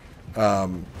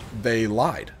 they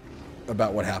lied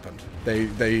about what happened.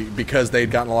 Because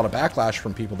they'd gotten a lot of backlash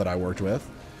from people that I worked with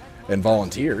and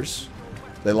volunteers.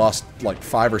 They lost like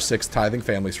 5 or 6 tithing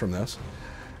families from this.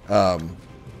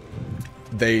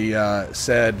 They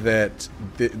said that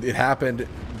it happened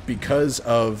because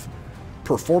of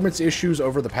performance issues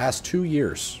over the past 2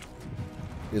 years,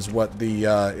 is what the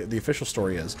official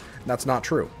story is. And that's not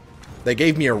true. They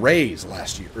gave me a raise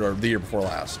last year, or the year before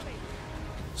last.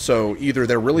 So either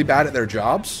they're really bad at their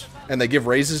jobs and they give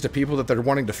raises to people that they're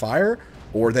wanting to fire,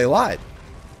 or they lied.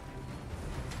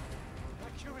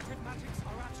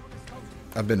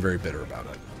 I've been very bitter about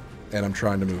it, and I'm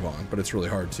trying to move on, but it's really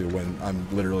hard to when I'm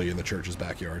literally in the church's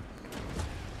backyard.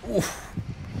 Oof.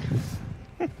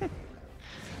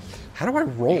 How do I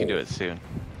roll? You can do it soon.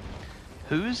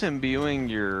 Who's imbuing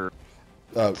your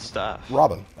stuff?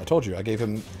 Robin. I told you. I gave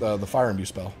him the fire imbue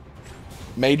spell.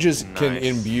 Mages can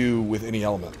imbue with any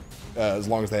element, as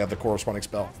long as they have the corresponding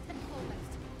spell.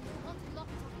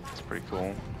 That's pretty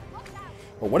cool.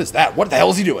 Well, what is that? What the hell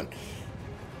is he doing?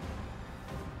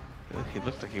 He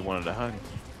looked like he wanted a hug.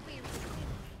 We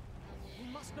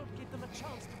must not give them a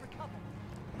chance to recover.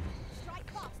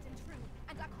 Strike fast and true,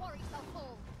 and our quarry shall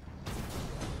fall.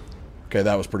 Okay,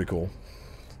 that was pretty cool.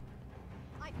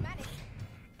 I've managed.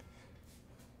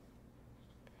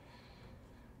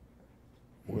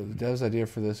 Well, the dev's idea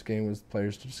for this game was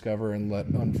players to discover and let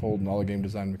unfold in all the game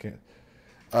design mechanics.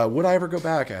 Would I ever go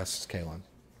back? Asks Kalen.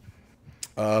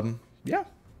 Yeah.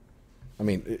 I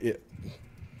mean, it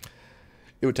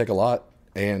would take a lot,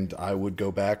 and I would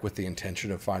go back with the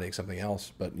intention of finding something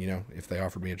else. But, you know, if they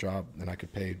offered me a job and I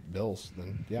could pay bills,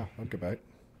 then yeah, I'd go back.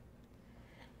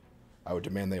 I would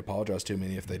demand they apologize to me,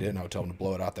 and if they didn't, I would tell them to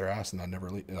blow it out their ass, and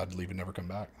I'd leave and never come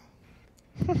back.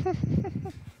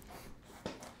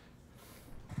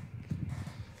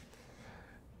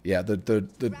 Yeah,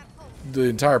 the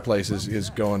entire place is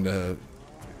going to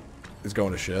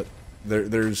shit.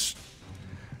 There's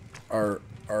our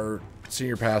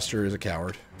senior pastor is a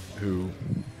coward who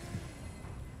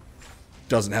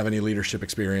doesn't have any leadership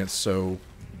experience, so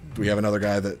we have another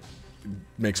guy that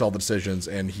makes all the decisions,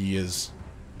 and he is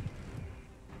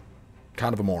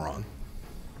kind of a moron.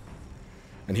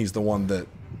 And he's the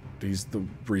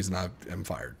reason I am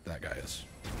fired. That guy is.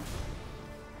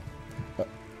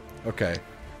 Okay.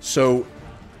 So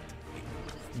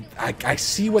I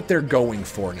see what they're going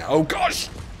for now. Oh gosh!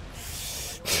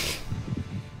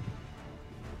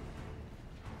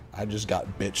 I just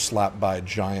got bitch slapped by a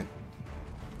giant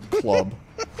club.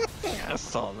 I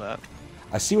saw that.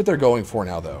 I see what they're going for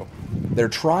now, though. They're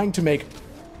trying to make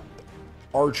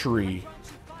archery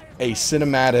a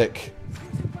cinematic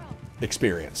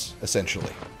experience,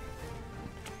 essentially.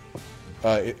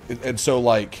 And so,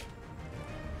 like,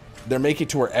 they're making it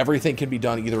to where everything can be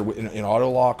done either in auto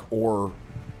lock or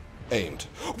aimed.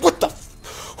 What the?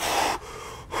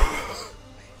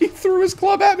 He threw his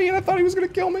club at me, and I thought he was gonna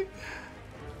kill me.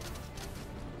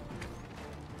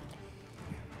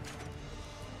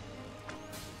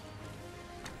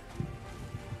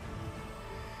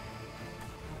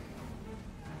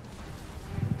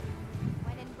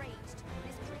 When enraged,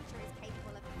 this creature is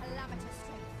capable of calamitous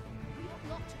strength. We ought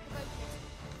not to provoke it.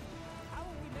 How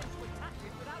are we meant to attack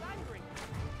it without angering?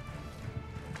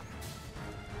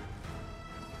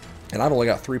 And I've only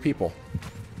got 3 people.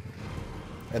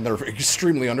 And they're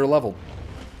extremely underleveled.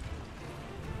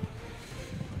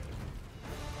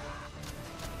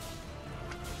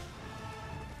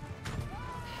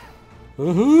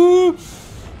 Come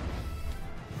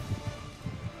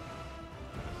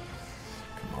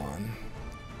on.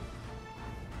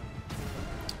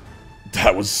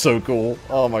 That was so cool.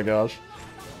 Oh my gosh.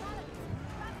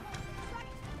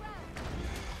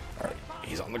 Alright,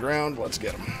 he's on the ground. Let's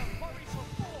get him.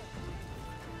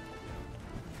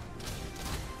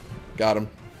 Got him.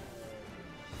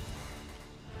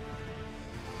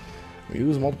 We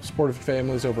lose multiple supportive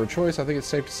families over a choice. I think it's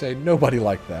safe to say nobody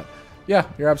liked that. Yeah,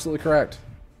 you're absolutely correct.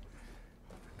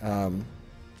 Ooh,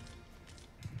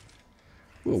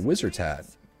 a wizard's hat.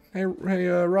 Hey,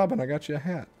 Robin, I got you a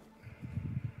hat.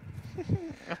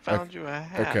 I found you a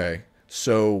hat. Okay,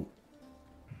 so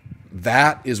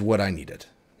that is what I needed.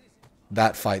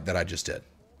 That fight that I just did.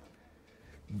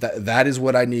 That is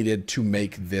what I needed to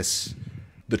make this,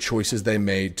 the choices they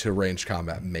made to ranged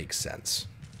combat make sense.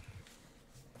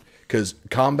 Because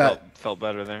combat felt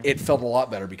better there. It felt a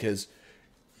lot better because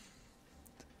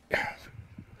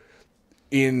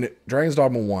in Dragon's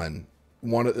Dogma 1,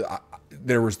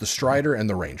 there was the Strider and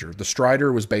the Ranger. The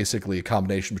Strider was basically a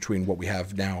combination between what we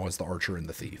have now as the Archer and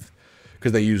the Thief.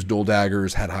 Because they used dual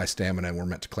daggers, had high stamina, and were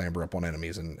meant to clamber up on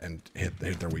enemies and hit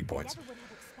their weak points.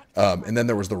 And then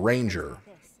there was the Ranger,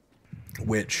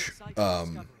 which... oh,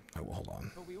 well, hold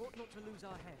on.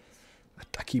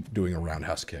 I keep doing a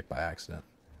roundhouse kick by accident.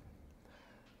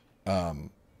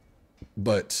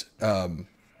 But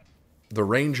the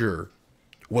Ranger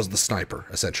was the sniper,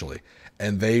 essentially.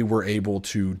 And they were able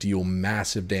to deal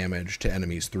massive damage to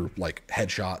enemies through, like,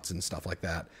 headshots and stuff like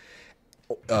that.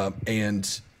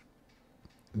 And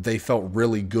they felt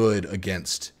really good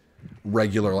against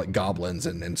regular, like, goblins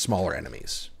and smaller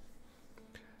enemies.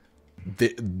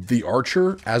 The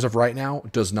Archer, as of right now,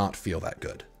 does not feel that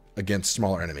good against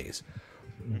smaller enemies.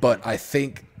 But I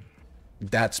think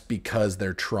that's because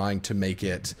they're trying to make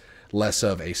it less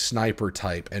of a sniper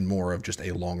type and more of just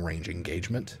a long-range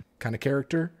engagement kind of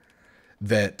character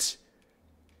that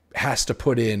has to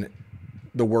put in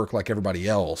the work like everybody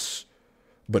else,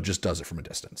 but just does it from a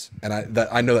distance. And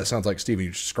I know that sounds like, Steven,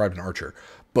 you described an Archer,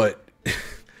 but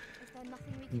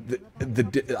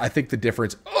I think the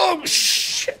difference... Oh,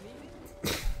 shit!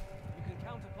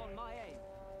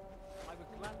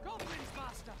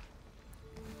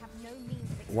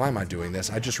 Why am I doing this?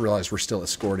 I just realized we're still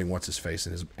escorting What's-His-Face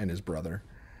and his brother.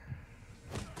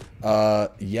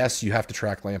 Yes, you have to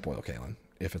track lamp oil, Kaylin,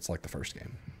 if it's like the first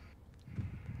game.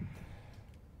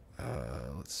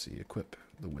 Let's see. Equip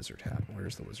the wizard hat.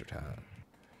 Where's the wizard hat?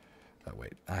 Oh,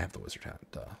 wait. I have the wizard hat.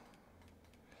 Duh.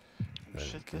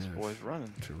 Shit, this boy's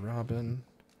running. To Robin.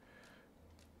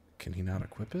 Can he not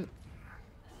equip it?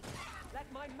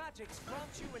 Let my magics grant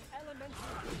you an elemental.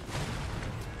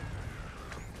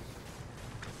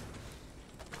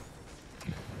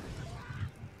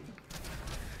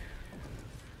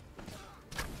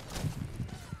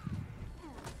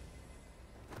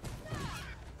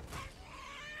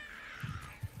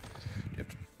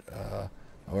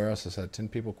 Where else has had 10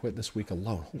 people quit this week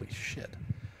alone? Holy shit.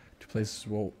 2 places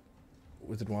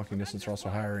within walking distance are also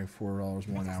hiring $4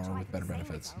 more an hour with better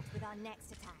benefits.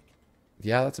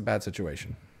 Yeah, that's a bad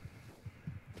situation.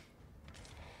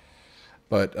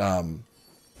 But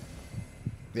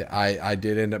yeah, I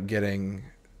did end up getting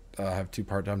I have 2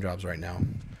 part-time jobs right now.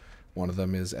 One of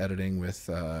them is editing with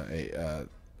a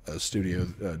studio,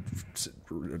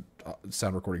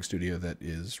 sound recording studio that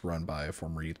is run by a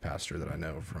former youth pastor that I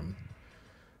know from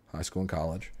high school and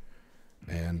college.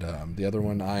 And the other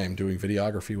one, I am doing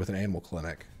videography with an animal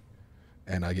clinic.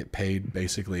 And I get paid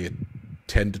basically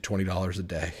 $10 to $20 a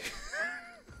day.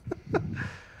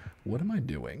 What am I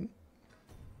doing?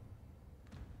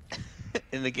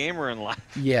 In the game or in life?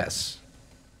 Yes.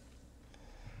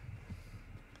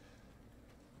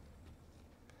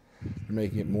 They're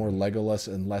making it more Legolas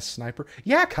and less Sniper.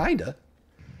 Yeah, kinda.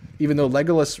 Even though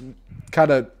Legolas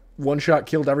kind of one-shot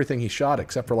killed everything he shot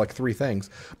except for like 3 things.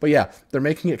 But yeah, they're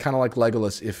making it kind of like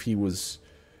Legolas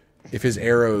if his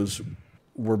arrows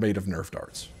were made of Nerf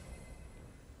darts.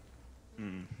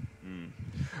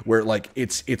 Where like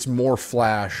it's more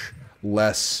flash,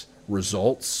 less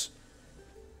results,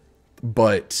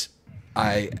 but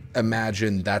I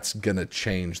imagine that's gonna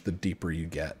change the deeper you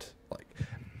get. Like,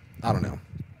 I don't know,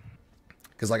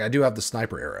 because like I do have the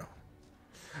sniper arrow,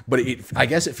 but I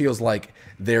guess it feels like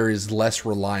there is less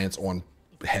reliance on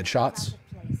headshots,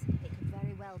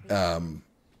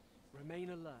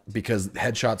 because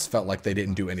headshots felt like they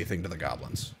didn't do anything to the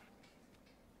goblins.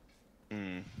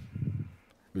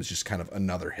 It was just kind of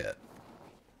another hit.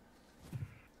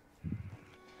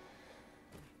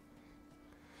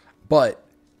 But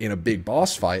in a big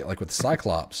boss fight, like with the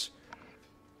Cyclops,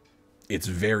 it's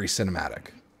very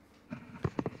cinematic.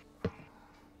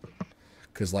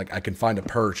 Because like I can find a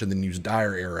perch and then use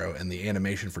Dire Arrow, and the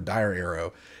animation for Dire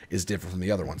Arrow is different from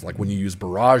the other ones. Like when you use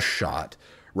Barrage Shot,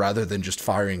 rather than just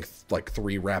firing like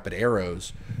 3 rapid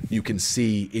arrows, you can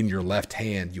see in your left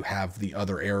hand you have the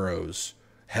other arrows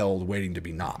held waiting to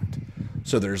be knocked.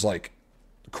 So there's like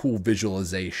cool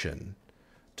visualization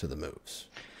to the moves.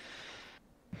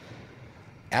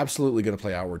 Absolutely going to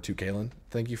play Outward 2, Kaylin.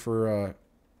 Thank you for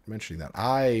mentioning that.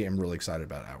 I am really excited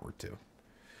about Outward 2.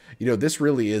 You know, this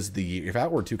really is the year. If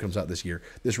Outward 2 comes out this year,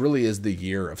 this really is the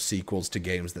year of sequels to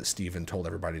games that Steven told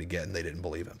everybody to get and they didn't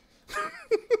believe him.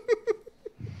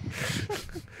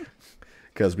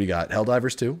 Because we got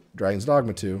Helldivers 2, Dragon's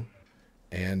Dogma 2,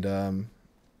 and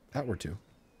Outward 2.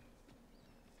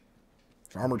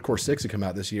 If Armored Core 6 had come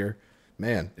out this year,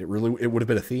 man, it would have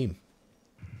been a theme.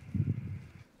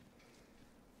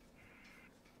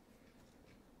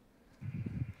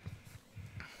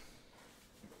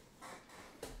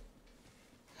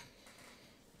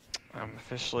 I'm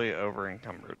officially over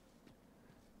encumbered.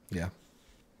 Yeah.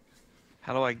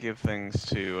 How do I give things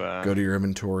to... Go to your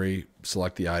inventory,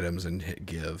 select the items, and hit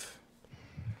give.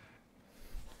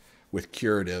 With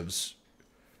curatives,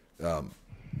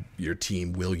 your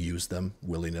team will use them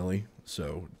willy-nilly,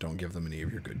 so don't give them any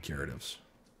of your good curatives.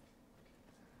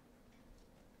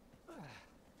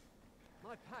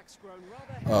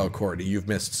 Oh, Courtney, you've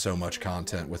missed so much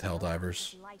content with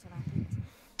Helldivers.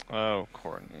 Oh,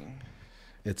 Courtney.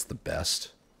 It's the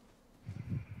best.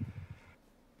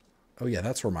 Oh yeah,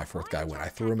 that's where my 4th guy went. I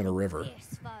threw him in a river.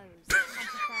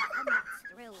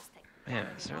 Man,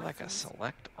 is there like a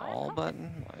select all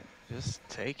button? Like, just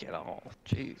take it all.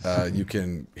 Jeez. You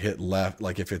can hit left,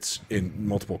 like if it's in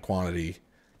multiple quantity,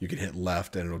 you can hit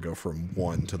left and it'll go from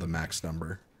 1 to the max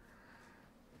number.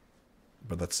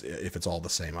 But that's if it's all the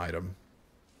same item.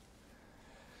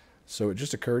 So it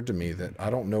just occurred to me that I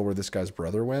don't know where this guy's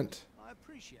brother went. I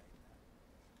appreciate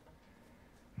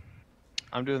that.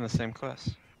 I'm doing the same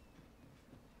quest.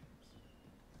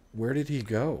 Where did he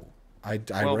go? I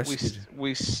well, rescued.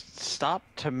 we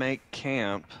stopped to make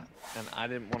camp, and I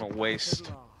didn't want to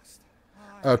waste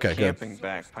okay, camping good.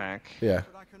 backpack. Yeah.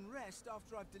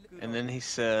 And then he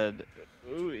said,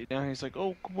 ooh, now he's like,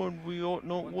 oh, come on, we ought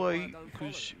not wait,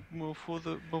 because my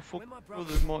father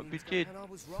might be dead.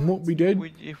 Might be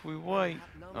dead? If we wait.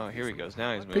 Oh, here he goes.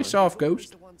 Now he's moving. Piss off,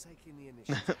 Ghost.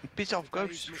 Piss off,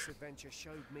 Ghost.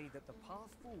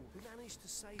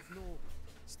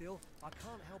 Still, I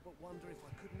can't help but wonder if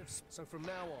I couldn't have. So from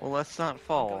now on. Well, let's not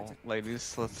fall,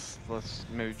 ladies. Let's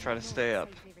maybe try to stay up.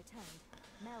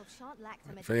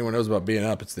 If anyone knows about being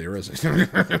up, it's the Arisen.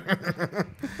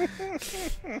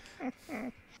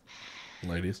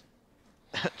 Ladies.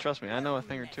 Trust me, I know a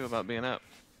thing or two about being up.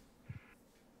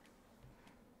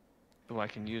 Oh, I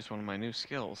can use one of my new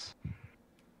skills.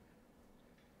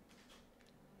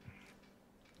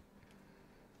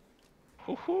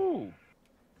 Woohoo!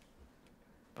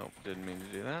 Oh, didn't mean to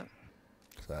do that.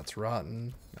 So that's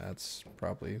rotten. That's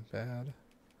probably bad.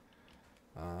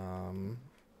 Oh,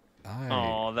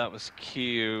 that was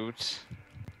cute.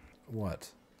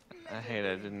 What? I hate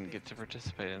I didn't get to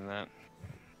participate in that.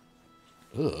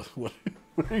 Ugh. What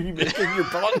are you making your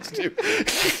bonds do?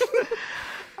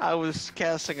 I was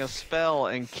casting a spell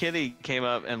and Kitty came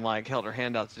up and like held her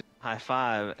hand out to high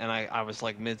five, and I was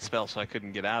like mid spell, so I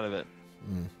couldn't get out of it.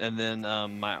 And then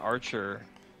my archer,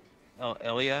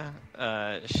 Elia,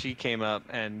 she came up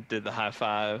and did the high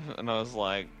five, and I was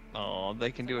like, oh, they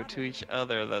can do it to each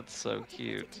other. That's so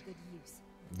cute.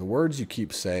 The words you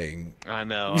keep saying. I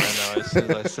know. As soon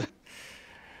as I said,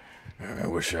 I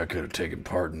wish I could have taken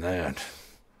part in that.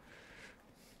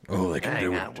 Oh, they can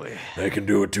do it. They can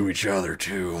do it to each other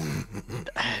too. Dang,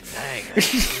 they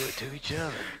can do it to each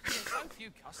other.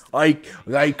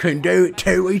 They can do it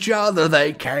to each other.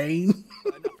 They can.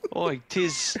 Oi,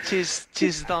 tis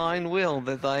thine will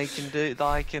that they can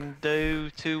do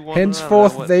to one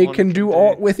Henceforth, another. What they one can do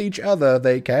aught with each other.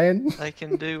 They can. They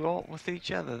can do aught with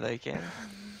each other. They can.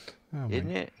 Oh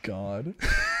Isn't my it? God.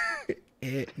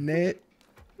 Isn't it?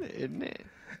 Isn't it?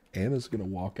 Anna's gonna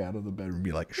walk out of the bedroom and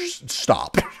be like,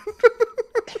 "Stop."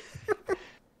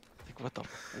 Like,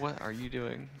 what are you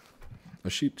doing?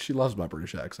 She loves my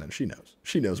British accent. She knows.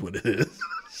 She knows what it is.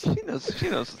 She knows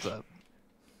what's up.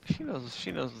 She knows what's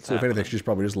So happening. if anything, she's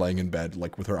probably just laying in bed,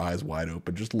 like with her eyes wide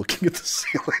open, just looking at the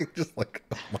ceiling, just like,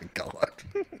 oh my God.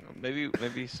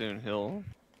 Maybe soon he'll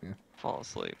fall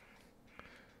asleep.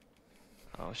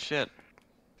 Oh shit.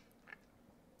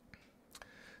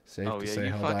 Safe oh to yeah, say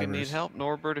you fucking need Helldivers help,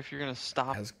 Norbert, if you're gonna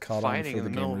stop has caught on fighting for in the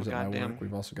the middle of gamers a at my goddamn. work.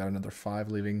 We've also got another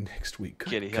 5 leaving next week. Good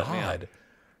Kitty, help me out. God.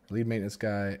 Lead maintenance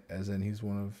guy, as in he's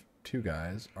one of 2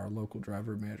 guys. Our local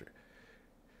driver manager.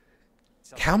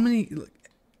 How many?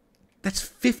 That's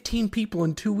 15 people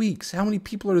in 2 weeks. How many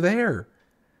people are there?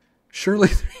 Surely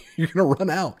you're gonna run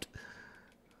out.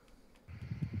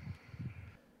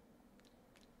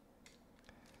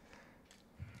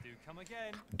 Do come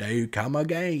again. Do come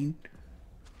again.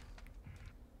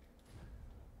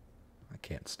 I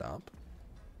can't stop.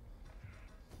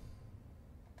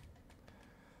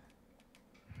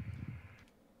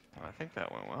 I think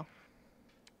that went well.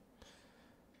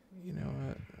 You know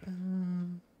what?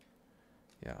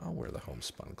 Yeah, I'll wear the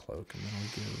homespun cloak and then I'll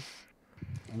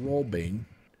give Rolbean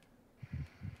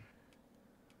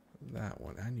that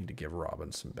one. I need to give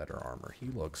Robin some better armor. He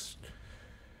looks...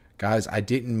 Guys, I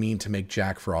didn't mean to make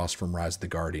Jack Frost from Rise of the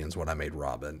Guardians when I made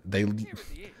Robin.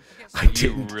 I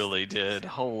didn't. You really did.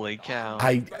 Holy cow.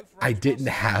 I didn't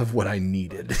have what I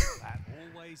needed.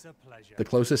 The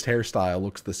closest hairstyle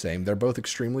looks the same. They're both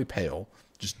extremely pale.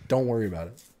 Just don't worry about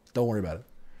it. Don't worry about it.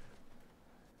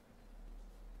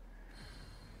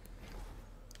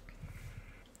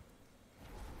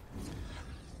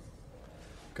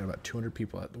 Got about 200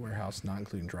 people at the warehouse, not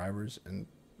including drivers, and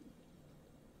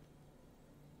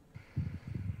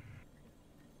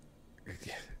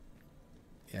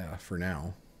yeah, for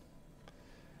now.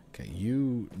 Okay,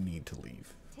 you need to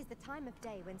leave. Tis the time of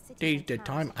day when The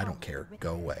time? I don't care.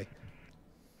 Go away.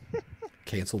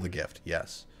 Cancel the gift.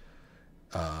 Yes.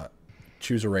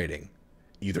 Choose a rating.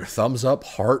 Either thumbs up,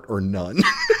 heart, or none.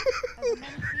 Over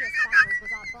many fierce battles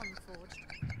was our bond forged.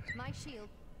 My shield.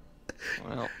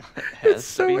 Well, it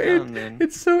has to be done then.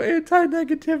 It's so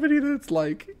anti-negativity that it's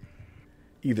like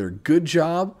either good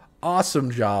job,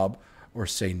 awesome job, or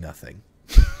say nothing.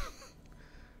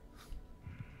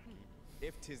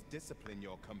 If 'tis discipline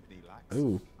your company lacks,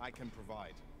 Ooh. I can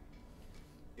provide.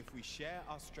 If we share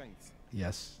our strengths.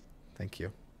 Yes. Thank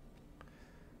you.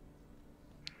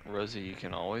 Rosie, you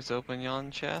can always open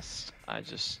yon chest. I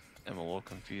just am a little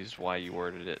confused why you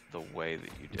worded it the way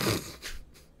that you did.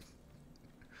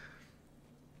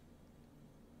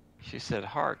 She said,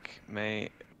 "Hark, may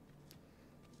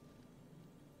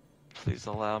please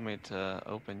allow me to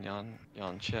open yon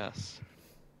chest."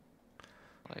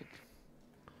 Like,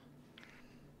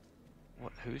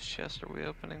 what? Whose chest are we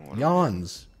opening? What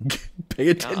Yawns. Pay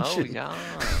attention. Oh,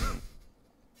 yawn.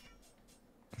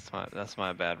 That's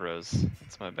my bad, Rose.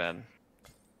 That's my bad.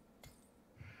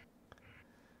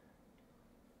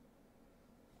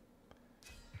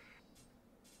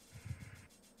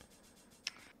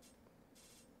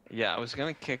 Yeah, I was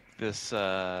gonna kick this.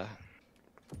 I'm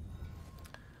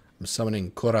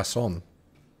summoning Corazon.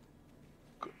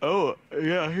 Oh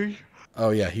yeah,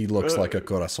 Oh yeah, he looks like a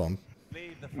Corazon.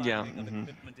 Yeah.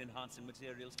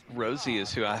 Rosie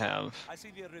is who I have.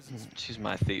 She's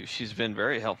my thief. She's been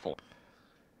very helpful.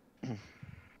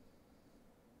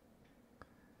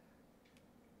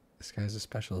 This guy's a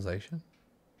specialization?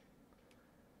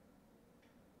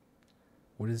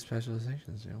 What is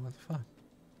specializations? You know, what the fuck?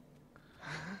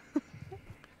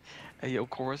 Hey yo,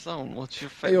 Corazon, what's your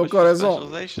Hey, yo,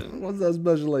 specialization? What's that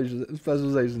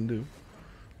specialization do?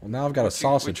 Well, now I've got a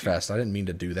sausage fest. I didn't mean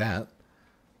to do that.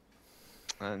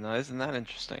 No, isn't that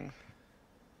interesting?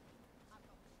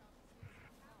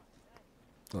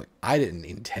 Look, I didn't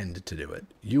intend to do it.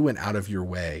 You went out of your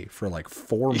way for like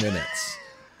 4 minutes.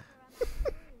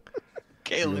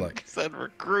 Galen like... said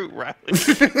recruit Riley.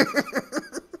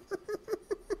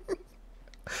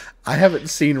 I haven't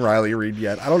seen Riley read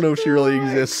yet. I don't know if she really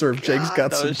exists or if Jake's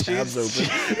got some tabs open.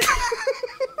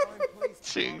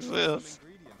 She exists.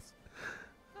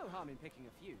 No harm in picking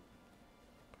a few.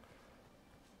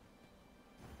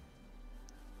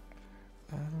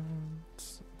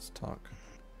 Let's talk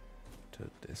to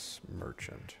this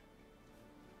merchant.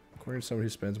 According to someone who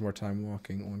spends more time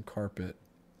walking on carpet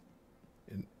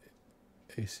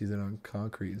AC then on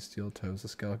concrete and steel toes. The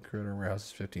skeleton critter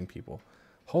warehouses 15 people.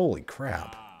 Holy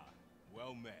crap. Ah,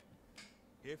 well met.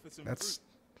 Here for some That's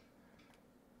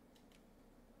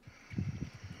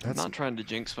I'm not trying to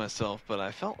jinx myself, but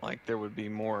I felt like there would be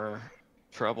more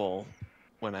trouble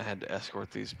when I had to escort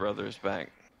these brothers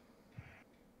back.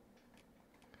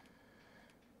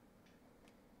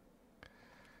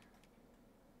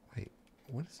 Wait,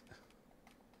 what is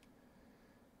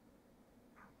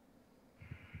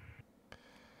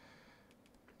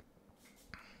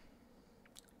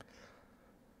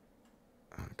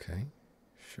Okay,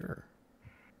 sure.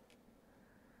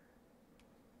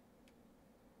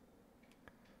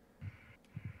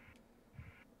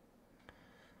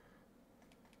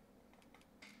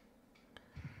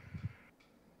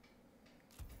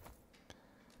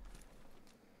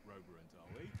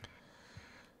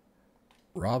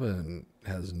 Robin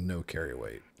has no carry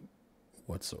weight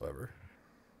whatsoever.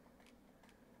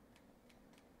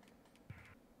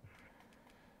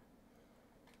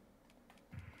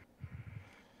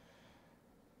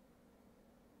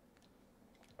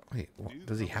 Wait,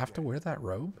 does he have to wear that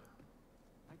robe?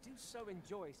 I do so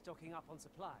enjoy stocking up on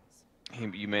supplies.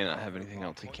 You may not have anything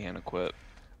else he can equip.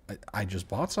 I just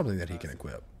bought something that he can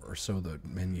equip, or so the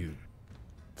menu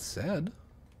said.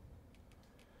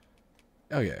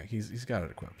 Oh yeah, he's got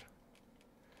it equipped.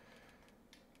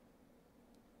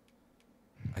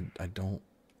 I don't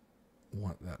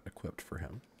want that equipped for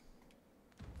him.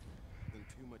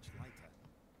 Too much lighter.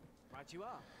 Right you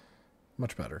are.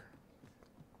 Much better.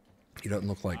 He doesn't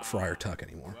look like Friar Tuck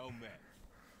anymore. Well met.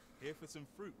 Here for some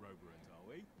fruit, Roberant,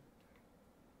 are we?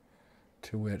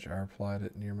 To which I replied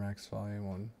at near max volume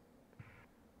on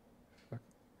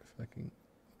fucking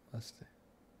lusty.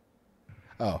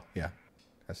 Oh, yeah.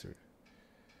 I see.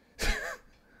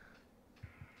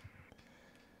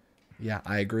 Yeah,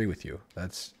 I agree with you.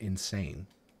 That's insane.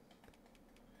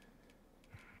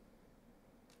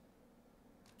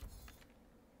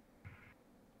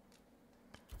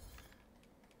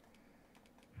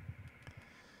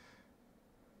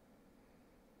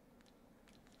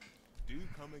 Do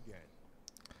come again.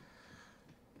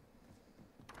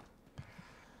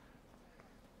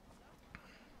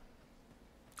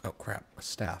 Oh crap, a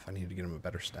staff. I need to get him a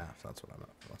better staff. That's what I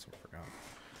forgot.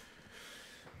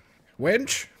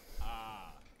 Winch?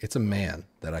 It's a man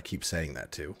that I keep saying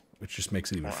that to, which just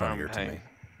makes it even funnier to me.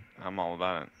 I'm all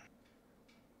about it.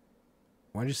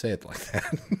 Why'd you say it like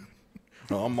that?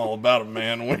 Oh, I'm all about a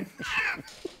man winch.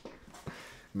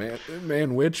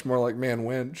 Man witch, more like man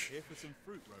winch. Here for some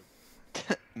fruit,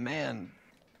 Man,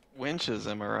 winches,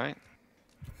 am I right?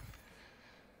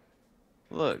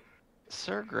 Look,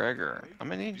 Sir Gregor, I'm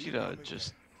gonna need you to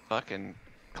just fucking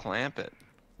clamp it.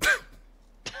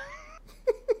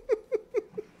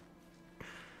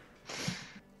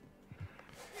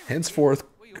 Henceforth,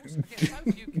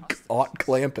 ought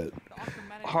clamp it.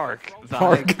 Hark,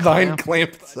 thine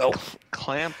clamp self.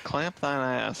 Clamp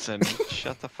thine ass and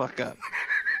shut the fuck up.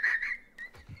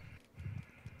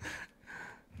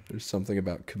 There's something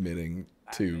about committing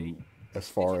to as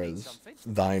far as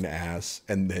thine ass,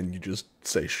 and then you just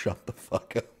say shut the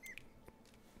fuck up.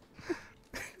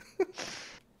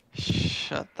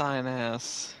 Shut thine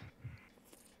ass,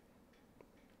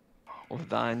 or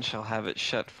thine shall have it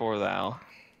shut for thou.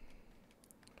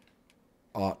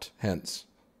 Ought hence.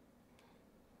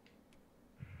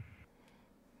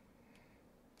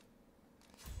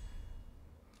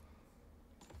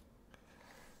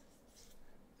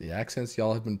 The accents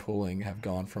y'all have been pulling have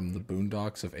gone from the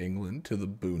boondocks of England to the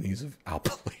boonies of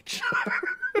Appalachia.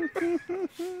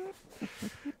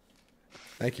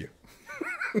 Thank you.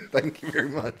 Thank you very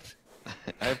much.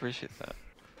 I appreciate that.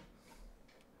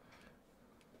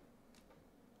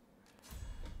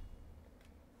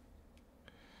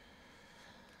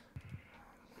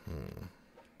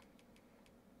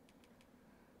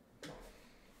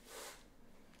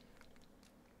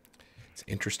 It's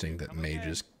interesting that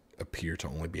mages appear to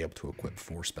only be able to equip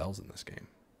 4 spells in this game.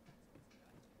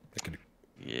 They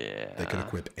could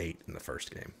equip 8 in the first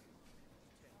game.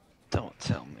 Don't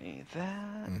tell me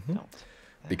that. Mm-hmm. Don't.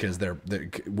 Because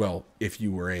well, if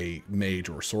you were a mage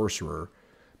or sorcerer,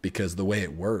 because the way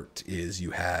it worked is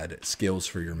you had skills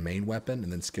for your main weapon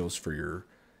and then skills for your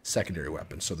secondary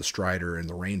weapon. So the strider and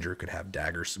the ranger could have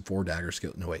daggers, 4 dagger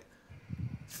skills. No, wait,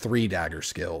 3 dagger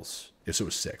skills. Yes, it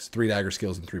was 6. 3 dagger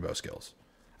skills and 3 bow skills,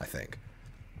 I think.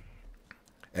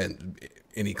 And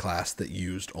any class that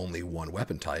used only one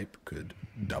weapon type could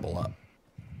double up.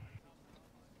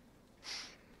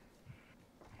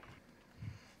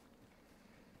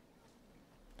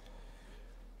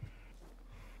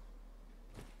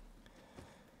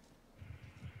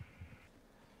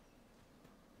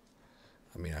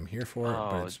 mean, I'm here for it,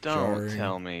 but Oh, it's don't jarring.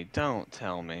 tell me. Don't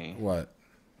tell me. What?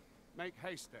 Make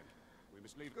haste then. We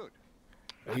must leave good.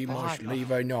 We must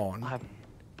leave a non.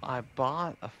 I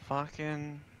bought a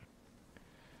fucking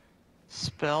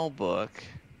spell book.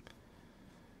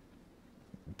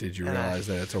 Did you realize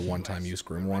that it's a one-time use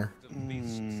grimoire?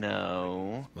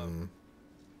 No.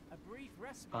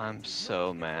 I'm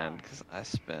so mad because I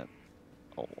spent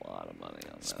a lot of money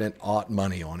on that. Spent aught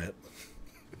money on it.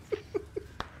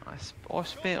 I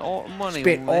spent all the money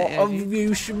Spent on all it. of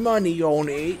you some money on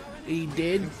it. He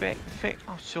did. In fact,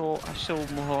 I sold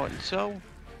my heart and soul.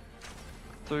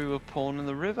 Threw a pawn in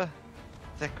the river.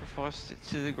 Sacrificed it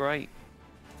to the great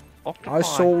octopi.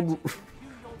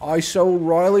 I sold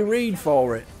Riley Reid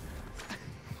for it.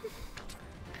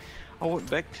 I went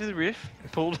back to the riff,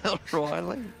 pulled out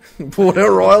Riley. Pulled out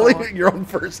Riley? You're on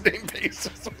first name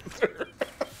basis with her.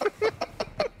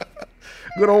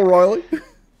 Good old Riley.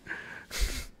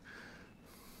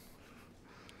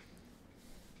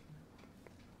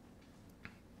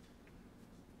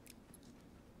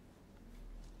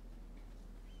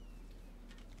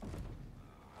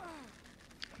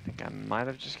 I think I might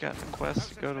have just gotten a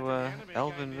quest to go to a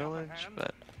Elven village,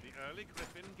 but The early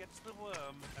griffin gets the worm,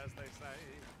 as they say.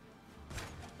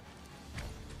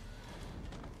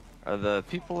 are the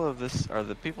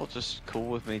people just cool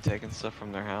with me taking stuff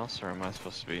from their house, or am I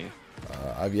supposed to be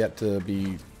I've yet to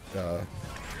be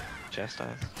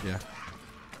chastised? Yeah.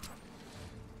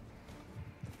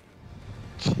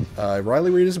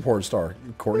 Riley Reid is a porn star.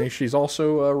 Courtney, she's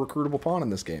also a recruitable pawn in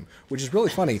this game, which is really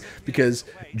funny because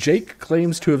Jake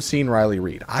claims to have seen Riley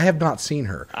Reid. I have not seen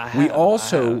her. We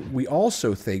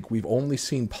also think we've only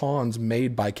seen pawns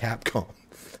made by Capcom.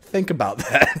 Think about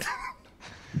that.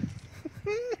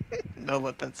 No,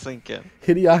 let that sink in.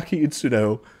 Hideaki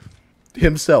Itsuno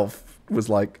himself was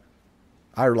like,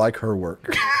 I like her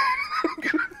work.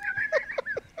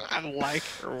 I like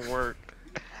her work.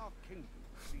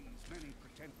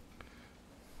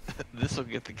 This will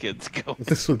get the kids going.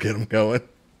 This will get them going.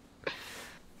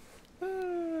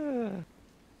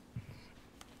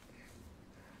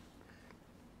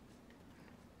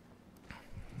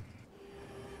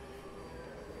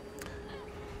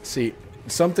 See,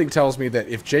 something tells me that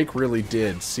if Jake really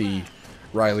did see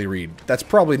Riley Reid, that's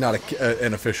probably not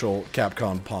an official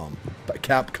Capcom pawn. But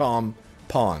Capcom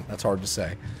pawn, that's hard to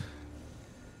say.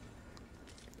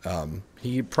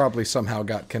 He probably somehow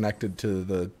got connected to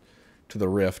the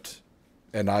rift,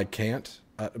 and I can't.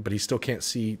 But he still can't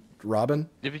see Robin.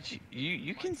 Yeah, but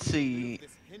you can see.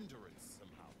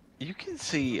 You can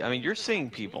see. I mean, you're seeing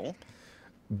people.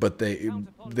 But they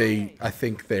I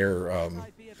think they're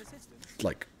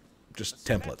like just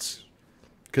templates,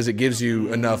 because it gives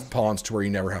you enough pawns to where you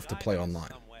never have to play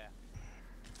online.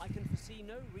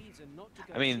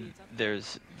 I mean,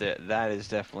 there's that is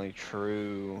definitely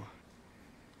true.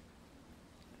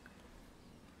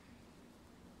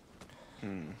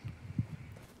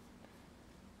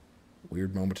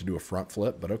 Weird moment to do a front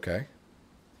flip, but okay.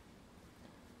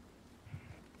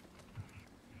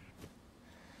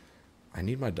 I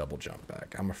need my double jump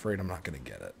back. I'm afraid I'm not going to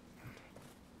get it.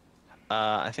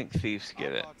 I think thieves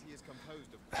get it.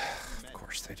 Of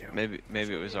course they do.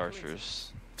 Maybe it was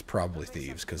archers. It's probably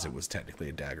thieves because it was technically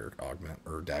a dagger augment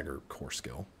or dagger core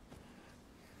skill.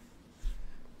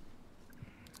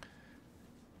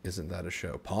 Isn't that a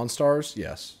show? Pawn Stars?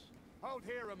 Yes. Hold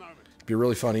here a moment. It'd be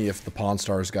really funny if the Pawn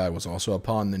Stars guy was also a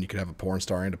pawn, then you could have a porn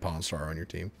star and a pawn star on your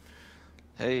team.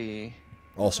 Hey.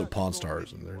 Also Pawn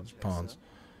Stars, and there's pawns.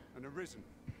 An arisen,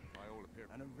 by all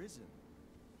appearance. An arisen?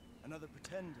 Another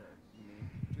pretender, you mean?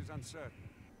 It is uncertain.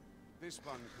 This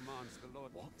one commands the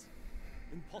Lord. What?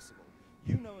 Impossible.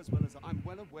 You know as well as I... I'm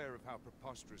well aware of how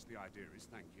preposterous the idea is,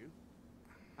 thank you.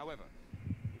 However,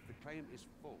 if the claim is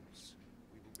false,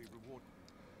 we will be rewarded.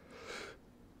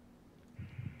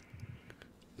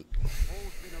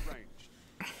 All's been arranged.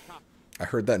 Come. I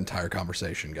heard that entire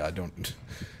conversation, guy. Don't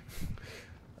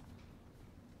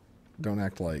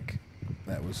act like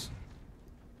that was...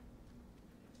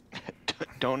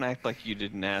 Don't act like you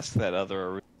didn't ask that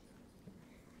other.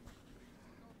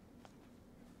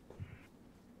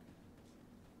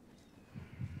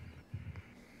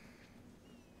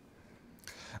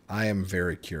 I am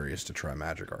very curious to try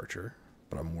Magic Archer,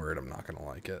 but I'm worried I'm not going to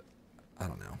like it. I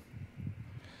don't know.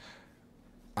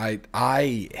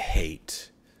 I hate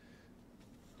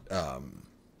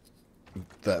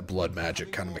that blood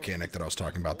magic kind of mechanic that I was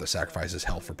talking about that sacrifices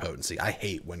health for potency. I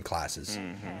hate when classes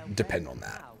depend on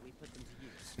that.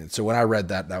 And so when I read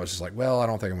that, I was just like, well, I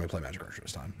don't think I'm going to play Magic Archer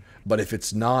this time. But if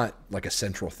it's not like a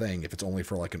central thing, if it's only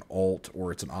for like an alt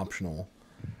or it's an optional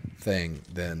thing,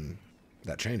 then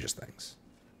that changes things.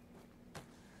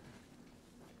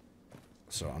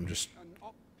 So I'm just...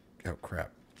 Oh,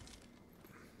 crap.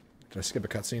 Did I skip a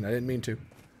cutscene? I didn't mean to.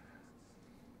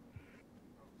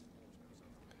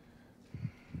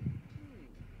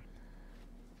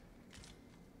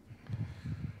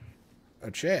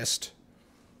 A chest.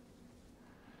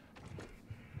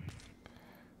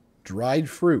 Dried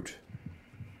fruit.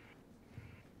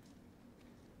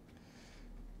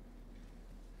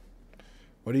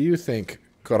 What do you think,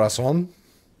 Corazon?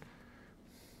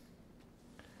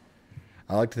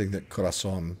 I like to think that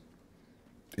Corazon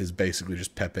is basically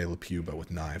just Pepe Le Pew, but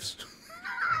with knives.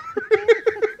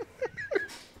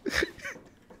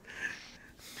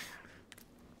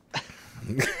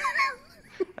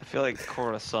 I feel like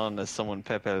Corazon is someone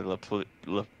Pepe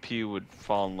Le Pew would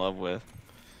fall in love with.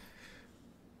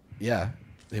 Yeah,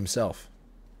 himself.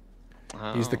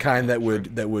 Oh, He's the kind that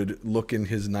would look in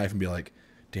his knife and be like,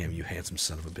 "Damn, you handsome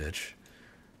son of a bitch."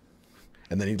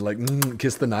 And then he'd like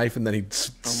kiss the knife, and then he'd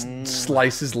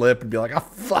slice his lip and be like, "Oh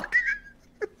fuck!"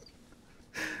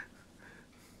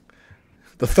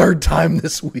 The third time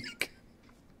this week.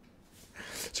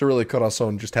 So really,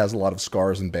 Corazon just has a lot of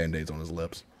scars and band-aids on his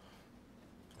lips.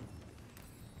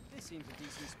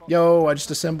 Yo, I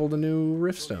just assembled a new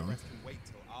Riftstone.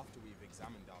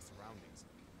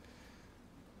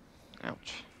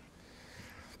 Ouch.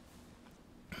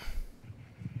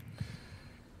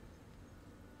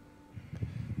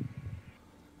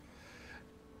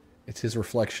 It's his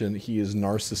reflection. He is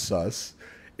Narcissus.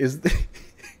 Is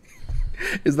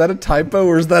that a typo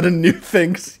or is that a new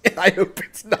thing? I hope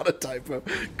it's not a typo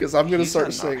because I'm gonna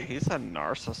start saying he's a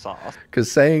narcissist.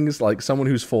 Because sayings like someone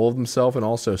who's full of himself and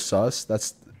also sus.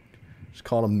 That's just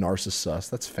call him Narcissus.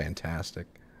 That's fantastic.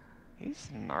 He's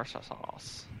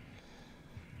Narcissus.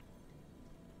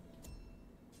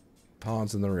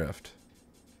 Pawns in the Rift.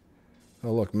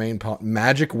 Oh look, main pawn.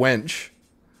 Magic Wench.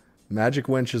 Magic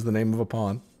Wench is the name of a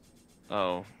pawn.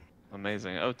 Oh,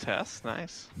 amazing. Oh, Tess,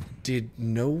 nice. Did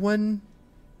no one...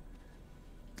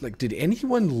 Like, did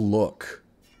anyone look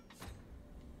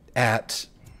at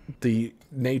the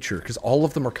nature? Because all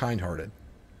of them are kind-hearted.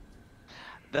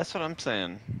 That's what I'm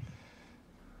saying.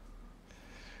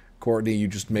 Courtney, you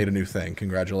just made a new thing.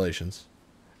 Congratulations.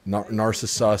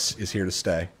 Narcissus is here to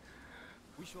stay.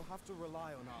 We shall have to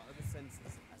rely on our other senses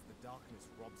as the darkness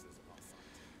robs us of our sight.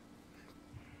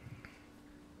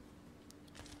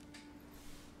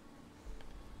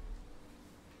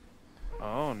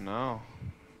 Oh no.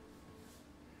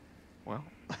 Well.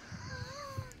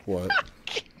 What?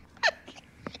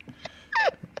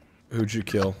 Who'd you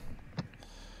kill?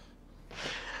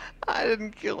 I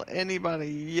didn't kill anybody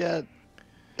yet.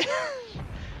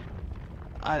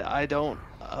 I don't.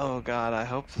 Oh god, I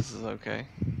hope this is okay.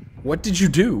 What did you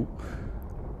do?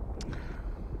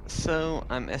 So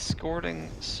I'm escorting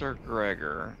Sir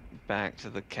Gregor back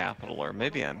to the capital, or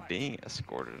maybe I'm being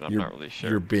escorted. I'm not really sure.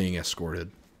 You're being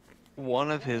escorted.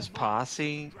 One of his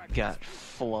posse got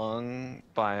flung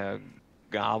by a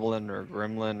goblin or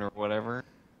gremlin or whatever,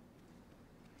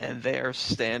 and they are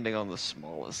standing on the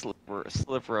smallest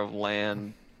sliver of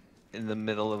land in the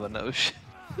middle of an ocean.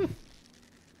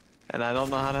 And I don't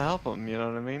know how to help them, you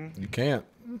know what I mean? You can't.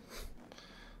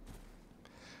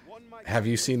 Have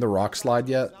you seen the rock slide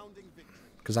yet?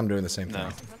 Because I'm doing the same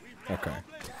thing. No. Okay.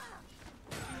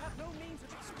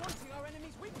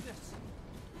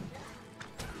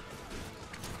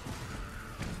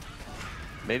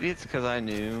 Maybe it's because I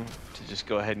knew to just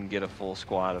go ahead and get a full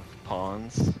squad of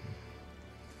pawns.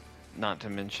 Not to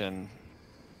mention,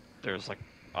 there's like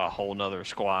a whole nother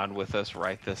squad with us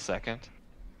right this second.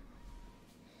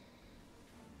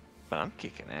 But I'm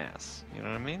kicking ass, you know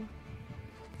what I mean?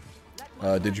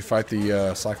 Did you fight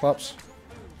the Cyclops?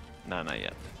 No, not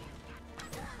yet.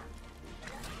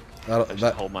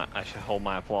 I should hold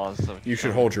my applause. So you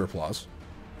should hold your applause.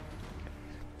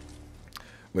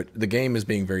 But the game is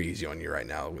being very easy on you right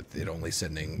now, with it only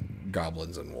sending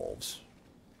goblins and wolves.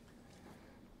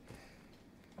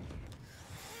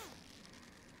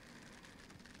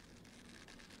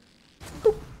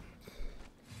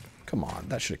 Come on,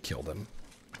 that should have killed him.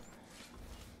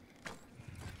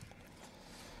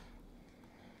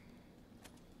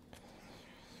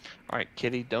 Alright,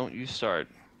 Kitty, don't you start.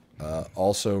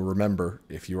 Also, remember,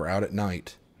 if you are out at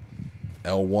night,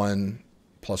 L1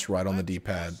 plus right on the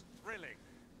D-pad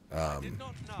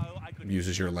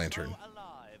uses your lantern.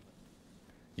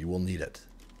 You will need it.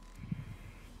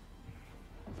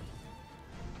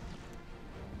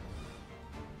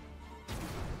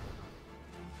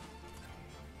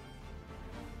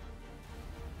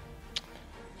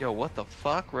 Yo, what the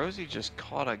fuck? Rosie just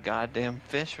caught a goddamn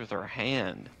fish with her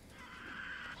hand.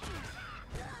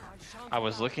 I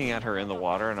was looking at her in the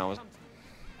water and I was...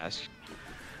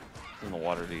 in the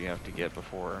water do you have to get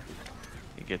before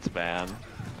it gets bad?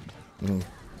 Mm.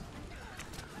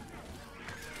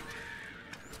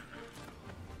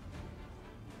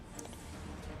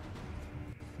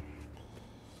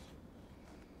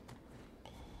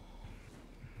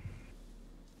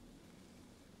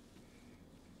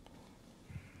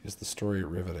 Is the story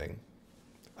riveting?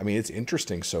 I mean, it's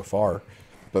interesting so far,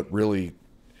 but really,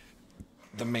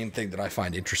 the main thing that I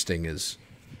find interesting is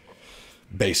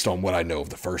based on what I know of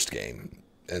the first game,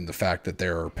 and the fact that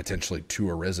there are potentially 2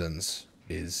 Arisens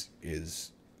is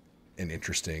an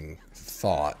interesting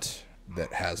thought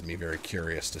that has me very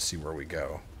curious to see where we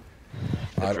go.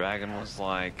 The dragon was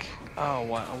like, "Oh,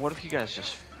 what if you guys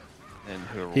just..." And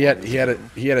whoever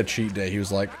he had a cheat day. He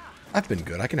was like, "I've been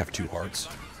good. I can have 2 hearts."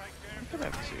 I could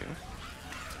have 2.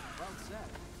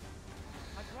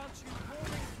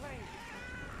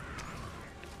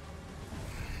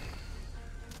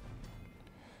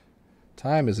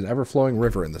 Time is an ever-flowing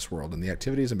river in this world, and the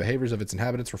activities and behaviors of its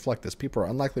inhabitants reflect this. People are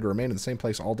unlikely to remain in the same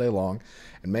place all day long,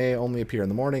 and may only appear in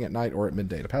the morning, at night, or at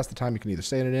midday. To pass the time, you can either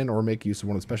stay in an inn or make use of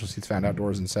one of the special seats found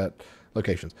outdoors in set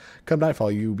locations. Come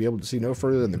nightfall, you will be able to see no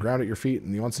further than the ground at your feet,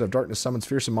 and the onset of darkness summons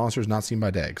fearsome monsters not seen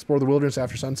by day. Explore the wilderness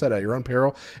after sunset at your own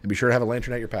peril, and be sure to have a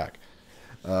lantern at your pack.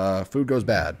 Food goes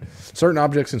bad. Certain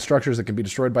objects and structures that can be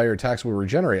destroyed by your attacks will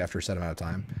regenerate after a set amount of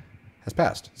time has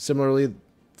passed. Similarly,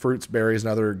 fruits, berries,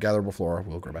 and other gatherable flora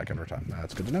will grow back over time.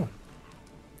 That's good to know.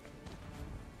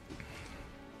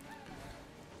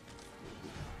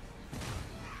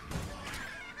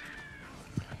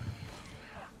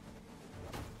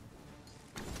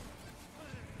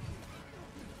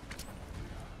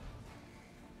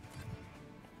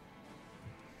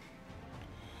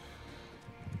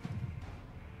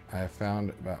 I have found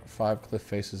about 5 cliff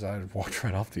faces I had walked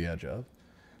right off the edge of.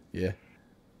 Yeah.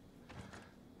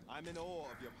 I'm in awe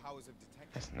of your powers of detection.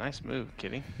 That's a nice move,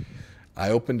 kitty.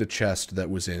 I opened a chest that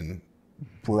was in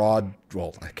broad,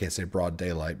 well, I can't say broad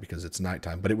daylight because it's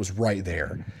nighttime, but it was right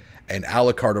there. And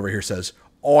Alucard over here says,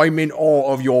 "I'm in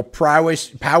awe of your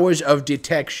powers of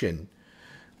detection."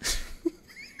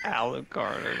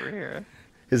 Alucard over here.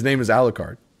 His name is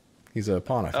Alucard. He's a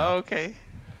pawn, I think. Oh, okay.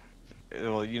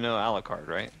 Well, you know Alucard,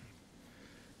 right?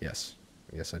 Yes.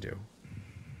 Yes, I do.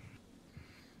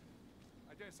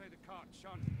 I dare say the cart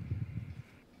shan't.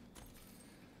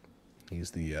 He's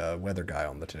the weather guy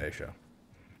on the Today Show.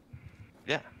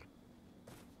 Yeah.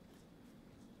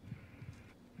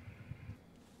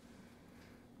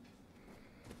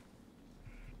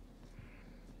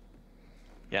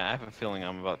 Yeah, I have a feeling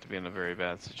I'm about to be in a very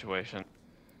bad situation.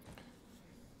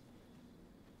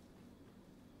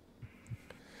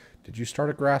 Did you start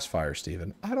a grass fire,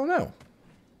 Steven? I don't know.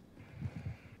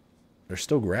 There's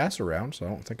still grass around, so I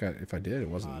don't think if I did, it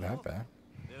wasn't that bad.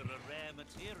 There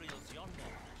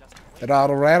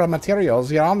are rare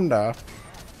materials yonder.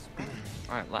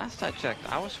 Alright, last I checked,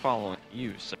 I was following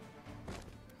you, so...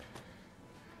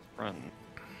 Run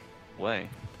away.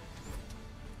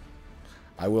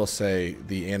 I will say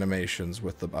the animations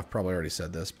with the... I've probably already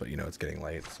said this, but you know it's getting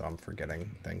late, so I'm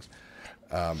forgetting things.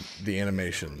 The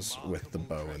animations with the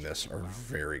bow in this are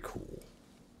very cool.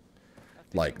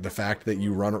 Like, the fact that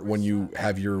you run... When you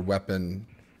have your weapon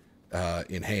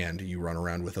in hand, you run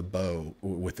around with a bow,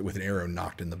 with an arrow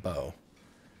knocked in the bow,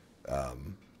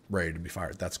 ready to be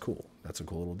fired. That's cool. That's a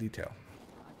cool little detail.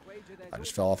 I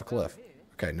just fell off a cliff.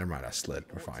 Okay, never mind. I slid.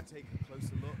 We're fine.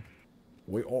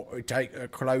 We ought to take a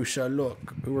closer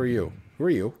look. Who are you? Who are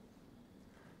you?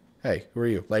 Hey, who are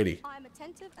you? Lady. I'm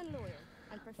attentive and loyal.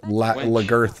 And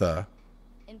Lagertha.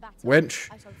 in battle, Wench.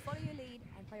 I shall follow your lead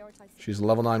and prioritize. She's a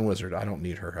level 9 wizard. I don't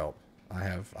need her help. I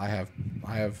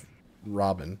have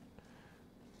Robin.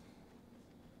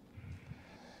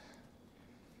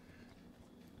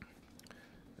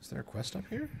 Is there a quest up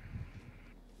here?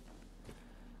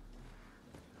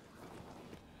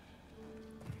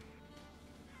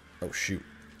 Oh, shoot.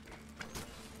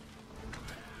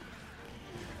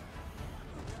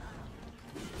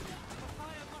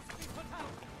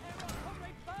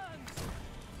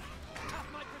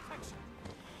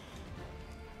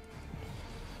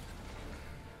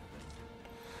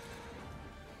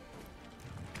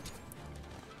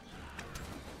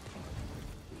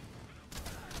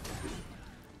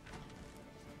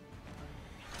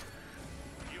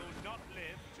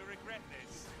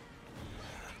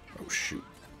 Oh, shoot.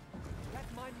 Let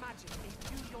my magic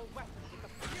imbue your weapon with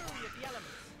the fury of the elements.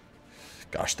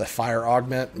 Gosh, the fire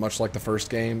augment, much like the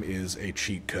first game, is a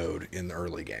cheat code in the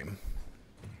early game.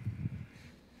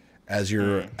 As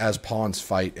pawns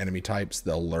fight enemy types,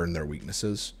 they'll learn their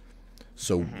weaknesses.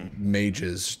 So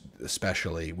mages,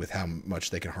 especially with how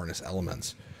much they can harness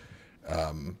elements,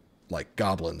 like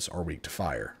goblins are weak to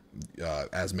fire.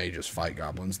 As mages fight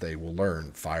goblins, they will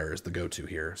learn fire is the go-to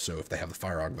here. So if they have the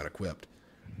fire augment equipped,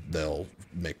 they'll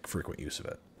make frequent use of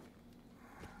it.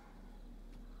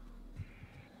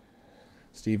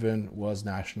 Steven was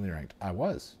nationally ranked. I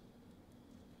was.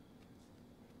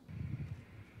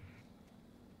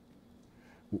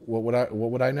 What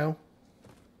would I know?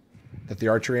 That the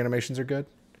archery animations are good?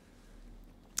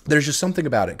 There's just something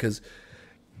about it, because,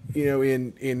 you know,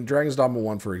 in Dragon's Dogma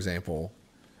 1, for example,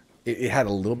 it had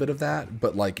a little bit of that,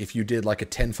 but like if you did like a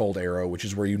 10-fold arrow, which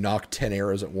is where you knock 10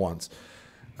 arrows at once,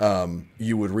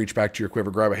 you would reach back to your quiver,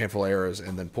 grab a handful of arrows,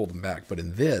 and then pull them back. But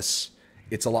in this,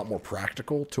 it's a lot more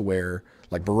practical, to where,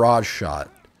 like barrage shot,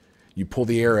 you pull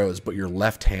the arrows, but your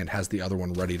left hand has the other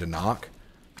one ready to knock.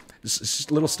 It's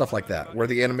just little stuff like that, where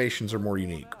the animations are more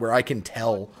unique, where I can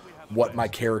tell what my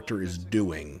character is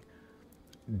doing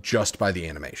just by the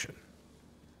animation.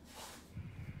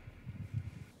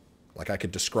 Like I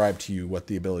could describe to you what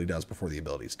the ability does before the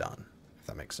ability's done, if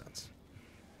that makes sense.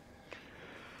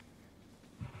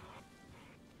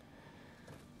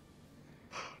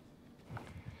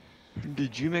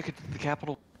 Did you make it to the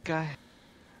capital, guy?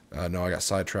 No, I got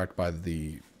sidetracked by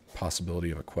the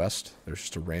possibility of a quest. There's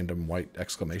just a random white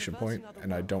exclamation point,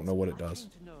 and I don't know what it does.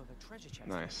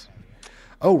 Nice.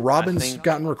 Oh, Robin's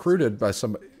gotten recruited by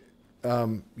somebody.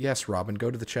 Yes, Robin,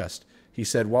 go to the chest. He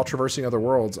said, while traversing other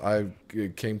worlds, I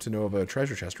came to know of a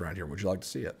treasure chest around here. Would you like to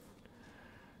see it?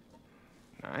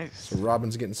 Nice. So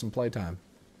Robin's getting some playtime.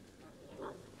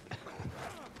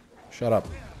 Shut up.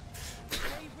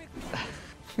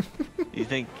 You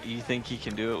think he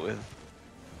can do it with?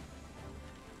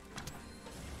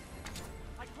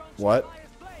 What?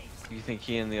 You think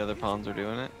he and the other pawns are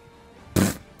doing it?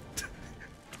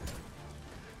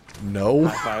 No.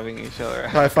 High-fiving each other.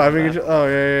 High-fiving each other? Oh,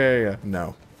 yeah.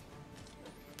 No.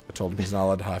 I told him he's not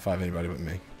allowed to high-five anybody but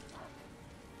me.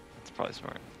 That's probably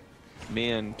smart.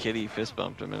 Me and Kitty fist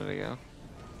bumped a minute ago.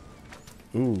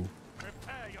 Ooh.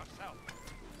 Prepare yourself.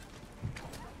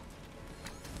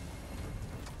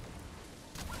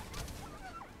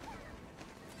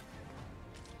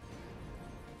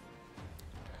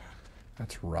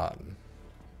 That's rotten.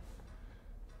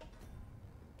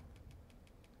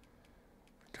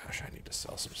 Gosh, I need to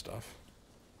sell some stuff.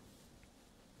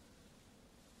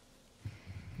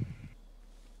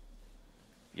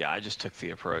 Yeah, I just took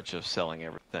the approach of selling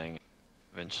everything.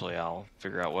 Eventually, I'll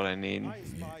figure out what I need.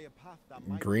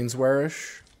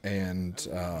 Greenswearish, and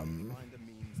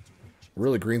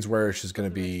really Greenswearish is going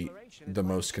to be the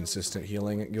most consistent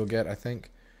healing you'll get, I think.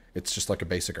 It's just like a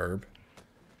basic herb.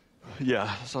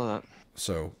 Yeah, I saw that.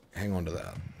 So, hang on to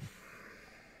that.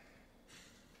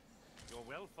 You're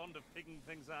well fond of picking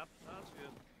things up, aren't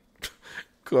you?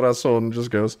 Corazon just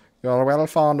goes, you're well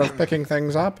fond of picking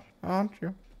things up, aren't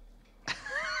you?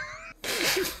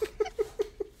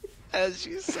 As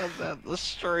you said that, the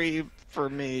stream for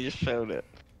me showed it.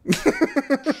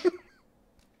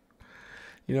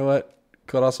 You know what,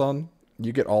 Corazon?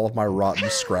 You get all of my rotten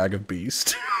scrag of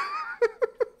beast.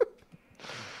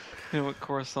 You know what,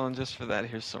 Coruscant, just for that,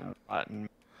 here's some rotten.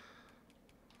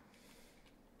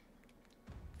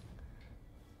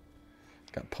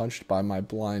 Got punched by my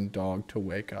blind dog to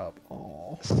wake up.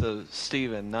 Aww. So,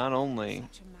 Steven, not only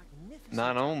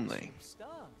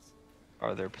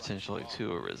are there potentially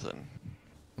two Arisen.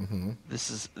 Mm-hmm.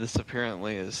 This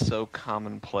apparently is so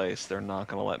commonplace, they're not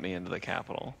going to let me into the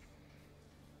capital.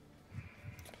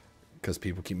 Because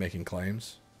people keep making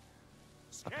claims?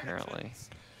 Apparently.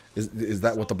 Is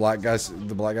that what the black guy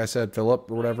said? Philip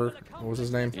or whatever? What was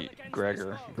his name?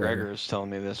 Gregor. Gregor is telling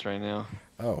me this right now.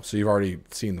 Oh, so you've already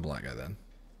seen the black guy then?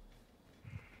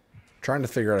 Trying to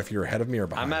figure out if you're ahead of me or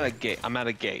behind. I'm at a gate. I'm at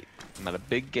a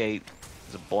big gate.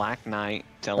 There's a black knight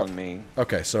telling me.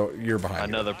 Okay, so you're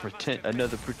behind. Another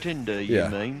pretender. You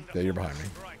mean? Yeah, you're behind me.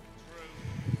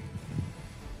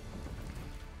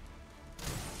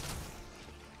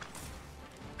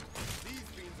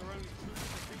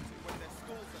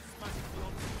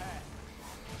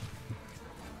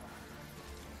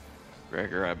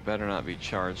 Gregor, I better not be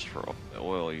charged for all the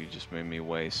oil you just made me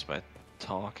waste by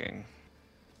talking.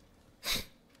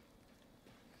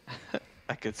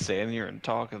 I could stand here and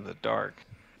talk in the dark.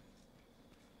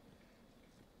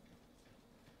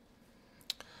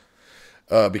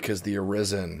 Because the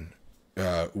Arisen,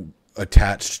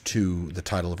 attached to the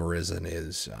title of Arisen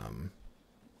is,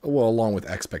 well, along with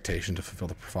expectation to fulfill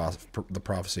the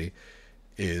prophecy,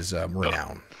 is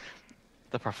renown.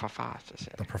 The prophecy.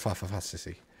 The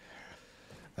prophecy.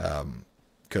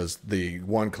 Because the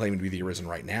one claiming to be the Arisen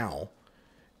right now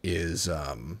is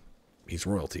he's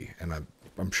royalty, and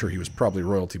I'm sure he was probably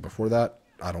royalty before that.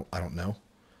 I don't know.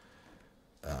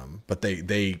 but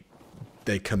they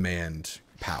command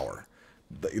power.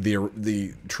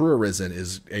 The true Arisen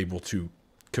is able to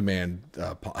command,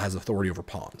 has authority over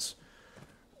pawns,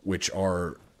 which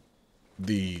are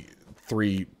the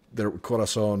three. They're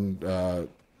Corazon,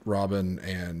 Robin,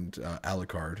 and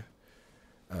Alucard.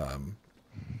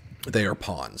 They are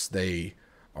pawns. They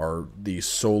are the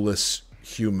soulless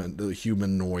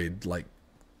humanoid-like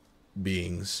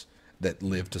beings that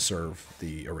live to serve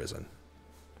the Arisen.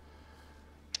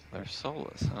 They're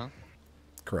soulless, huh?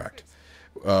 Correct.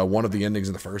 One of the endings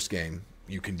in the first game,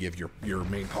 you can give your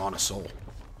main pawn a soul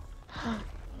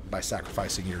by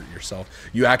sacrificing yourself.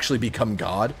 You actually become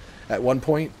God at one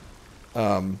point,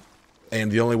 and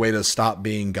the only way to stop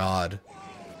being God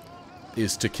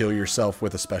is to kill yourself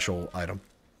with a special item.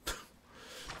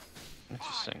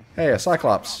 Interesting. Hey, a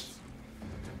Cyclops.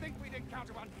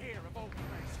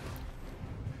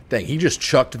 Dang, he just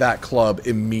chucked that club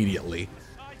immediately.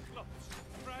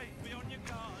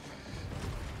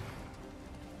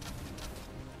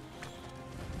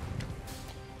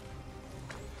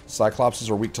 Cyclopses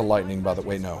are weak to lightning, by the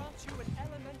way. No.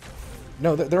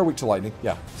 No, they're weak to lightning.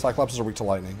 Yeah, Cyclopses are weak to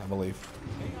lightning, I believe.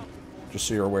 Just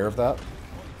so you're aware of that.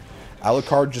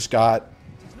 Alucard just got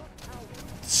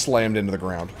slammed into the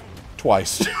ground.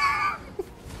 Twice.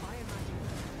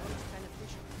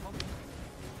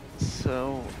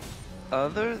 So,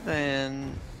 other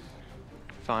than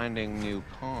finding new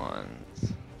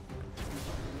pawns,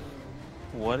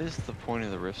 what is the point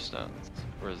of the Rift Stones?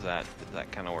 Or is that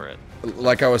kind of where it...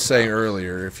 Like I was saying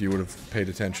earlier, if you would have paid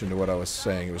attention to what I was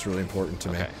saying, it was really important to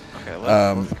me. Okay,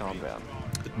 let's calm down.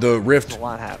 The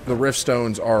Rift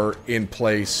Stones are in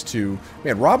place to...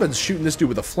 Man, Robin's shooting this dude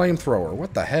with a flamethrower.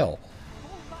 What the hell?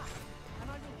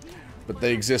 But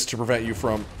they exist to prevent you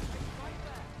from...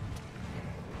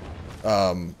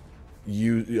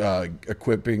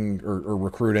 equipping or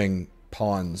recruiting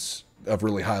pawns of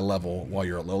really high level while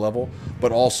you're at low level,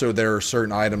 but also there are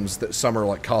certain items that some are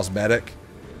like cosmetic.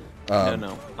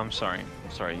 No, I'm sorry,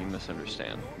 you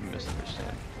misunderstand.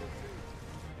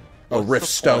 Oh, Rift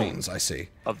Stones, I see.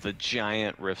 Of the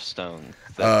giant Rift Stones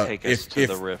that take us to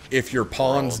the Rift. If your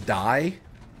pawns die,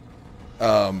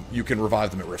 you can revive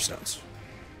them at Rift Stones.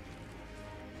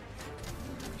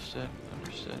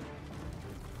 Understood.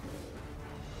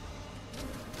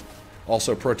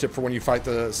 Also, pro tip for when you fight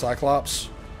the Cyclops.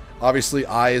 Obviously,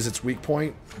 eye is its weak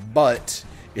point, but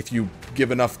if you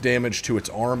give enough damage to its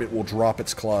arm, it will drop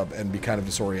its club and be kind of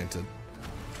disoriented.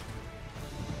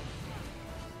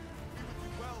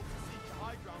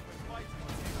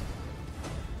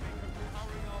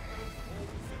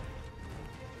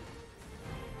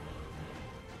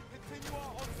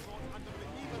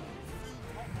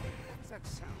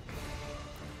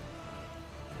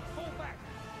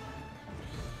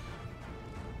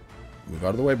 Move out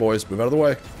of the way, boys. Move out of the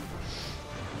way.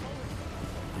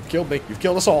 You've killed me. You've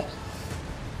killed us all.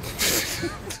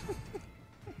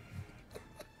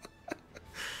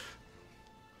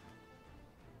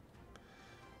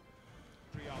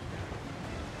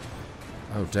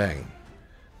 Oh, dang.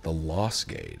 The loss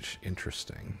gauge.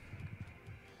 Interesting.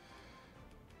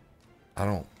 I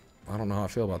don't know how I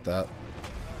feel about that.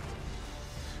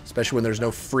 Especially when there's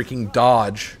no freaking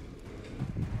dodge.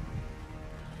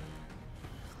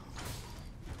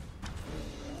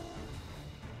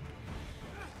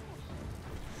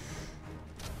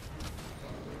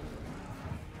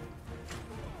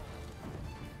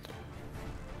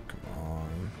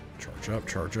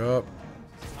 Charge up.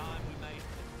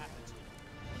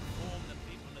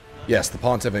 Yes, the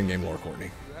pawns have in-game lore,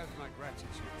 Courtney. You have my gratitude,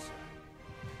 sir.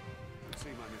 It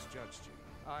seemed I misjudged you.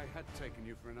 I had taken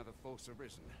you for another false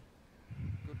arisen.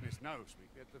 Goodness knows,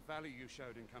 yet the value you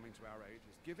showed in coming to our aid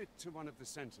is give it to one of the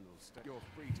sentinels. You're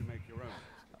free to make your own,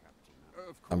 Mr.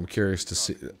 Captain. I'm curious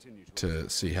to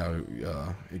see how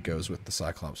it goes with the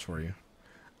Cyclops for you.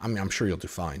 I mean, I'm sure you'll do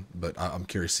fine, but I'm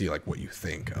curious to see like what you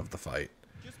think of the fight.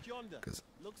 Because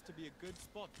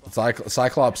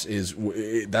Cyclops is,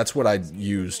 that's what I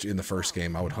used in the first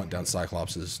game. I would hunt down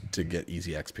Cyclopses to get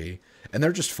easy XP. And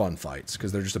they're just fun fights,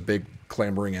 because they're just a big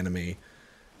clambering enemy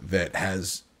that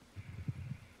has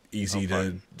easy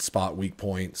to spot weak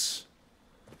points.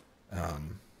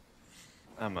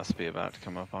 I must be about to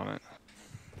come up on it.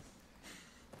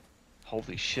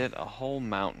 Holy shit, a whole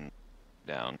mountain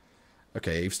down.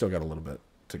 Okay, you've still got a little bit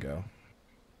to go.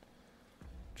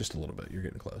 Just a little bit. You're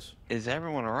getting close. Is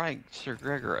everyone alright? Sir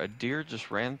Gregor, a deer just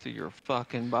ran through your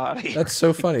fucking body. That's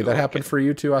so funny. That happened for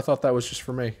you too? I thought that was just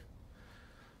for me.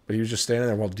 But he was just standing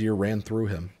there while deer ran through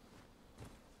him.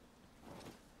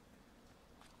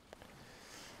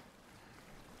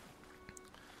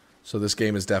 So this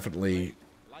game is definitely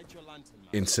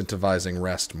incentivizing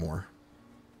rest more.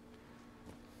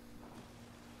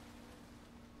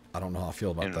 I don't know how I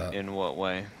feel about that. In what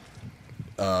way?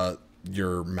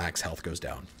 Your max health goes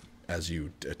down as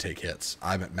you take hits.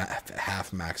 I'm at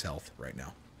half max health right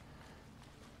now.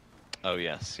 Oh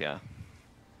yes, yeah.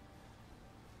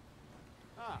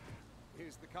 Ah,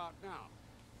 here's the cart now.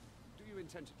 Do you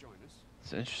intend to join us?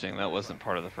 It's interesting. That wasn't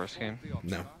part of the first game.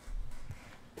 No.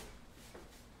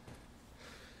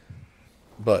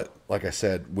 But like I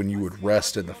said, when you would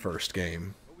rest in the first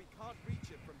game,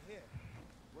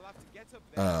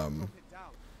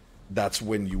 that's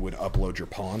when you would upload your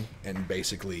pawn and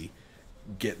basically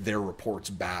get their reports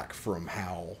back from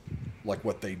how, like,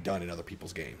 what they'd done in other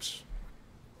people's games.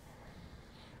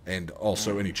 And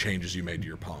also any changes you made to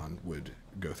your pawn would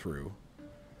go through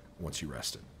once you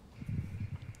rested.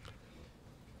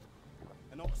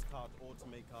 An ox cart ought to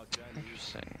make our journey.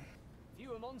 Interesting.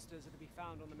 Fewer monsters are to be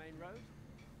found on the main road.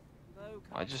 Though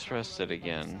I just rested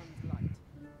again.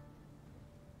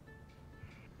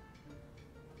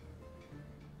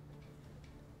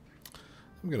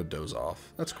 I'm gonna doze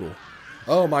off. That's cool.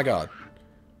 Oh my god.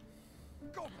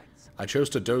 I chose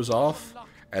to doze off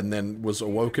and then was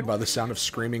awoken by the sound of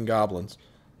screaming goblins.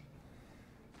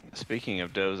 Speaking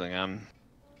of dozing, I'm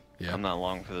not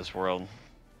long for this world.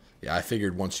 Yeah, I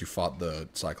figured once you fought the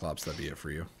Cyclops, that'd be it for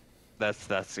you.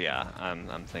 That's yeah.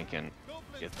 I'm thinking,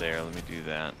 get there. Let me do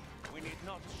that.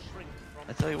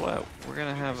 I tell you what, we're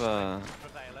gonna have a.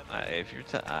 If you're,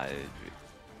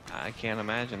 I can't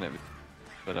imagine it,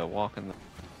 but a walk in the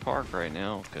park right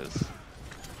now because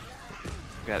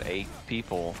we've got 8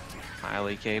 people,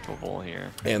 highly capable here.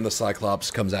 And the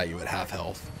Cyclops comes at you at half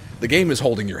health. The game is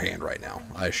holding your hand right now,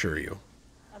 I assure you.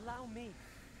 Allow me.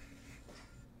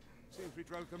 Seems we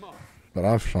drove them off. But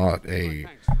I've fought a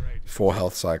full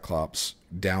health Cyclops,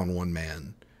 down 1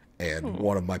 man, and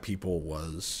one of my people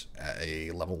was at a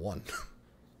level 1.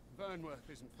 Burnworth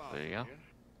isn't far. There you go.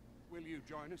 Will you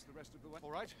join us the rest of the way?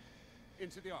 All right.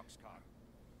 Into the ox cart.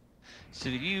 So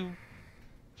do you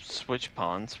switch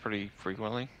pawns pretty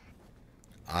frequently?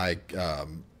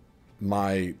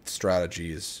 My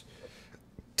strategy is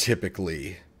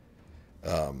typically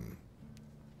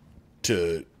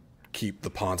to keep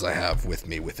the pawns I have with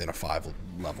me within a 5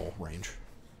 level range.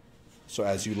 So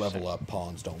as you level up,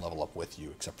 pawns don't level up with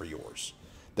you except for yours.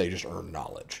 They just earn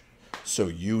knowledge. So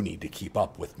you need to keep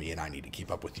up with me and I need to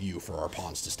keep up with you for our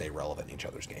pawns to stay relevant in each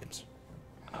other's games.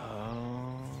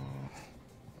 Oh.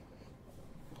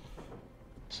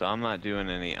 So I'm not doing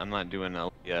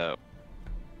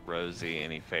Rosie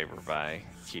any favor by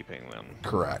keeping them.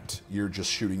 Correct. You're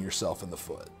just shooting yourself in the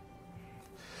foot.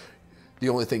 The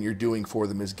only thing you're doing for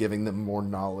them is giving them more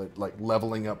knowledge, like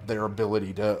leveling up their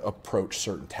ability to approach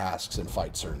certain tasks and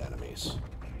fight certain enemies.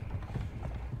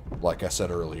 Like I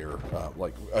said earlier,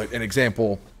 an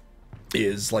example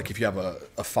is like if you have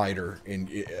a fighter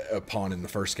a pawn in the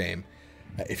first game,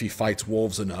 if he fights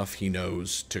wolves enough, he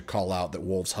knows to call out that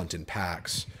wolves hunt in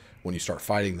packs when you start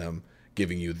fighting them,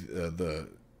 giving you the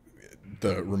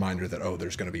reminder that, oh,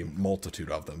 there's going to be a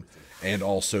multitude of them. And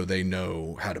also they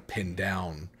know how to pin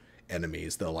down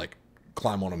enemies. They'll like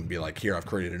climb on them and be like, here, I've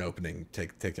created an opening,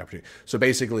 take the opportunity. So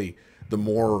basically, the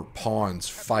more pawns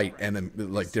fight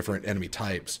different enemy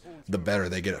types, the better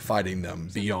they get at fighting them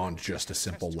beyond just a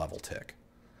simple level tick.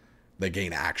 They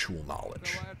gain actual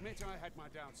knowledge.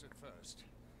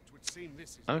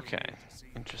 Okay,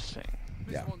 interesting.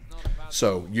 Yeah.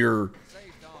 So you're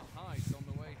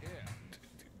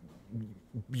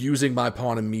using my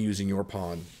pawn and me using your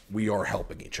pawn. We are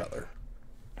helping each other.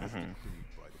 Mm-hmm.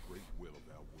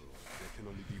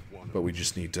 But we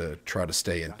just need to try to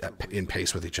stay in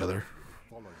pace with each other.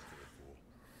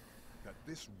 That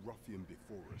this ruffian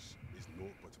before us is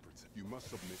naught but to protect. You must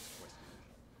submit to questioning.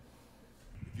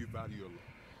 If you value your life,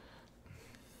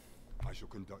 I shall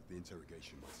conduct the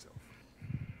interrogation myself.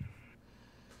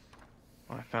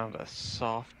 I found a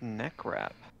soft neck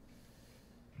wrap.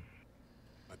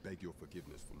 I beg your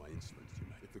forgiveness for my insolence, Your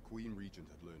Majesty. If the Queen Regent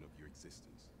had learned of your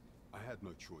existence, I had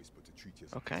no choice but to treat you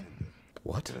as a pretender.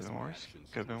 What? Could have been worse.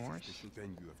 Could have been worse.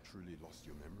 Then you have truly lost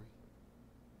your memory.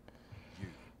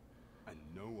 You and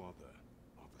no other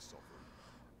are the sovereign.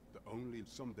 Only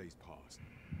some days past,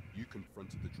 you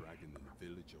confronted the dragon in the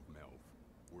village of Melv,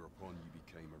 whereupon you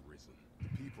became arisen. The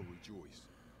people rejoiced,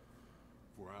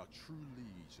 for our true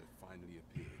liege had finally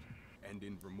appeared, and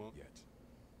in Vermont yet,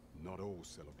 not all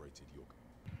celebrated your...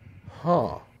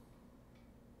 Huh.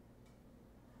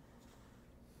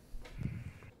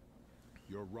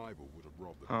 Your rival would have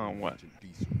robbed the what?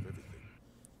 Diesel of everything.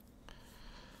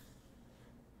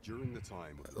 During the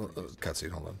time of the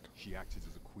cutscene, hold on. she acted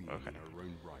as a queen in her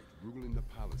own right, ruling the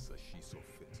palace as she saw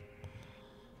fit.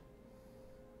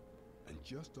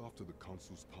 just after the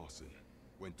consul's passing,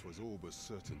 when 'twas all but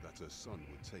certain that her son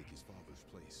would take his father's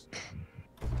place.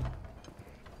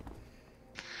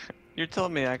 You're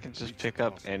telling me I can just pick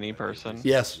up any person?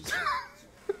 Yes.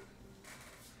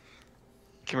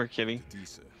 Come here, kitty.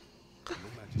 Your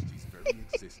Majesty's very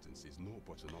existence is naught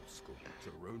but an obstacle to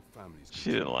her own family's.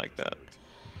 She didn't like that.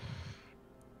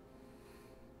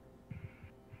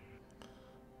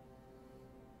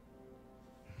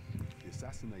 The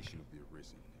assassination of the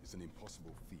Arisen is an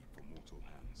impossible feat for mortal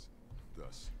hands.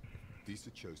 Thus, Disa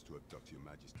chose to abduct your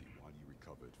Majesty while you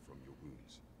recovered from your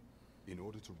wounds, in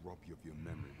order to rob you of your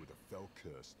memory with a fell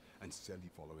curse and sell you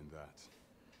following that.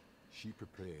 She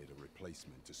prepared a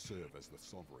replacement to serve as the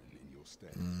sovereign in your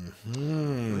stead.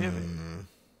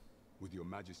 With your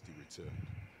Majesty returned,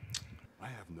 I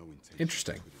have no intention.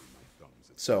 Interesting. Of twiddling my thumbs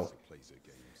at So, Placer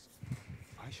games.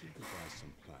 I should devise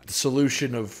some plan. the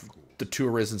solution of the two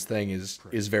Arisens thing is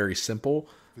very simple,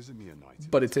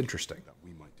 but it's interesting. That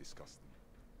we might discuss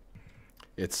them.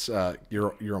 It's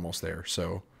you're almost there.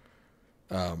 So,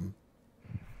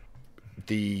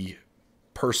 the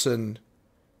person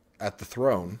at the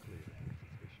throne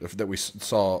that we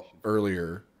saw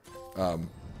earlier,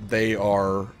 they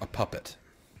are a puppet.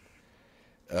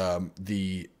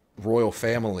 The royal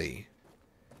family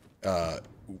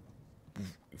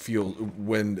feel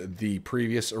when the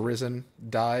previous Arisen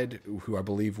died, who I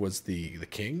believe was the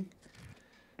king.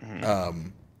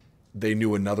 They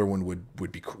knew another one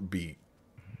would be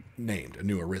named, a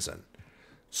new Arisen.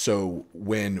 So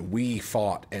when we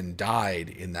fought and died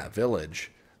in that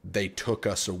village, they took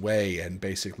us away and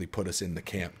basically put us in the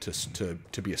camp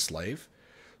to be a slave,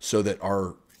 so that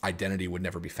our identity would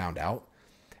never be found out.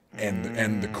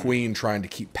 And the queen, trying to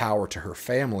keep power to her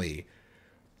family,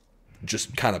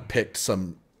 just kind of picked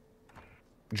some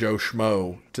Joe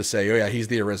Schmo to say, oh yeah, he's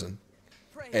the Arisen,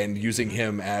 and using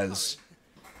him as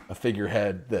a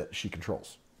figurehead that she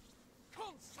controls.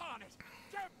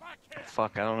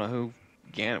 Fuck, I don't know who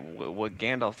what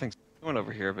Gandalf thinks he's doing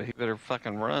over here, but he better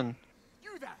fucking run.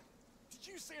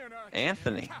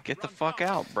 Anthony, get the fuck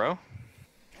out, bro.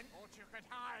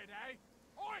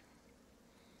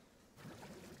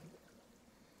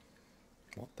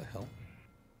 What the hell?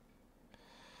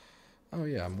 Oh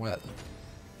yeah, I'm wet.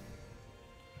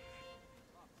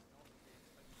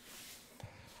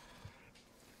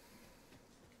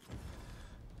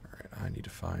 Alright, I need to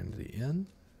find the inn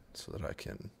so that I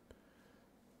can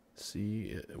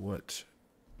see what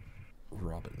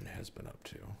Robin has been up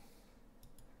to.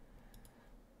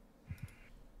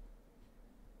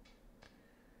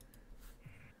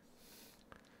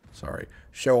 Sorry.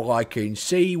 So I can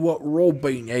see what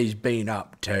Robin has been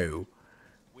up to.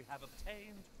 We have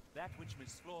obtained that which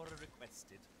Miss Flora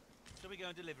requested. Shall we go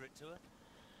and deliver it to her?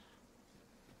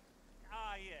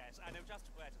 Ah, yes, I know just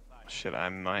where to find it. Shit, I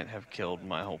might have killed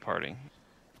my whole party.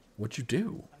 What'd you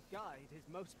do? A guide is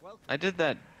most welcome. I did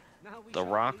that, the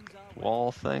rock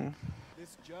wall thing.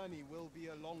 This journey will be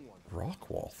a long one. Rock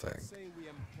wall thing.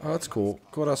 Oh, that's cool.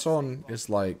 Corazon is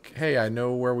like, hey, I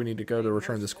know where we need to go to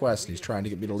return this quest, and he's trying to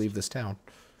get me to leave this town.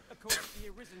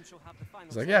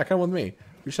 He's like, yeah, come with me.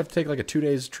 We just have to take like a 2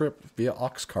 days trip via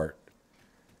ox cart.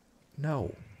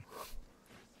 No.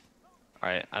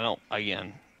 Alright, I don't,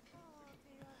 again.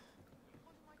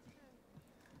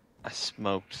 I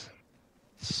smoked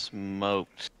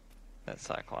that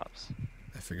Cyclops.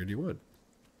 I figured you would.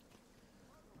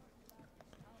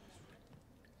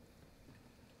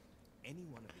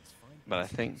 But I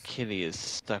think Kitty is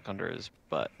stuck under his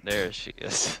butt. There she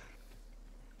is.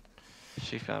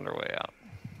 She found her way out.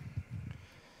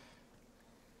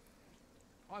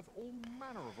 I've all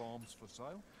manner of arms for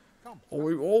sale. Come.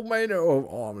 All manner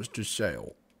of arms to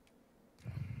sale.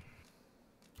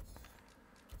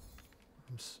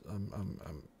 I'm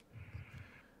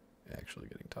actually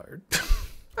getting tired.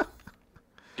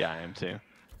 Yeah, I am too.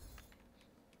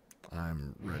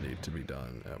 I'm ready to be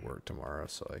done at work tomorrow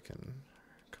so I can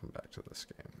come back to this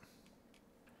game.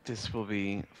 This will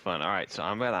be fun. All right, so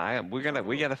we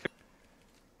gotta fix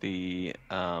the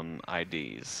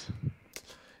IDs.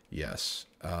 Yes.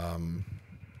 Oh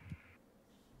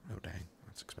dang,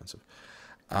 that's expensive.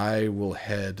 I will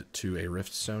head to a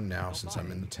rift zone now since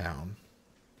I'm in the town.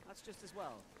 That's just as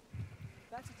well.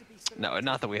 No,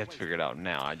 not that we have to figure it out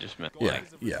now. I just meant Yeah, like.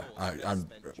 yeah. I'm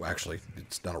well, actually,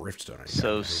 it's not a rift zone.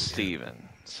 So Steven.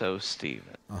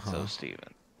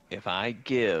 If I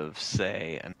give,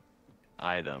 say, an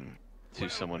item to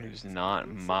someone who's not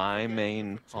my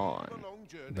main pawn,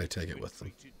 they take it with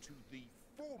them.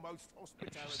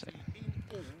 Interesting.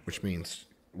 Which means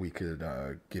we could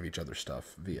give each other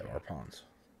stuff via our pawns.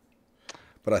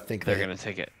 But I think they're gonna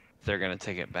take it. they're gonna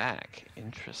take it back.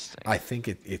 Interesting. I think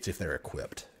it's if they're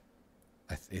equipped.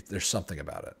 There's something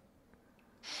about it.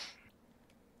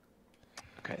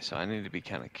 Okay, so I need to be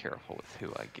kind of careful with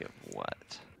who I give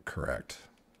what. Correct.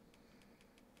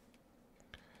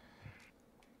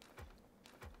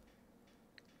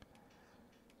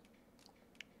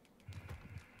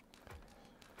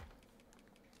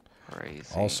 Crazy.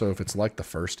 Also, if it's like the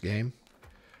first game,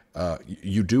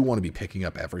 you do want to be picking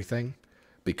up everything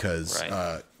because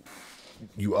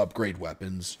you upgrade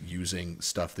weapons using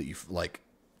stuff that you like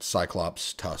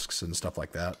Cyclops tusks and stuff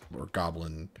like that, or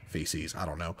goblin feces. I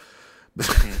don't know.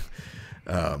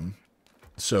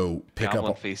 So pick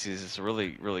goblin up feces is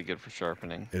really, really good for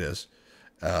sharpening. It is.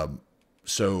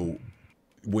 So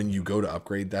when you go to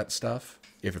upgrade that stuff,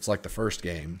 if it's like the first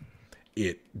game,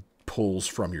 it pulls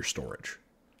from your storage.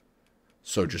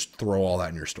 So just throw all that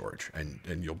in your storage,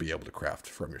 and you'll be able to craft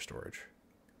from your storage.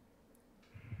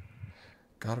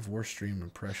 God of War stream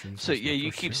impressions. So yeah,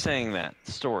 you keep saying that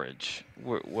storage.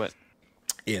 What?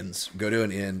 Inns. Go to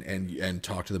an inn and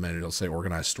talk to them, and it'll say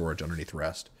organized storage underneath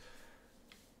rest.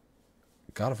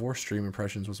 God of War stream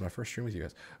impressions was my first stream with you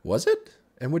guys. Was it?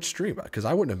 And which stream? Because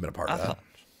I wouldn't have been a part of that.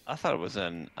 I thought it was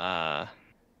in.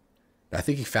 I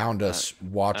think he found us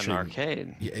watching an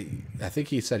arcade. Yeah, I think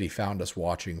he said he found us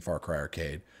watching Far Cry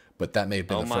Arcade, but that may have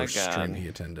been the first stream he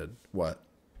attended. What?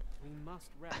 We must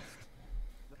rest.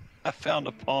 I found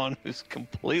a pawn who's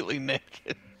completely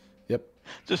naked. Yep.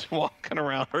 Just walking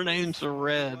around. Her name's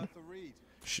Red.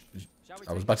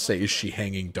 I was about to say, is she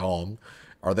hanging dong?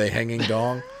 Are they hanging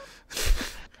dong?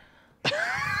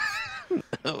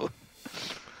 No.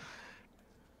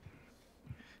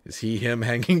 Is he him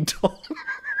hanging dong?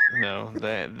 No,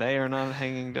 they are not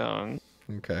hanging dong.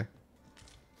 Okay.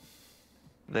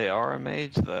 They are a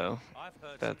mage, though.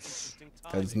 That's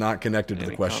not connected to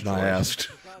the question I asked.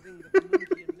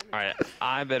 All right,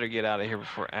 I better get out of here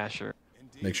before Asher.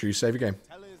 Make sure you save your game.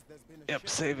 Yep,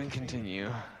 save and continue.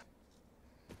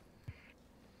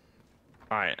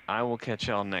 All right, I will catch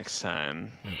y'all next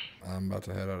time. I'm about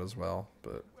to head out as well,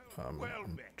 but I'm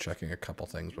checking a couple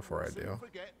things before I do.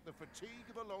 Forget the fatigue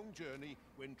of a long journey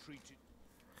when treated.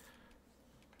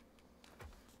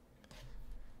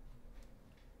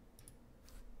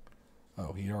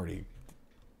 Oh, he already...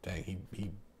 Dang,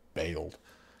 he bailed.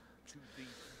 To the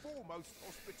foremost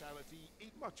hospitality,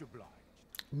 much obliged.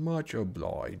 Much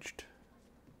obliged.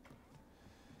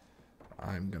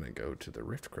 I'm going to go to the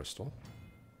Rift Crystal.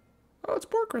 Oh, it's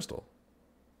Port Crystal.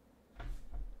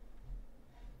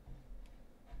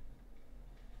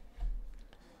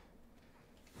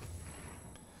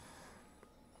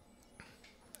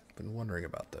 Been wondering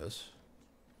about this.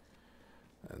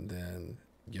 And then,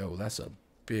 yo, that's a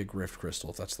big Rift Crystal,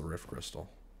 if that's the Rift Crystal.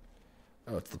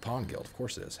 Oh, it's the Pawn Guild. Of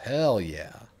course it is. Hell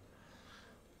yeah.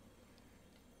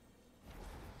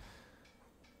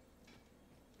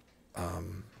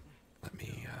 Let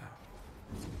me,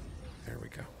 there we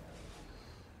go.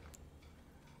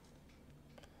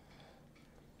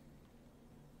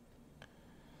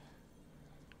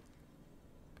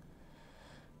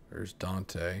 There's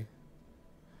Dante.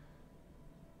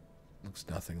 Looks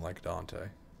nothing like Dante.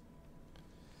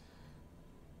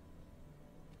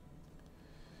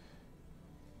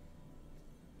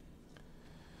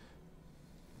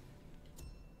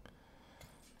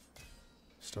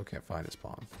 Still can't find his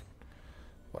pawn.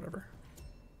 Whatever.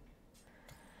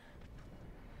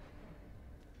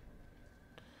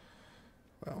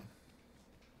 Well,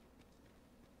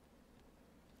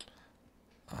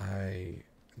 I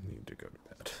need to go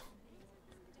to bed.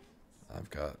 I've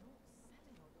got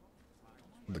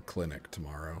the clinic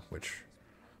tomorrow, which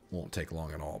won't take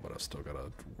long at all, but I've still got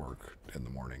to work in the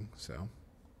morning, so.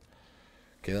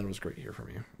 Kaylin, it was great to hear from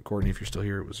you. Courtney, if you're still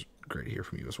here, it was great to hear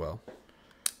from you as well.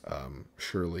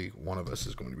 Surely one of us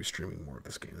is going to be streaming more of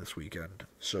this game this weekend,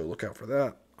 so look out for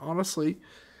that. Honestly,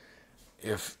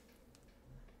 if...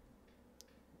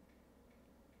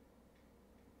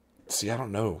 See, I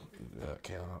don't know,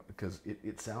 Kayla, because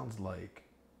it sounds like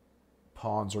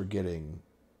pawns are getting...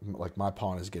 Like, my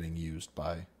pawn is getting used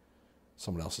by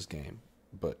someone else's game,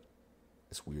 but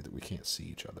it's weird that we can't see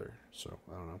each other, so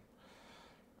I don't know.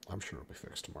 I'm sure it'll be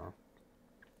fixed tomorrow.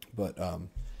 But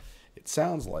it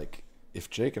sounds like if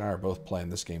Jake and I are both playing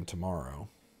this game tomorrow,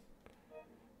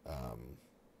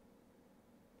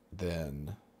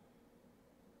 then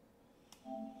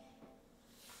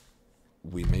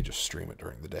we may just stream it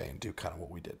during the day and do kind of what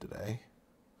we did today.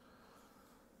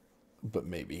 But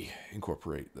maybe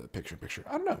incorporate the picture-in-picture.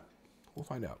 I don't know. We'll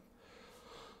find out.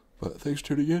 But thanks for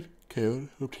tuning in. Kaylin,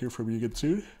 hope to hear from you again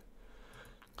soon.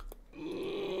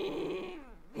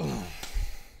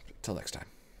 Till next time.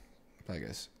 Bye,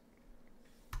 guys.